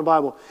not to look in the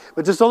Bible.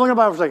 But just don't look in the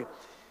Bible for a second.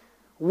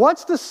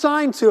 What's the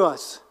sign to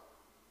us?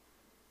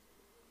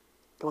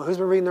 Come on, who's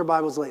been reading their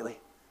Bibles lately?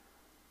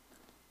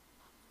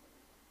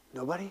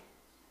 Nobody?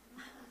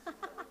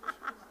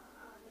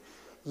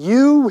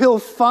 You will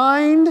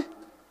find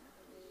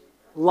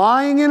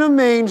lying in a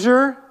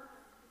manger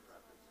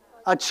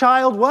a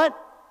child what?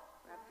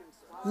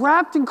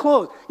 Wrapped in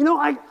clothes. You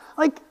know,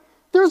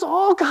 there's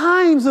all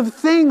kinds of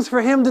things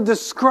for him to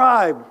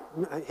describe,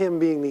 him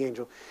being the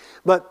angel.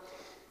 But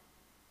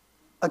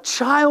a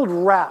child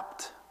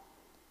wrapped.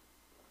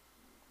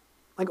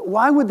 Like,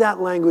 why would that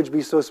language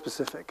be so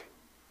specific?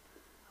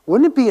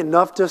 Wouldn't it be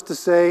enough just to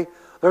say,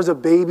 there's a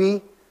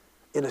baby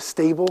in a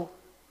stable?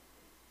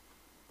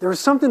 There was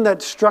something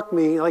that struck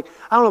me, like,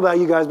 I don't know about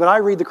you guys, but I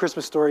read the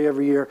Christmas story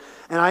every year,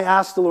 and I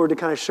asked the Lord to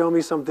kind of show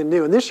me something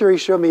new. And this year he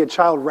showed me a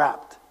child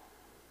wrapped.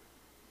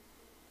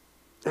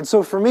 And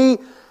so for me,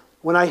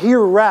 when I hear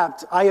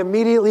wrapped, I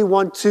immediately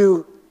want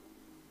to,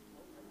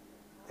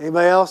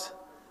 anybody else?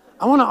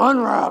 I want to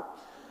unwrap.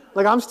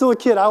 Like, I'm still a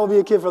kid. I will be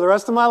a kid for the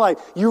rest of my life.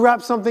 You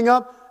wrap something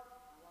up,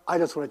 I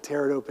just want to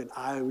tear it open.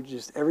 I would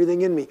just,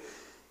 everything in me.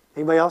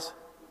 Anybody else?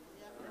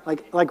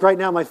 Like right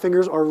now, my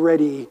fingers are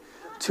ready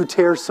to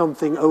tear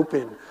something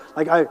open.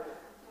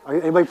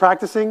 Anybody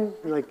practicing?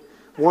 Like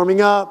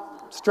warming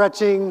up,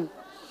 stretching.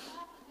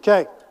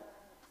 Okay.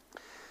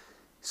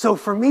 So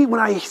for me, when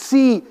I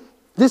see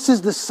this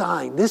is the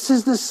sign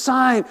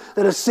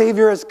that a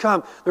Savior has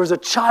come. There's a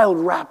child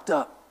wrapped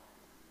up.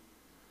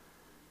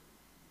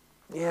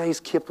 Yeah, he's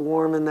kept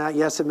warm in that.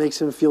 Yes, it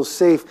makes him feel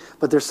safe,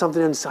 but there's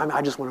something inside me.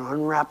 I just want to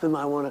unwrap him.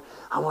 I want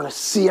to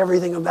see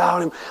everything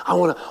about him. I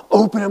want to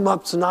open him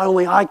up so not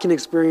only I can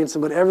experience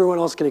him, but everyone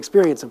else can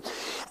experience him.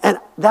 And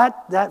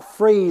that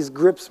phrase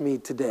grips me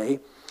today,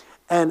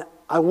 and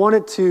I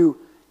wanted to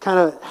kind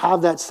of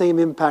have that same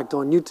impact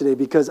on you today,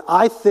 because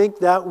I think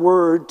that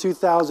word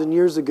 2,000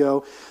 years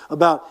ago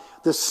about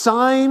the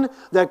sign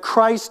that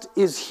Christ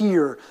is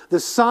here, the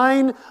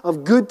sign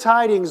of good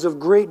tidings of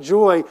great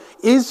joy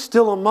is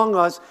still among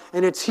us,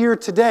 and it's here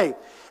today.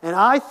 And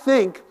I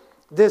think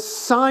this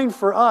sign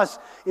for us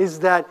is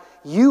that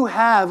you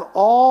have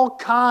all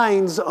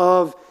kinds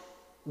of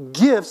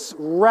gifts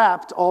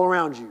wrapped all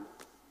around you.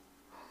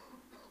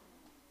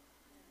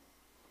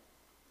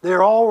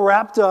 They're all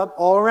wrapped up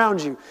all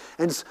around you.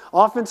 And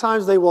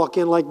oftentimes they walk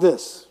in like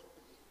this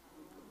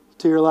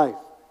to your life.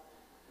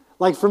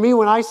 Like for me,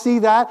 when I see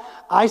that,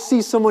 I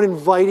see someone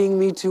inviting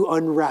me to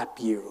unwrap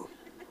you.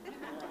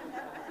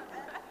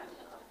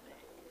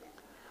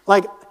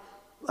 I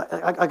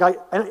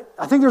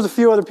think there's a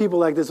few other people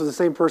like this with the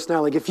same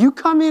personality. Like if you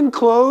come in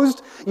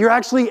closed, you're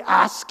actually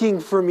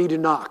asking for me to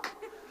knock.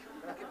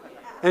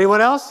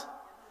 Anyone else?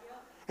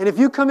 And if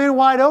you come in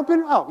wide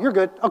open, oh, you're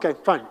good. Okay,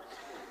 fine.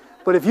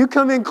 But if you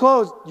come in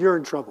closed, you're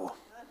in trouble.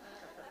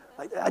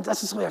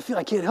 That's just the way I feel.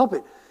 I can't help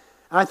it.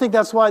 And I think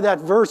that's why that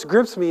verse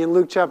grips me in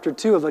Luke chapter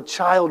 2 of a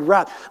child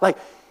wrapped. Like,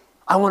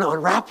 I want to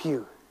unwrap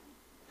you.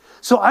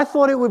 So I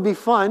thought it would be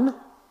fun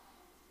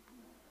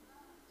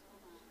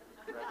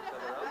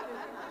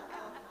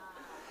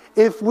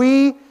if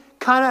we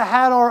kind of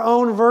had our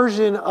own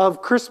version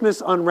of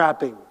Christmas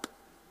unwrapping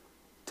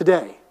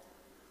today.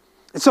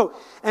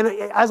 And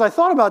as I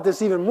thought about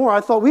this even more,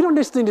 I thought we don't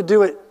just need to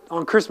do it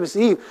on Christmas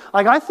Eve.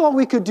 Like I thought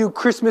we could do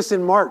Christmas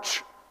in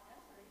March,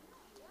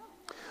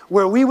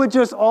 where we would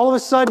just all of a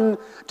sudden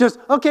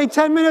okay,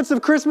 10 minutes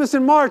of Christmas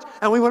in March,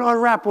 and we would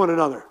unwrap one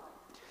another.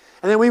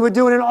 And then we would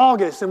do it in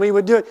August, and we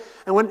would do it,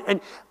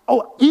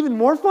 even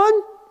more fun?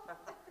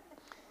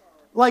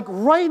 Like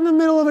right in the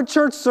middle of a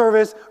church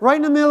service, right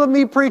in the middle of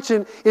me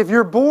preaching, if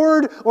you're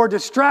bored or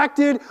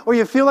distracted or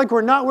you feel like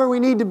we're not where we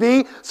need to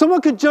be,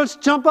 someone could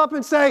just jump up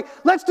and say,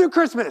 let's do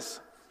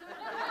Christmas.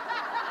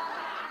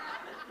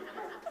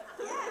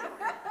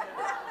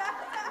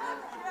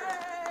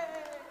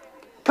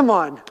 Come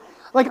on.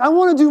 Like, I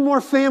want to do more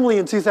family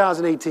in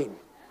 2018.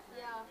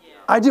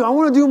 I do. I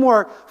want to do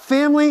more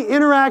family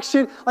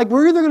interaction. Like,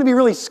 we're either going to be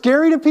really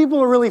scary to people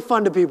or really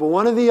fun to people,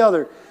 one or the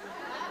other.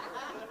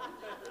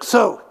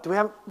 So,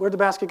 where'd the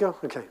basket go?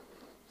 Okay.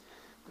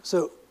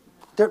 So,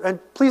 and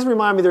please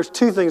remind me, there's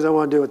two things I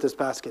want to do with this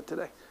basket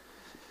today.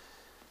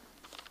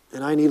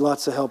 And I need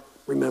lots of help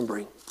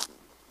remembering.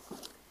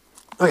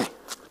 Okay.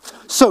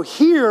 So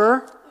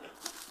here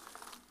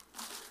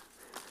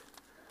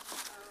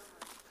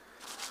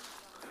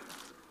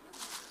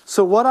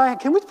So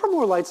can we put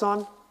more lights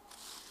on?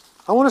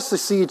 I want us to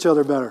see each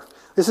other better.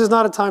 This is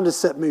not a time to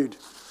set mood.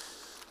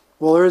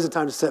 Well, there is a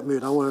time to set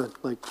mood. I want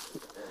to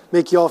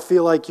make you all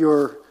feel like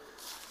you're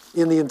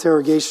in the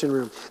interrogation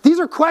room. These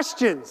are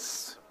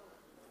questions.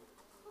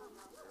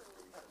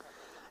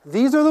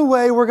 These are the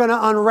way we're going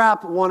to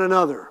unwrap one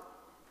another.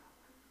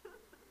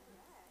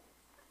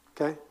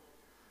 Okay?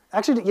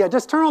 Actually, yeah,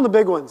 just turn on the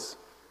big ones.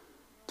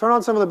 Turn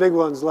on some of the big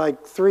ones,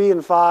 like 3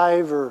 and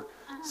 5 or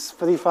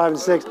 3, 5, and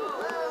 6.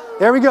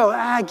 There we go.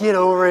 Get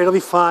over it. It'll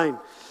be fine.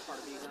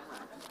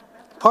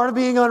 Part of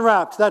being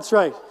unwrapped. That's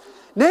right.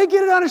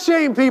 Naked and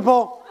unashamed,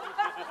 people.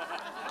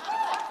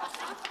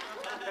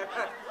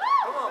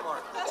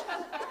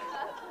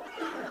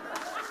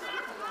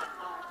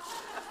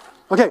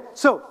 Okay,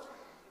 so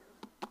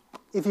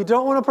if you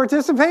don't want to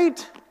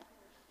participate,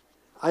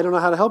 I don't know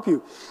how to help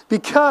you,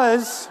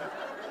 because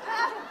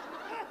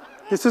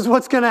this is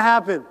what's going to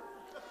happen.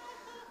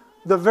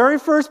 The very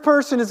first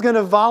person is going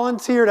to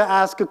volunteer to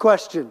ask a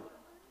question.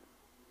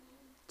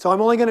 So I'm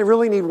only going to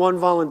really need one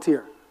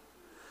volunteer.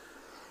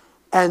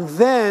 And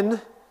then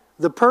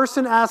the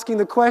person asking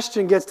the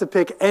question gets to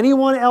pick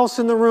anyone else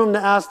in the room to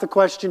ask the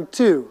question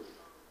to.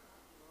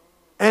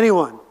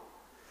 Anyone.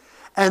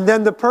 And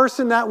then the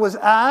person that was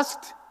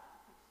asked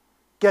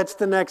gets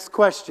the next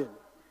question.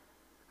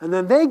 And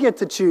then they get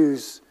to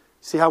choose.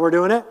 See how we're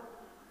doing it?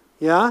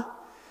 Yeah?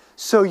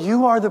 So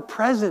you are the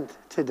present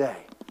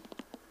today.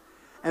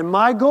 And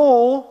my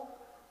goal,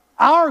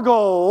 our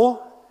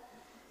goal,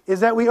 is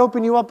that we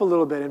open you up a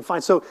little bit and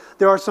find. So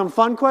there are some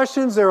fun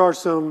questions. There are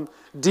some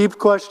deep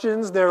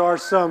questions. There are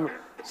some,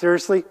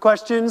 seriously,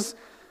 questions.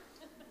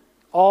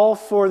 All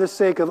for the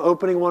sake of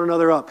opening one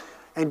another up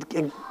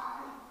and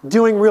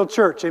doing real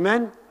church.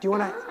 Amen? Do you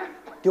want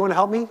to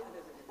help me?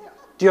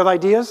 Do you have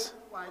ideas?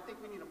 Well, I think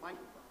we need a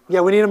microphone.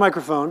 Yeah, we need a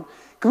microphone.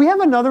 Can we have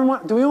another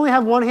one? Do we only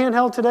have one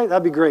handheld today?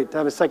 That'd be great to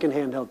have a second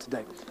handheld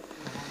today.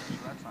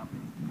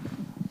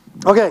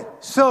 Okay,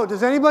 so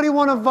does anybody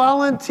want to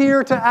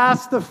volunteer to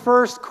ask the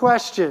first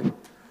question?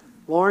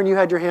 Lauren, you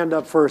had your hand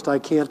up first. I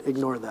can't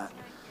ignore that.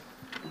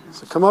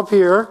 So come up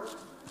here,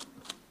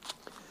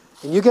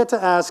 and you get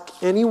to ask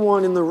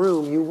anyone in the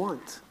room you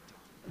want.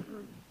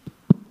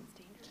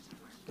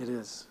 It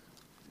is.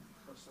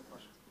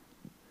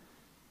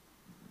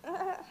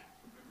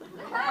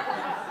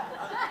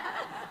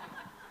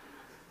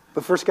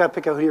 But first, you got to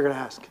pick out who you're going to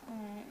ask.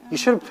 You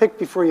should have picked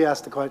before you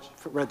asked the question,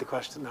 read the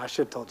question. No, I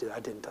should have told you that. I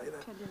didn't tell you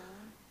that.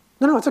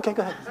 No, it's okay.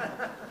 Go ahead.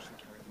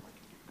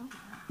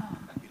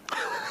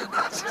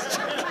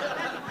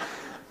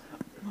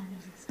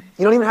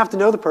 You don't even have to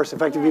know the person. In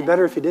fact, it'd be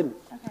better if you didn't.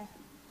 Okay.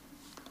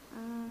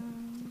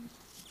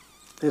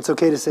 It's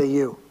okay to say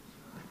you.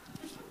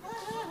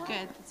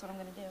 Good. That's what I'm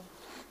going to do.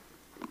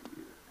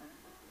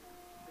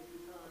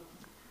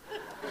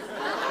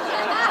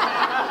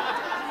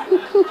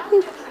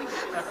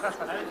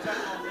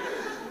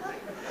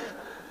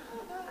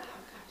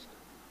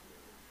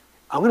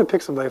 I'm going to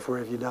pick somebody for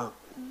you if you don't.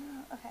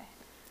 Okay.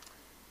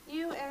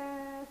 You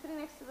sitting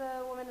next to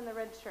the woman in the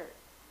red shirt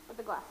with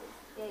the glasses.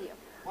 Yeah, you.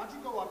 Why don't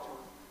you go up to him?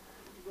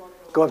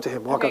 Go up to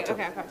him. Walk up to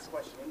him.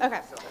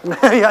 Okay.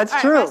 Yeah,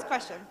 it's true. Last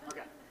question.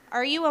 Okay.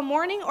 Are you a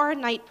morning or a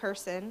night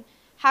person?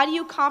 How do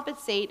you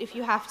compensate if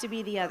you have to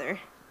be the other?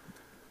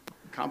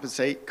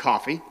 Compensate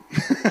coffee.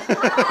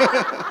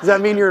 Does that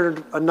mean you're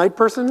a night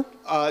person?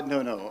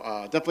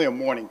 No. Definitely a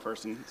morning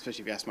person,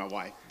 especially if you ask my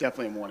wife.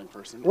 Definitely a morning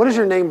person. What is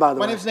your name, by the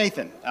way? My name's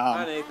Nathan.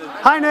 Hi, Nathan.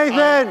 Hi,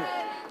 Nathan.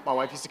 My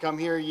wife used to come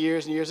here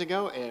years and years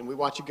ago, and we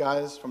watch you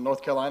guys from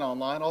North Carolina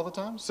online all the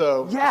time.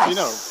 So, yes. you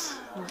know.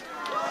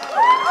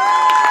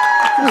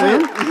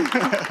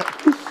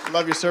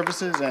 Love your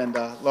services and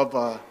love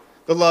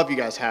the love you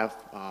guys have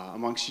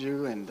amongst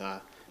you and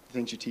the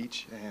things you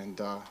teach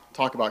and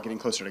talk about getting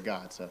closer to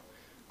God. So,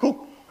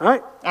 cool. All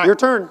right. Your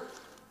turn.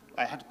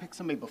 I have to pick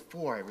somebody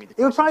before I read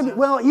the It would probably be,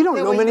 well, you don't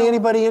know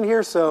anybody in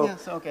here, so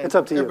okay. It's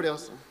up to you. Everybody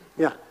else?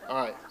 Yeah. All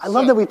right. I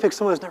love that we picked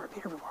someone who's never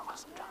been here before.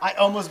 I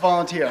almost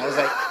volunteered. I was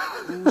like,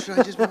 should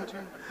I just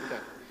volunteer? Okay.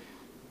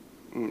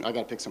 I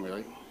got to pick somebody,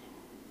 right?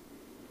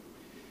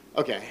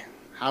 Okay.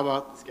 How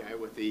about this guy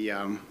with the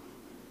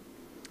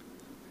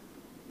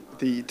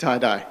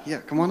tie-dye?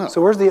 Yeah, come on up.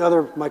 So where's the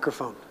other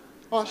microphone?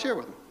 Oh, I'll share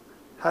with him.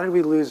 How did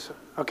we lose?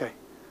 Okay.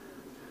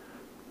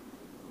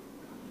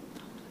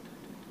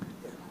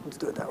 Let's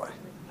do it that way.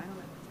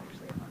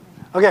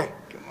 Okay.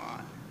 Come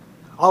on.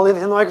 I'll leave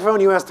him the microphone.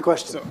 You ask the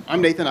question. So,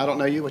 I'm Nathan. I don't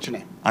know you. What's your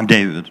name? I'm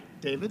David.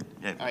 David?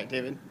 Yeah. All right,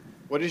 David.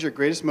 What is your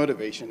greatest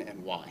motivation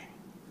and why?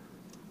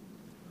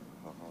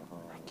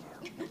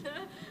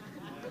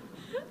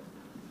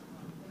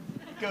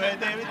 Go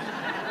ahead, David.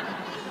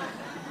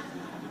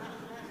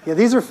 Yeah,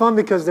 these are fun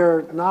because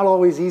they're not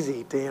always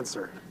easy to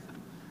answer.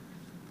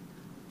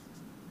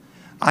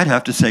 I'd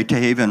have to say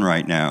Taven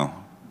right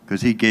now,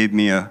 because he gave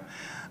me a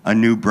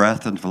new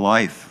breath of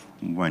life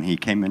when he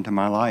came into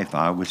my life.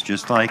 I was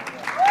just like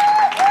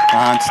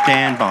on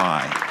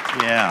standby.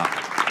 Yeah.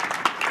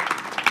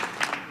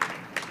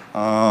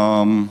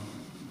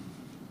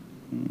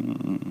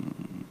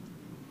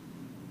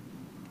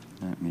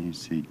 Let me me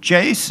see.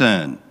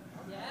 Jason.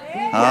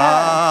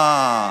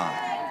 Ah.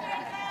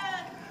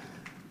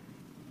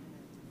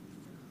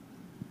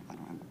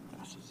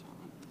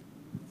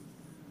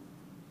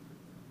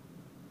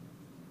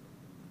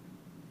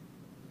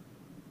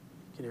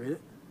 Can you read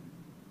it?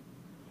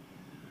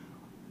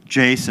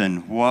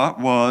 Jason, what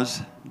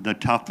was the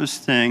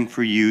toughest thing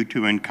for you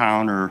to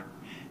encounter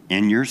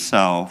in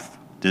yourself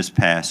this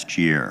past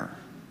year?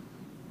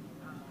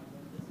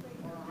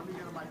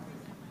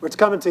 It's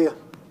coming to you.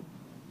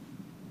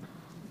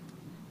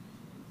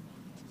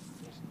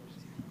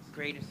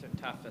 Greatest or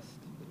toughest?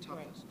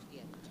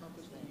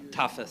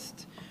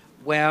 Toughest.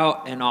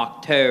 Well, in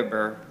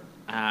October,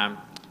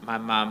 my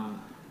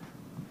mom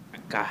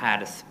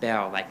had a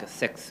spell, like a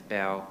sick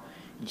spell,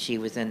 and she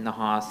was in the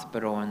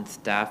hospital and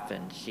stuff,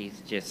 and she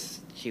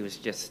was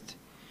just,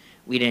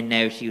 we didn't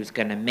know if she was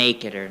going to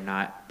make it or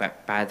not,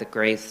 but by the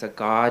grace of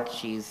God,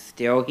 she's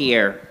still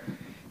here.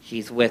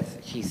 She's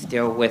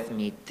still with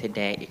me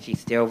today. She's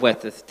still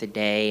with us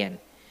today, and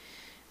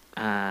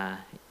I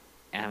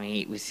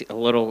mean, it was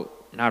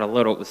not a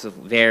little, it was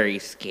very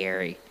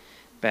scary,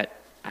 but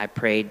I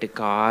prayed to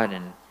God,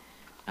 and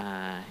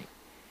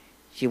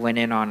she went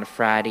in on a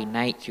Friday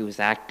night. She was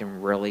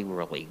acting really,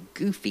 really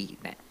goofy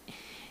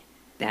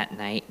that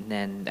night, and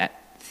then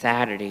that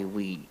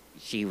Saturday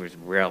she was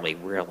really,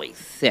 really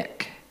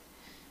sick,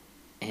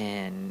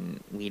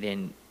 and we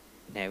didn't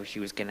know if she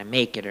was going to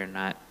make it or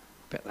not.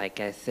 But like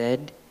I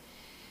said,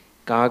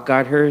 God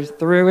got her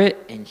through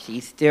it, and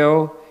she's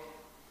still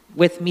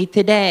with me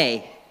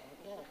today.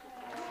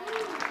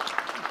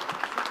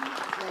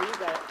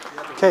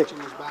 Okay.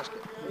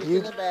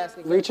 You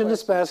reach in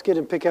this basket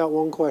and pick out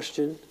one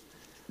question.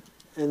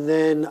 And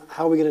then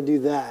how are we going to do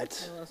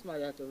that? Well,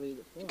 somebody have to read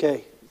it for Okay.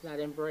 me. It's not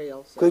in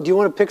Braille. So. Good. Do you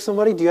want to pick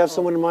somebody? Do you have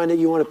someone in mind that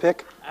you want to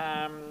pick?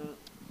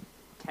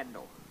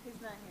 Kendall.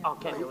 He's not here. Oh,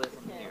 Kendall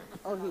isn't here.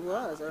 Oh, he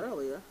was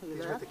earlier. He's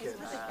with the kids.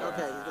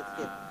 Okay, he's with the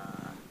kids.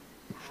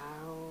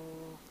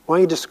 Why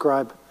don't you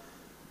describe?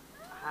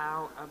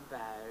 How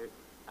about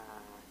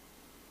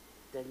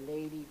the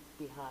lady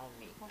behind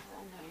me?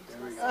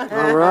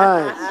 All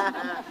right.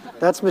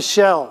 That's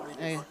Michelle.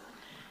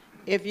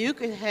 If you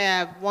could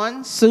have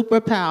one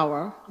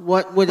superpower,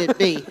 what would it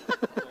be?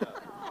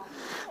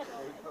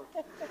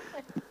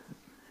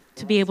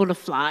 To be able to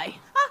fly.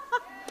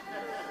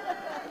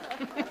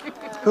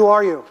 Who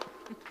are you?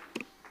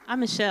 I'm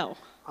Michelle.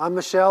 I'm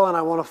Michelle, and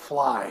I want to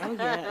fly. Oh,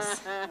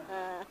 yes.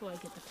 Who I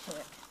get to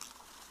pick?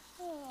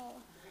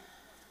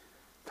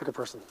 Pick a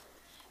person.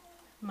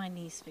 My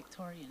niece,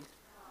 Victorian.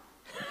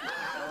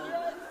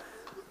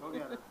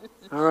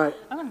 All right.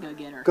 I'm going to go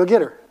get her. Go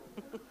get her.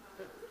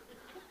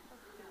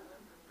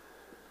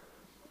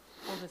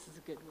 Oh, this is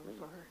a good one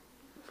for her.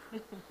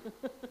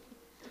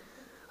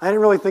 I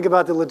didn't really think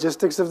about the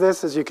logistics of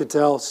this, as you could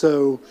tell,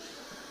 so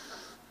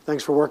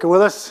thanks for working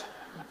with us.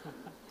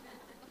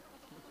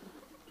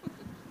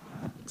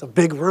 It's a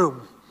big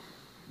room.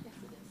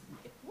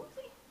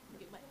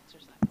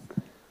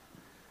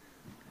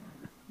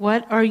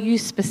 What are you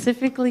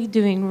specifically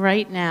doing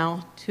right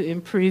now to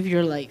improve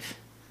your life?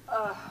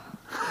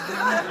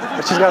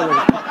 She's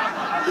got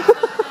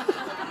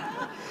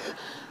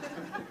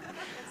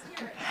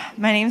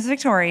My name is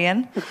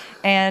Victorian,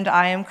 and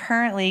I am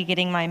currently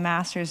getting my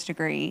master's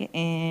degree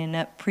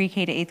in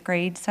pre-K to 8th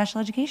grade special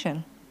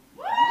education.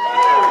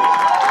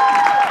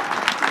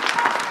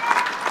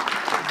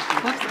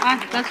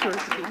 That's yours.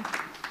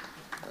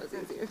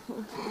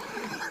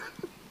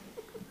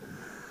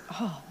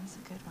 Oh, that's a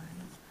good one.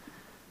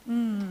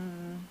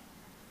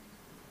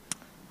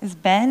 Is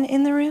Ben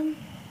in the room?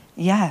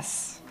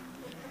 Yes.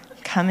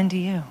 Coming to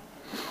you.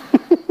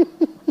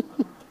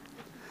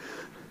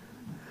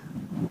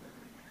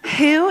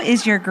 Who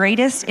is your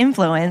greatest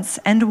influence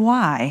and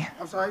why?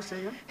 I'm sorry, say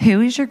again?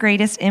 Who is your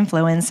greatest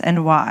influence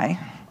and why?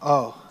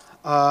 Oh,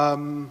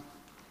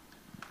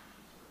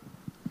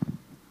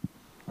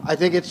 I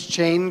think it's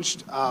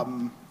changed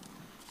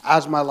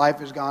as my life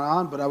has gone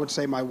on, but I would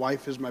say my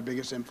wife is my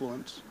biggest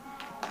influence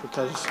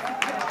because.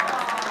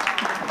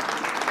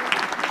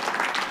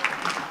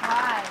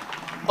 Why?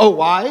 Oh,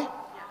 why?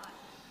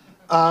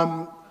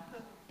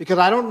 Because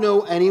I don't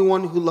know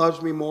anyone who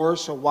loves me more,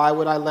 so why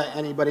would I let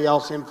anybody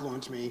else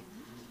influence me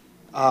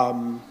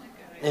in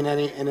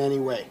any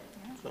way?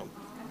 So,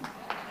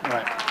 all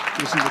right,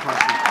 this is the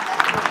question.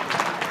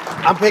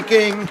 I'm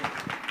picking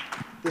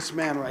this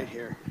man right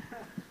here.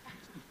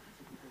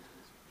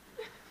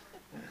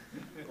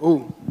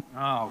 Ooh.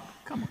 Oh,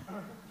 come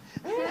on.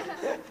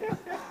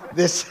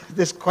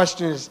 This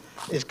question is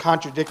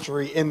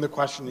contradictory in the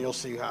question. You'll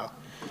see how.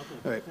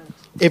 All right.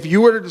 If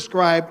you were to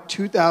describe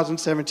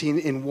 2017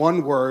 in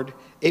one word,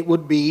 it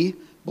would be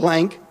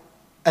blank,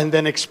 and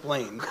then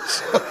explain.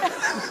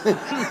 and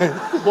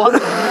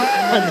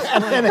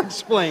then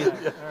explain. All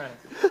right.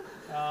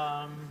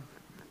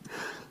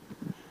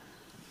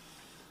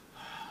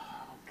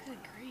 Good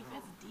grief,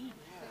 that's deep.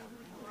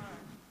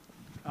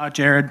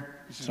 Jared.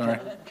 Sorry. Is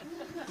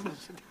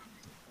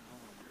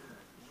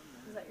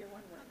that your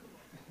one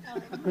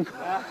word?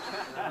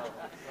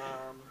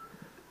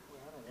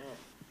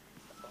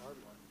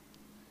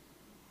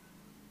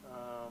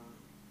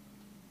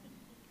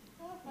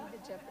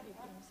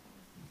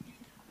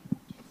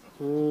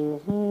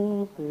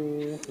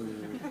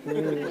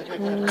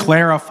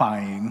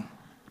 Clarifying.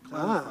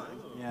 Ah.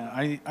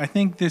 Yeah, I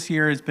think this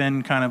year has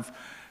been kind of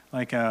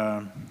like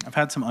I've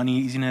had some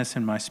uneasiness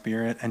in my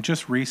spirit, and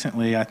just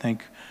recently, I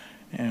think,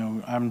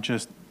 I'm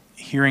just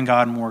hearing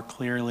God more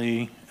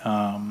clearly.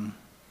 I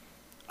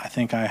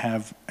think I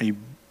have a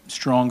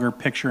stronger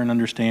picture and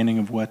understanding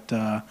of what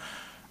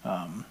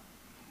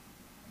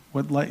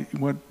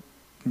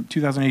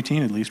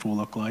 2018 at least will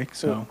look like.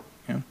 So,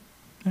 yeah.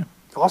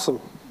 Awesome.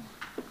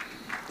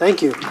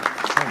 Thank you. All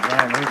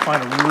right, let me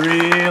find a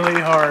really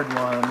hard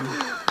one.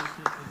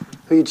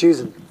 Who are you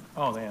choosing?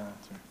 Oh, yeah,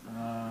 that's right.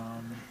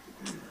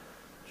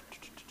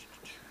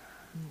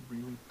 Who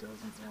really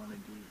doesn't want to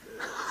do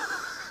this?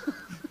 Let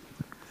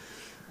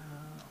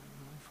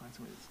me find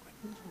somebody that's like...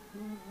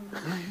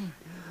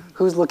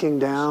 Who's looking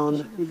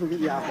down?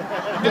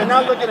 Yeah. They're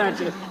not looking at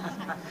you.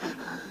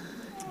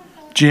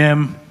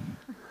 Jim.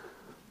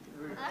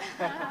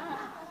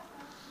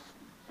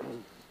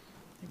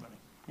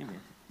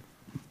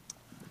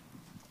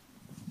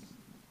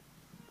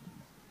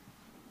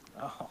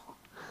 Oh.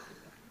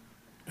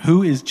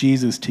 Who is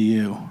Jesus to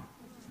you?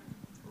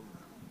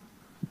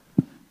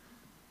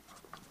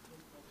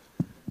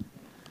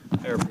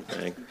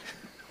 Everything.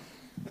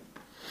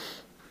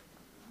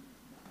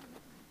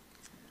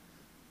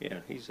 Yeah,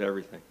 he's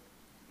everything.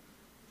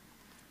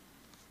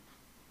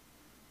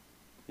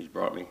 He's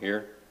brought me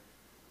here.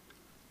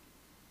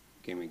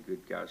 Gave me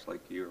good guys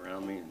like you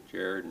around me, and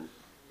Jared and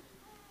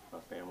my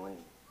family.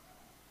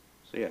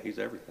 So yeah, he's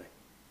everything.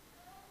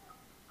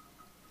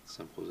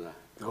 Simple as that.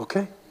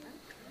 Okay.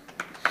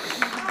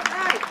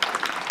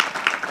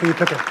 Who you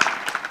picking?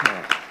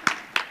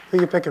 Who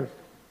you picking?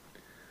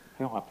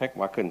 No, I picked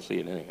him. I couldn't see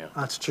it anyhow.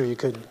 That's true, you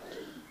couldn't.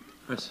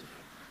 Let's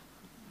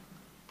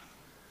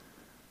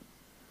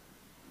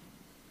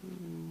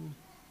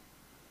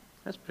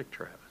pick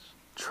Travis.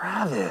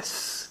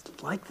 Travis,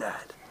 like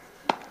that.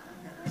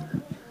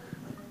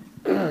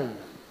 I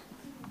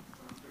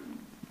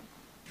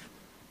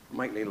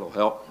might need a little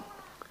help.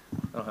 I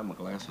don't have my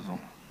glasses on.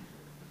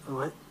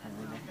 What?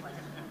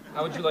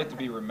 How would you like to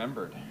be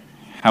remembered?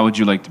 How would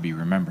you like to be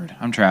remembered?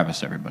 I'm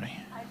Travis, everybody.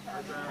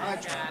 Hi,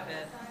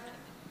 Travis.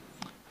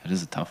 That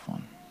is a tough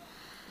one.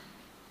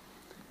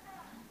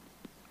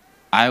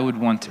 I would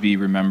want to be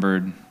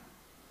remembered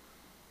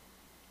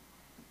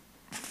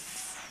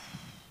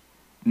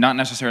not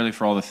necessarily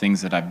for all the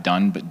things that I've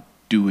done, but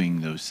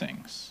doing those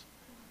things.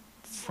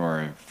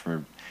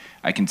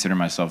 I consider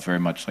myself very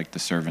much like the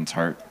servant's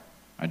heart.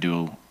 I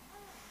do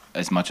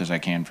as much as I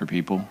can for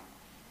people.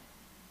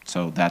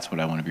 So that's what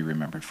I want to be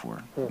remembered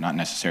for. Not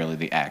necessarily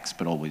the acts,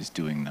 but always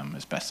doing them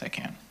as best I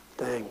can.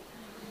 Dang.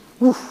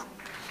 Woof.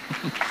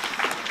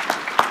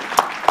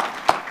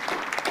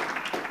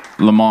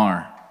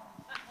 Lamar.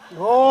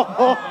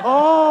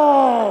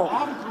 Oh,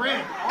 Off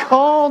grid.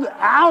 called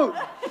out.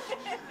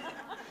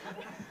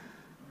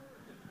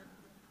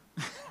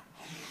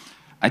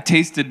 I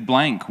tasted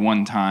blank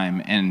one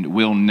time and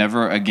will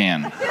never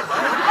again.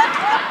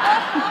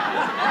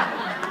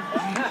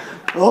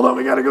 Hold on,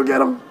 we gotta go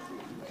get him.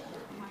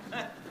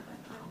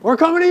 We're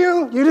coming to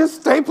you. You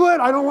just stay put.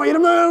 I don't want you to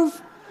move.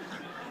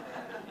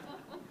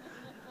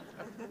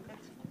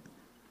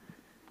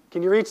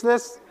 Can you reach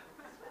this?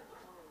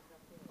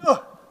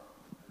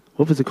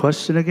 What was the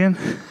question again?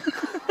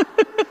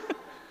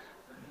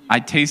 I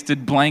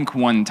tasted blank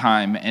one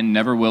time and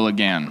never will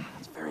again.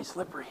 It's very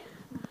slippery.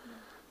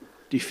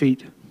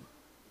 Defeat.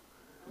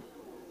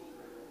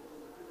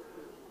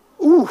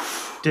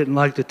 Oof. Didn't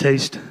like the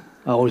taste.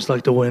 I always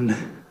like to win.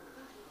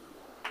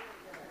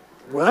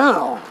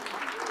 Wow.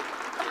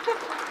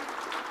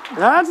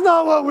 That's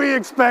not what we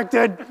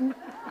expected.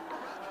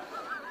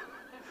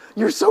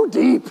 You're so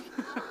deep.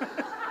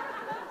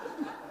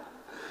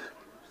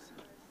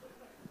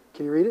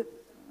 Can you read it?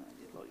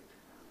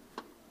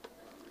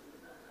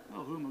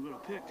 Oh, who am I going to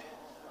pick?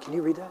 Can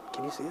you read that?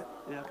 Can you see it?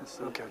 Yeah, I can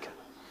see Okay, it. okay.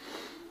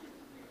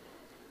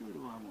 Who do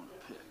I want to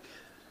pick?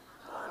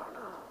 I don't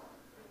know.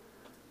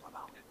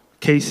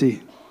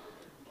 Casey.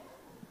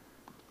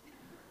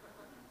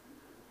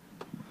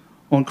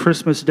 On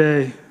Christmas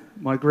Day,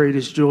 my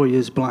greatest joy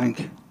is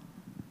blank.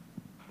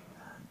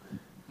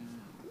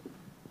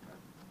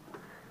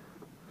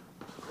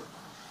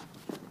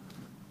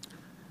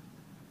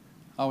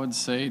 I would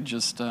say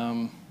just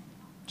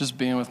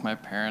being with my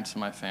parents and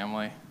my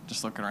family,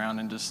 just looking around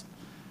and just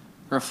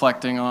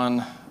reflecting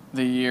on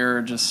the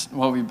year, just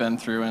what we've been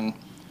through, and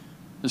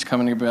just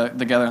coming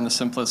together in the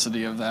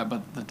simplicity of that,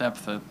 but the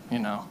depth that,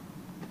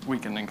 we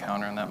can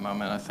encounter in that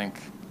moment, I think,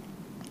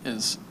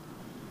 is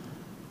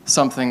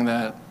something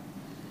that,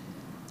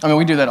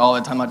 we do that all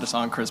the time, not just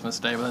on Christmas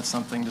Day, but that's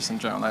something just in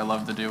general that I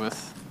love to do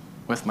with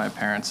my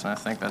parents, and I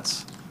think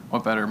that's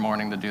what better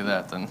morning to do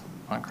that than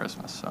on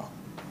Christmas, so.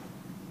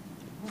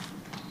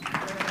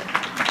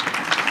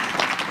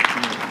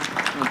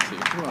 Let's see.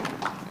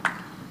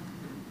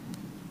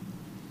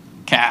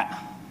 Cat.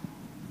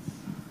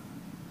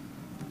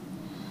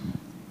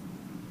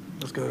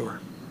 Let's go to her.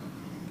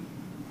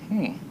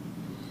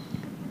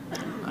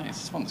 Nice. Jeez,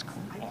 this one's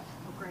cool. Oh,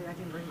 great, I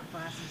didn't bring my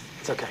glasses.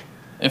 It's okay.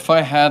 If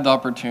I had the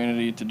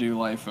opportunity to do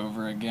life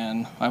over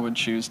again, I would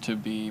choose to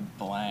be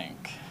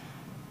blank.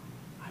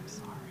 I'm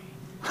sorry.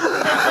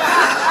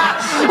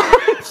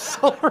 I'm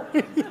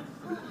sorry.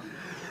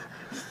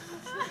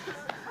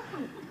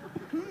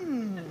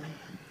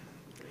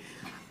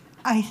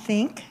 I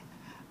think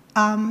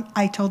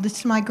I told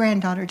this to my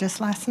granddaughter just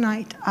last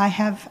night. I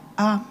have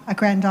a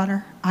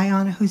granddaughter,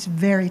 Ayana, who's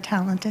very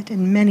talented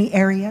in many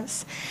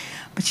areas,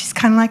 but she's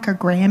kind of like her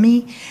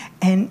Grammy,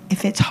 and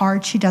if it's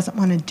hard, she doesn't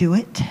want to do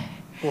it.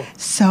 Cool.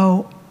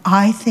 So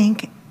I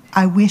think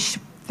I wish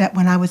that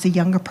when I was a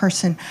younger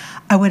person,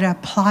 I would have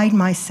applied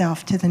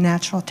myself to the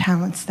natural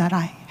talents that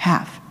I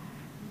have.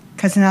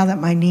 Because now that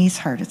my knees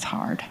hurt, it's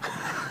hard.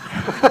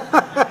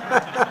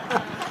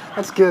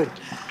 That's good.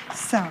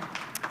 So,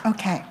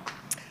 okay.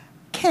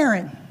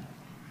 Karen.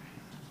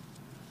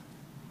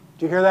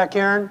 Do you hear that,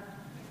 Karen?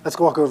 Let's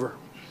walk over.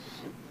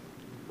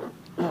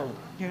 You're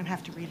going to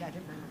have to read that.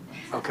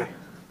 Okay.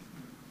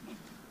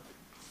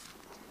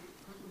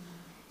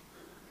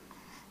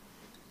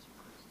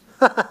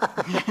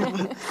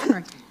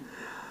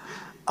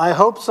 I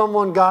hope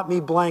someone got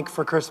me blank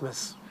for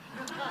Christmas.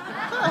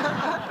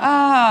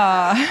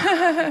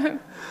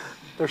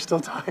 There's still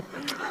time.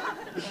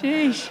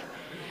 Sheesh.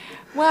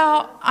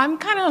 Well, I'm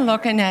kind of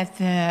looking at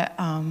the,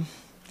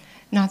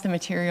 not the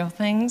material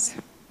things.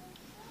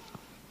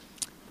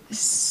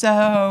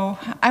 So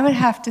I would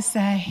have to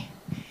say,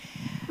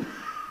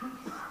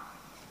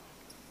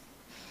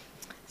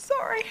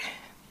 sorry,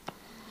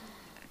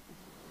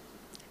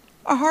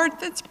 a heart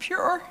that's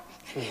pure,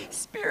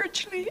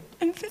 spiritually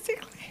and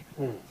physically.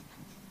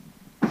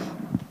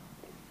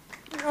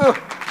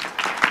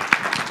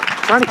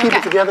 Trying to keep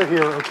it together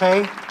here,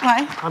 okay?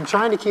 What? I'm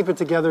trying to keep it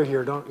together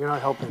here. You're not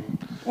helping.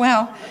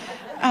 Well,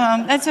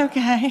 that's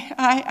okay.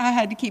 I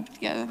had to keep it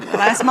together for the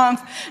last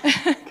month.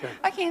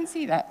 I can't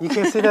see that. You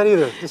can't see that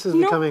either. This is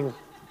becoming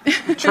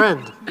a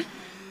trend.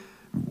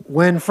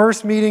 When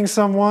first meeting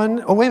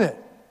someone, oh, wait a minute.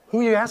 Who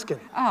are you asking?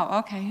 Oh,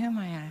 okay. Who am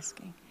I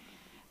asking?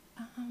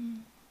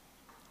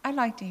 I'd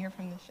like to hear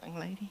from this young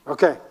lady.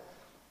 Okay.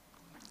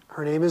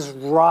 Her name is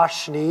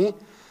Roshni.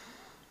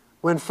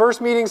 When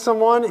first meeting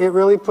someone, it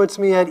really puts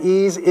me at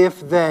ease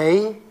if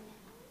they...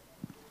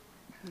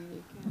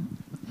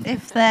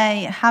 If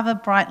they have a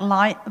bright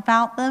light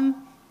about them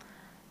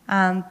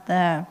and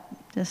they're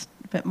just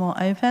a bit more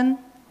open,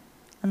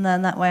 and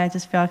then that way I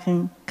just feel I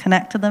can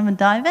connect to them and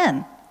dive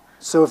in.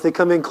 So if they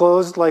come in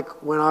closed, like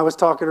when I was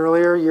talking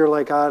earlier, you're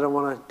like, I don't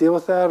want to deal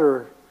with that,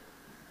 or...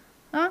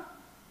 Huh?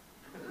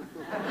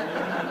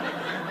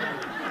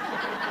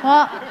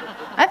 Well,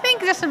 I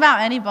think just about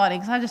anybody,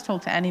 because I just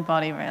talk to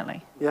anybody,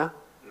 really. Yeah?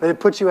 And it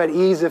puts you at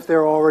ease if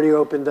they're already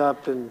opened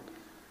up and...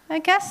 I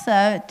guess so,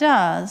 it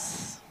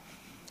does.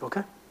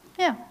 Okay.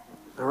 Yeah.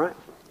 All right.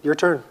 Your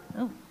turn.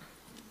 Oh.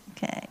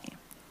 Okay.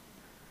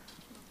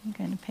 I'm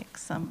going to pick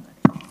somebody.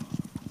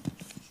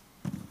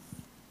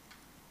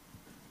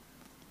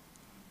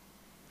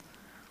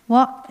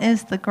 What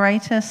is the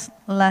greatest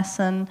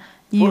lesson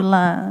you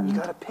learned You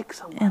gotta pick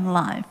someone. in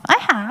life? I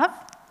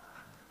have.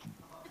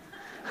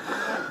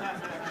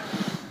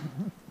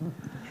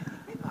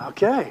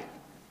 Okay.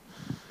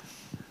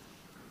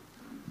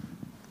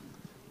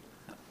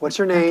 What's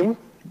your name?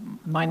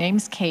 My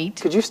name's Kate.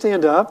 Could you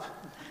stand up?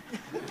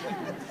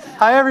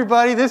 Hi,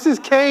 everybody. This is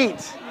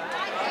Kate.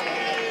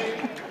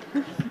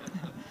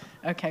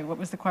 Okay, what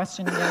was the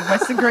question again?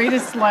 What's the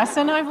greatest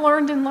lesson I've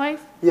learned in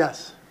life?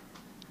 Yes.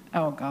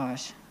 Oh,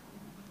 gosh.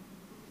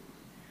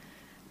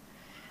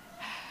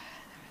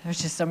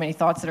 There's just so many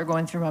thoughts that are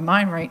going through my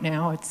mind right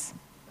now. It's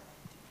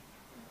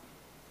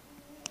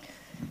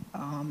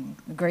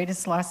the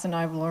greatest lesson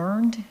I've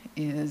learned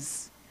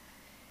is,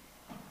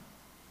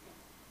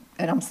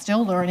 and I'm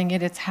still learning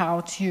it, it's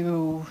how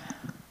to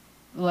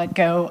let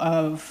go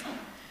of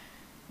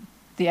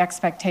the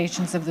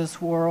expectations of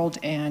this world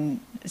and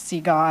see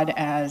God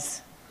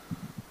as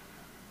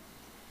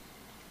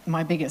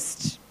my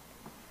biggest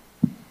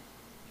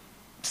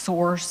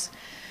source,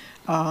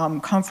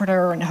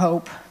 comforter and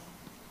hope.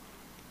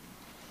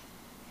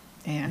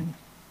 And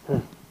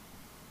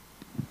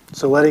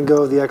So letting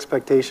go of the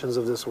expectations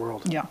of this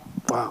world. yeah.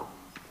 Wow.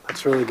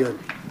 That's really good.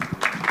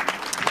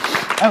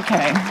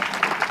 Okay.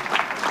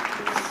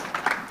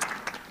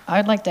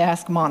 I'd like to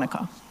ask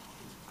Monica,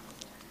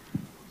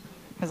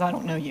 because I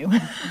don't know you.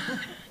 Can't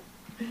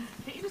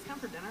you just come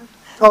for dinner?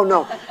 Oh,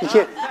 no. You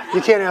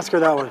can't ask her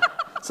that one.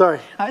 Sorry.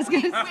 I was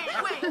going to say,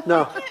 wait.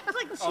 No.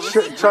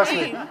 Trust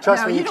me.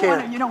 Trust me, you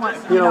can't. You don't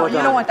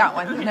want that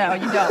one. No,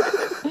 you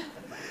don't.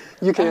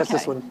 You can ask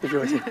this one if you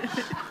want to.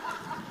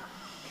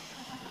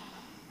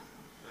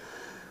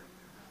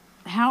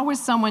 How was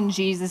someone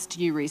Jesus to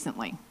you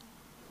recently?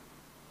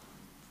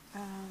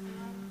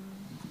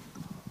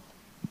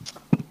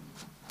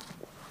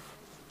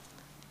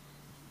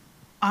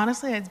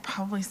 Honestly, I'd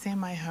probably say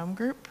my home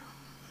group.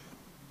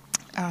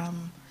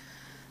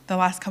 The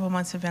last couple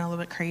months have been a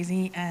little bit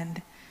crazy,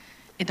 and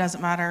it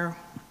doesn't matter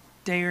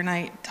day or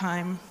night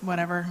time,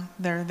 whatever,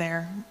 they're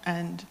there.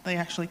 And they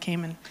actually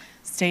came and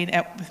stayed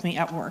with me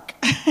at work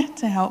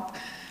to help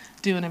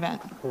do an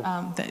event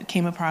that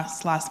came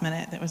across last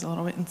minute that was a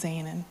little bit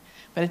insane.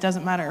 But it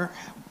doesn't matter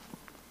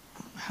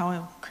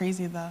how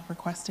crazy the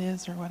request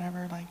is or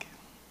whatever. Like,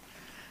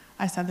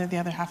 I said they're the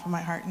other half of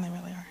my heart, and they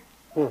really are.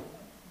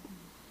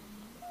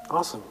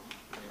 Awesome.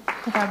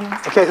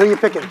 Fabulous. Okay, who are you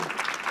picking?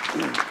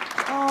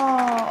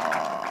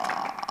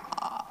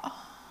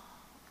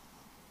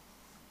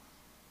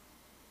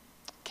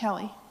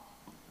 Kelly.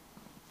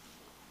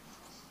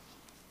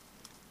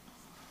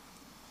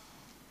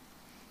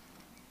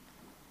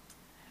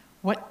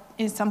 What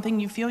is something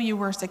you feel you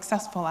were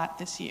successful at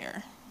this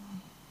year?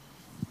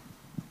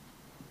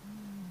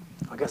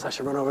 I guess I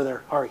should run over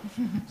there. Ari,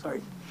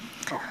 sorry.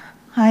 Oh.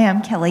 Hi,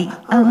 I'm Kelly.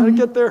 How did I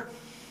get there?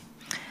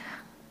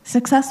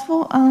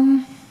 Successful?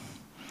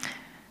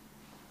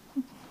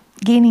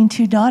 Gaining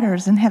 2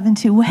 daughters and having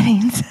 2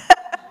 weddings.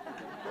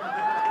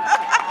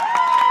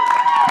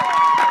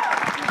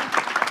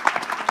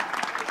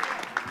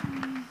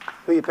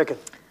 Who are you picking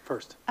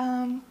first?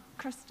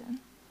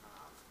 Kristen.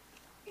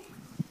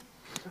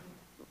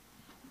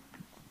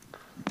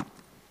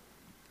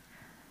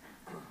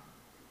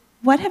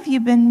 What have you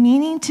been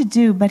meaning to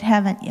do but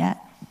haven't yet?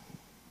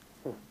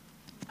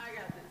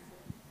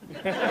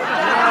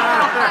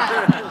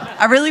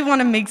 I really want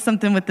to make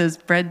something with those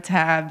bread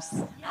tabs.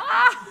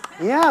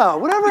 Yeah,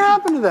 whatever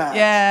happened to that?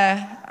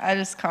 Yeah, I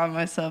just called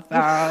myself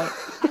out.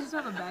 I just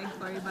have a bag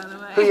for you, by the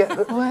way.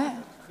 What?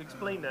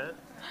 Explain that.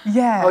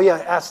 Yeah. Oh,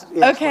 yeah.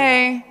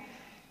 Okay.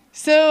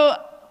 So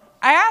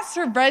I asked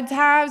for bread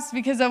tabs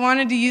because I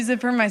wanted to use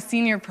it for my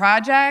senior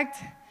project.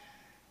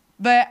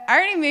 But I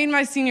already made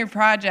my senior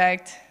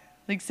project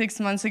like 6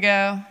 months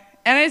ago.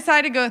 And I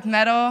decided to go with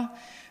metal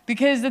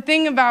because the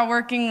thing about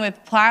working with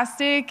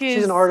plastic is...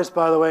 She's an artist,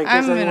 by the way, in case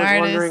I'm an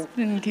anyone's artist,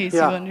 wondering. in case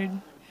you wondered.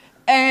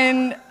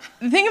 And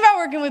the thing about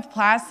working with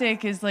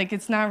plastic is like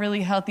it's not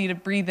really healthy to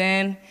breathe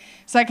in.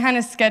 So I kind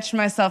of sketched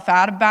myself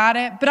out about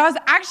it. But I was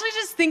actually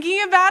just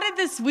thinking about it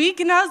this week,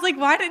 and I was like,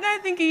 why didn't I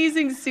think of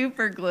using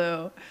super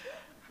glue?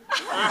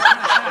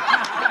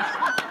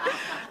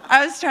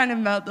 I was trying to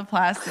melt the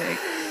plastic.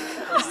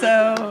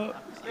 So,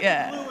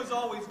 yeah. Glue is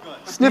always good.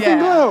 Sniffing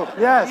glue,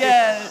 yes.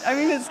 Yeah, I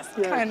mean, it's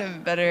kind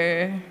of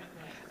better.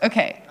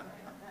 Okay,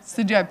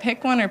 so do I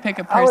pick one or pick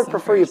a person I would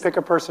prefer first? you pick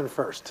a person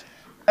first.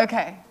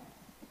 Okay.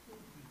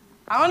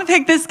 I want to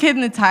pick this kid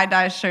in the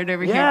tie-dye shirt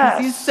over here because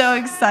he's so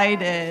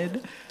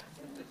excited.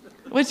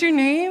 What's your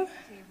name?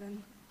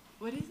 Taven.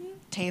 What is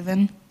it?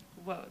 Taven.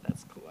 Whoa,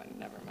 that's cool. I've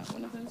never met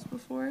one of those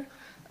before.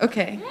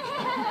 Okay.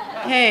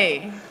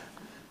 Hey.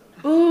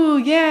 Ooh,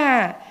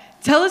 yeah.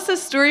 Tell us a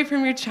story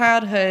from your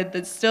childhood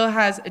that still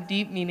has a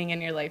deep meaning in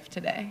your life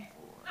today.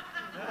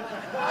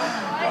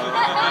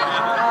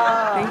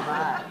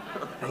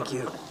 Thank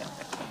you.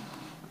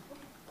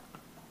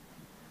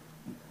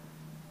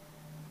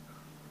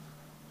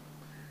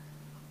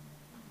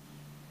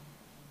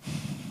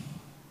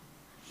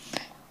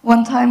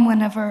 One time,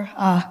 whenever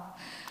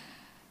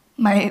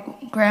my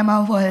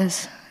grandma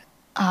was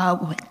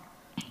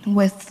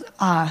with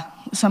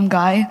some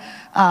guy,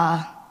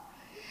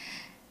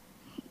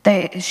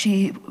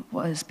 she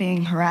was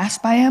being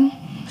harassed by him,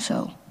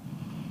 so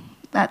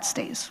that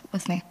stays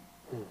with me.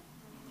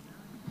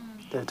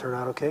 Did it turn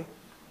out okay?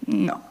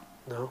 No.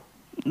 No?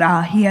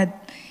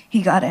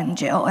 He got in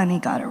jail and he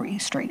got a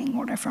restraining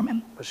order from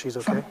him. But she's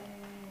okay?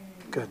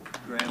 Good.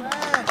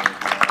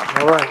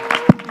 All right.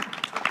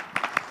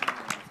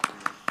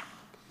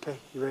 Okay,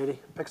 you ready?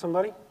 Pick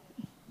somebody?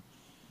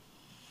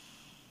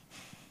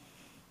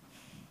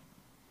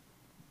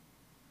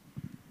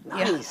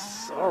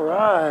 Nice. All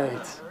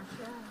right.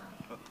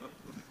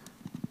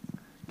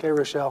 Okay,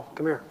 Rochelle,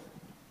 come here.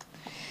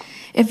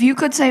 If you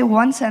could say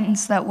one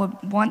sentence that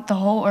would want the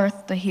whole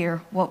earth to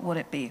hear, what would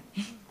it be?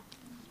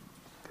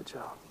 Good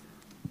job.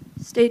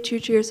 Stay true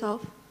to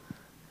yourself.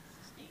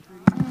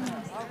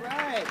 All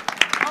right.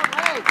 All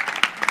right.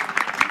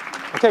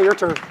 Okay, your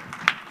turn.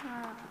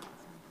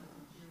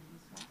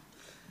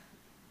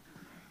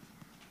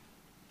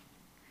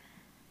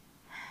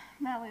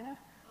 Malina.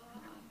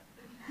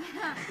 You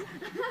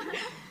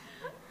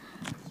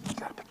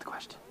gotta pick the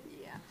question.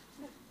 Yeah.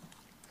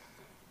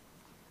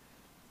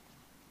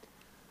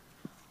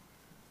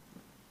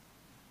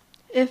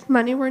 If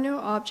money were no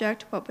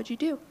object, what would you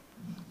do?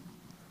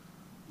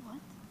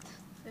 What?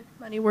 If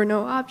money were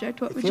no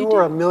object, what would If you you do?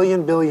 were a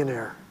million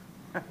billionaire,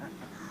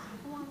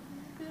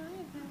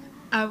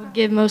 I would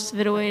give most of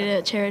it away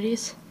to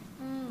charities.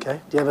 okay?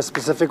 Do you have a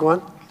specific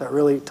one that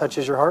really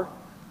touches your heart?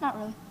 Not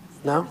really.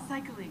 No?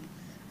 Recycling.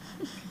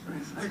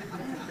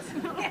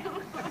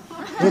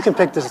 You can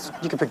pick this.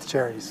 You can pick the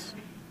charities.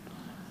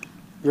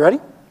 You ready?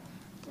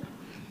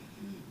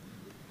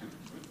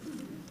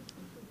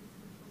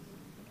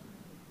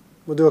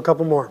 We'll do a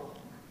couple more.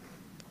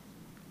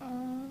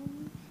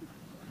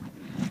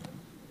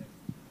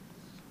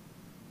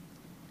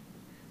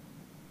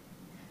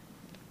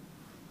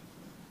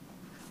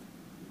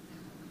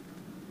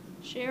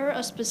 Share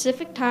a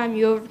specific time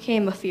you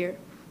overcame a fear.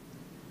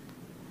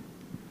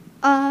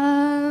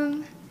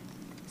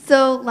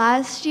 So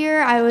last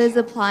year I was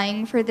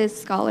applying for this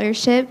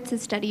scholarship to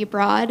study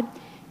abroad,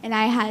 and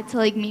I had to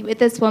like meet with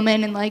this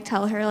woman and like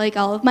tell her like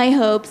all of my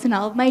hopes and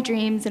all of my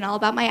dreams and all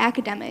about my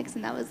academics,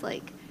 and that was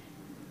like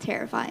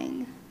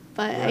terrifying.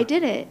 But I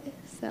did it,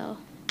 so.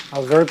 I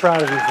was very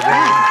proud of you for doing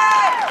that.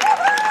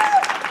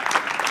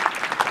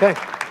 Okay.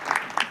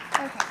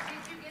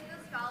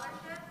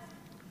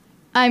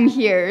 I'm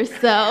here,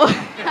 so.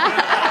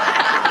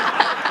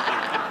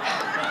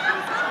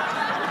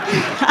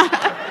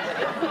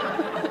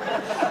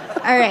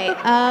 All right.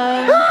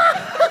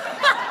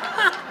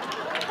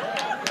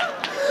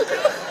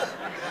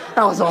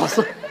 That was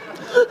awesome.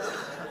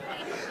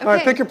 All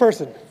right, pick your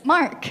person.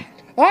 Mark.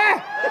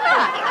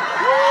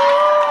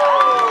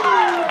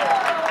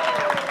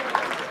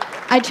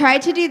 I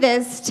tried to do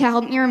this to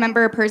help me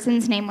remember a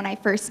person's name when I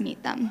first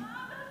meet them.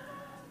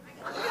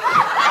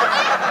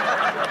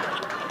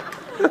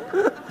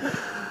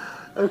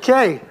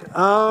 Okay.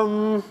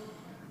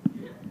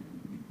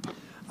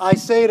 I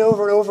say it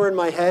over and over in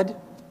my head.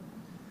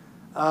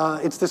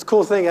 It's this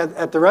cool thing.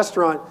 At the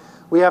restaurant,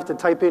 we have to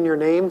type in your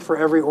name for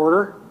every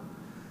order.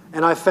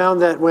 And I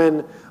found that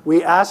when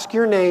we ask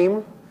your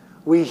name,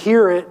 we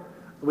hear it,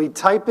 we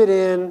type it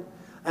in,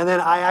 and then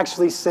I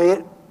actually say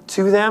it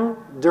to them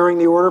during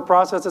the order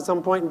process at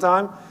some point in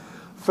time.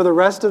 For the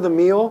rest of the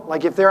meal,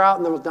 like if they're out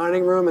in the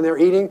dining room and they're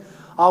eating,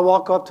 I'll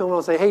walk up to them and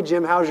I'll say, "Hey,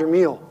 Jim, how's your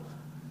meal?"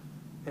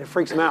 And it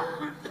freaks them out.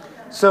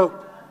 So,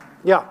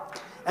 yeah.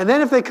 And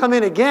then if they come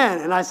in again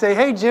and I say,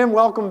 "Hey, Jim,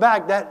 welcome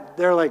back,"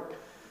 they're like,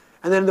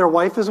 and then their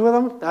wife is with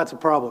them, that's a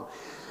problem.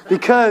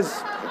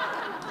 Because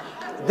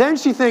then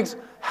she thinks,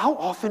 "How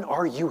often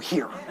are you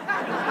here?"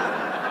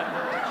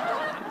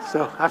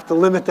 So I have to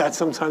limit that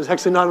sometimes.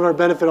 Actually, not in our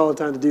benefit all the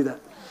time to do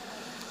that.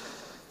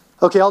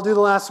 Okay, I'll do the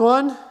last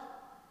one.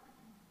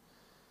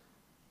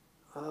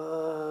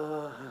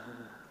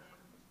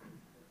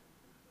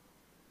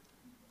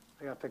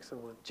 I got to pick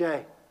someone.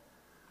 Jay.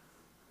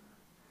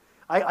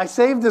 I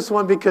saved this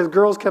one because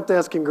girls kept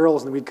asking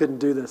girls and we couldn't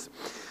do this.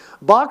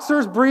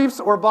 Boxers briefs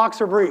or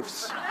boxer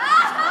briefs?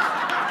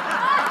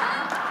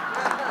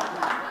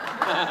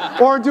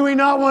 Or do we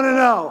not want to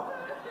know?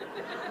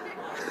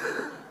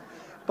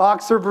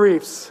 Boxer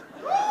briefs.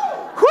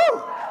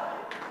 Whew!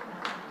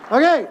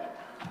 Okay.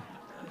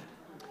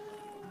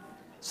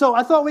 So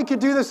I thought we could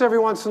do this every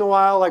once in a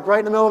while, like right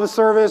in the middle of a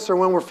service or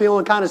when we're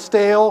feeling kind of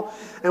stale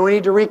and we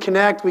need to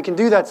reconnect, we can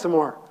do that some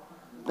more.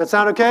 That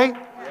sound okay?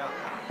 Yeah.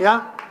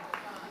 Yeah?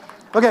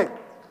 Okay.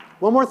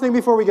 One more thing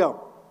before we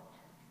go.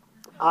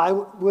 I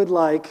would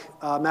like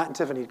Matt and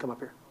Tiffany to come up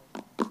here.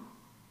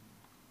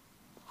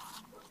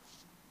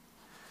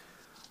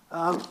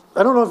 I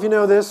don't know if you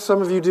know this.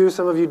 Some of you do,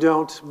 some of you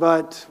don't.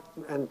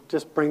 And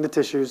just bring the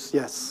tissues.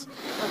 Yes.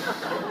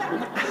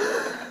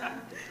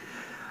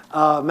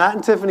 Matt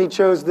and Tiffany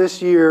chose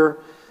this year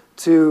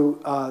to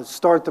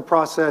start the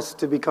process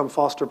to become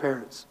foster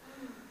parents.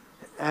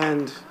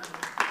 And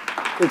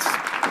it's...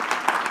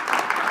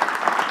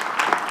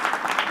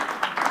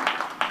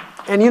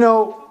 And you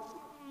know,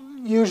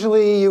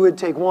 usually you would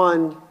take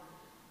one,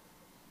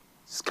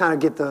 just kind of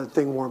get the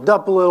thing warmed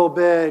up a little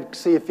bit,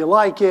 see if you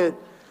like it.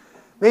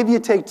 Maybe you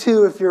take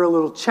two if you're a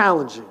little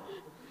challenging.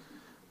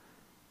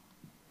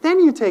 Then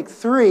you take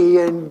three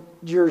and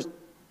you're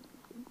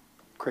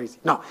crazy.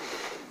 No.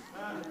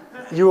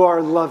 You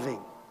are loving.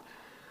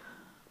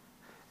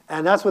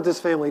 And that's what this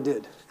family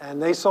did.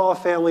 And they saw a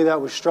family that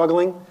was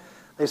struggling.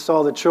 They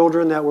saw the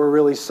children that were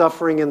really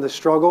suffering in the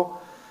struggle.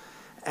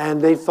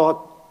 And they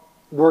thought,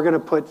 we're going to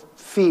put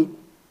feet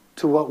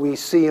to what we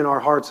see in our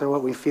hearts and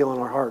what we feel in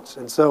our hearts.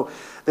 And so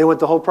they went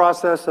the whole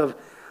process of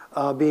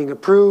being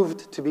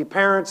approved to be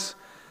parents,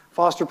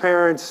 foster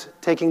parents,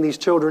 taking these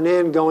children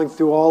in, going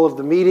through all of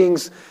the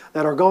meetings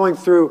that are going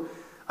through.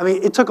 I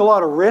mean, it took a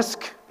lot of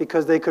risk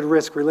because they could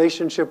risk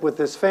relationship with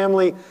this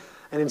family.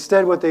 And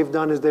instead what they've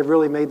done is they've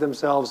really made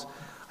themselves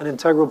an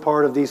integral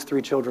part of these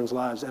three children's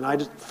lives.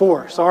 And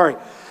four, sorry.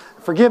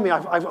 Forgive me,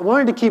 I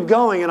wanted to keep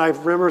going and I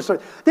remember,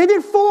 they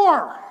did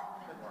four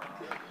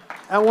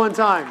at one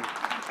time.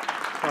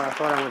 Oh, I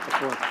thought I went to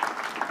four.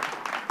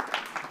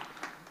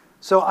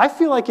 So I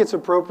feel like it's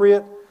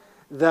appropriate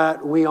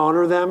that we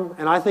honor them.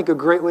 And I think a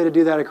great way to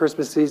do that at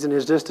Christmas season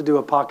is just to do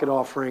a pocket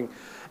offering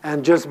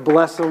and just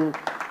bless them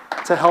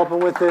to help them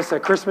with this.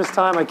 At Christmas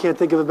time, I can't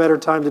think of a better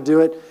time to do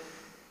it.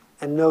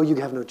 And no, you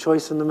have no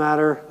choice in the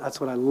matter.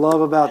 That's what I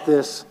love about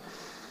this.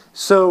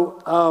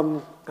 So,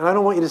 and I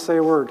don't want you to say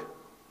a word.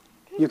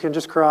 You can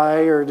just cry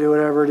or do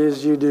whatever it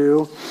is you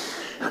do.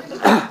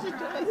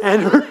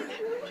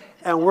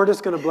 And we're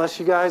just going to bless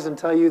you guys and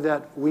tell you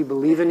that we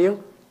believe in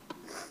you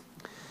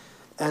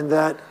and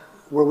that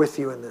we're with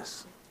you in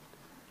this.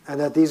 And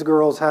that these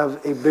girls have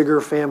a bigger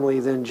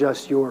family than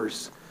just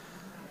yours.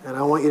 And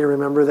I want you to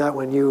remember that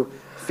when you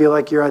feel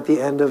like you're at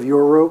the end of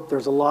your rope,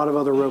 there's a lot of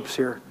other ropes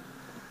here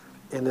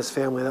in this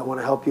family that want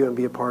to help you and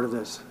be a part of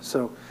this.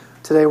 So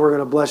today we're going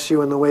to bless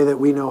you in the way that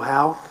we know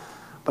how.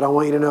 But I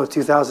want you to know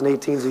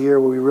 2018 is a year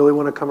where we really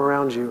want to come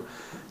around you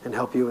and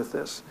help you with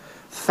this.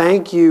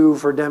 Thank you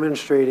for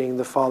demonstrating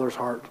the Father's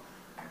heart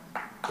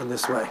in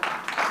this way.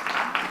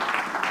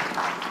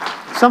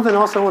 Something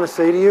else I want to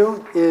say to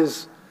you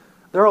is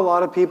there are a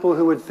lot of people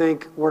who would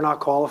think we're not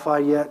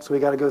qualified yet, so we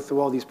got to go through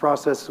all these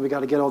processes, we got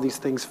to get all these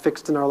things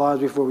fixed in our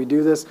lives before we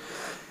do this.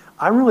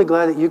 I'm really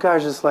glad that you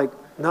guys are just like,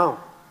 no,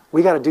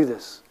 we got to do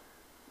this.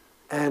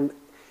 And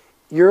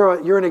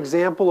you're an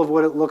example of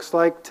what it looks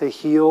like to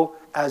heal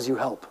as you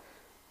help,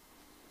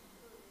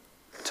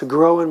 to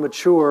grow and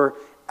mature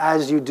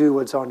as you do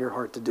what's on your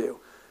heart to do.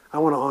 I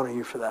want to honor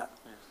you for that.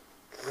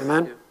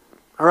 Amen?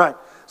 All right.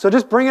 So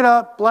just bring it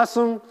up, bless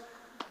them,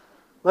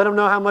 let them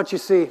know how much you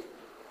see.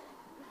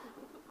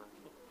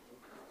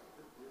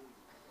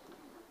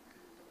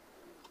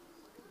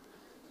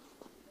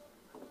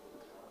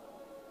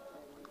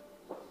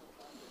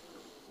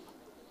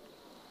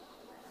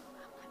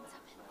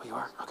 Oh, you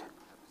are? Okay.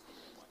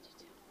 What do you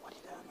do?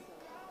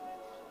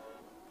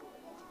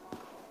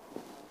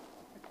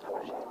 How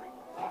much is it?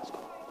 That's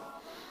cool.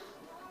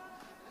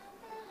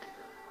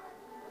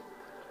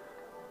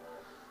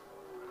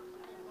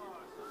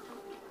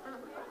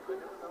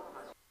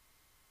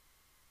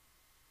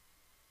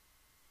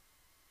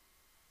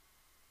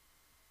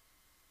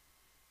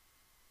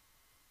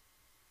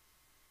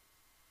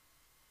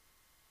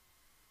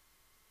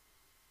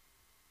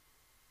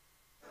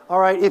 All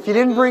right, if you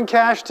didn't bring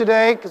cash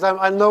today, because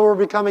I know we're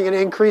becoming an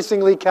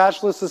increasingly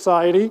cashless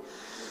society,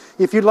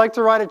 if you'd like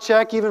to write a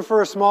check, even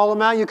for a small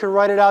amount, you can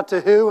write it out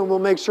to who, and we'll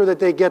make sure that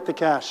they get the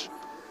cash.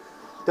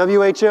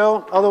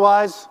 WHO,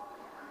 otherwise,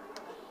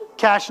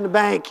 cash in the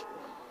bank.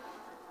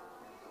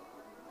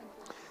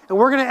 And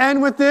we're going to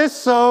end with this,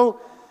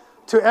 so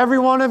to every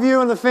one of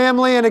you and the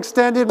family, an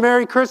extended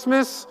Merry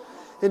Christmas.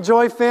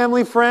 Enjoy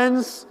family,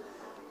 friends.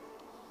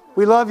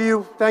 We love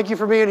you. Thank you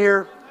for being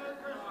here.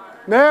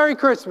 Merry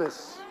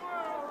Christmas.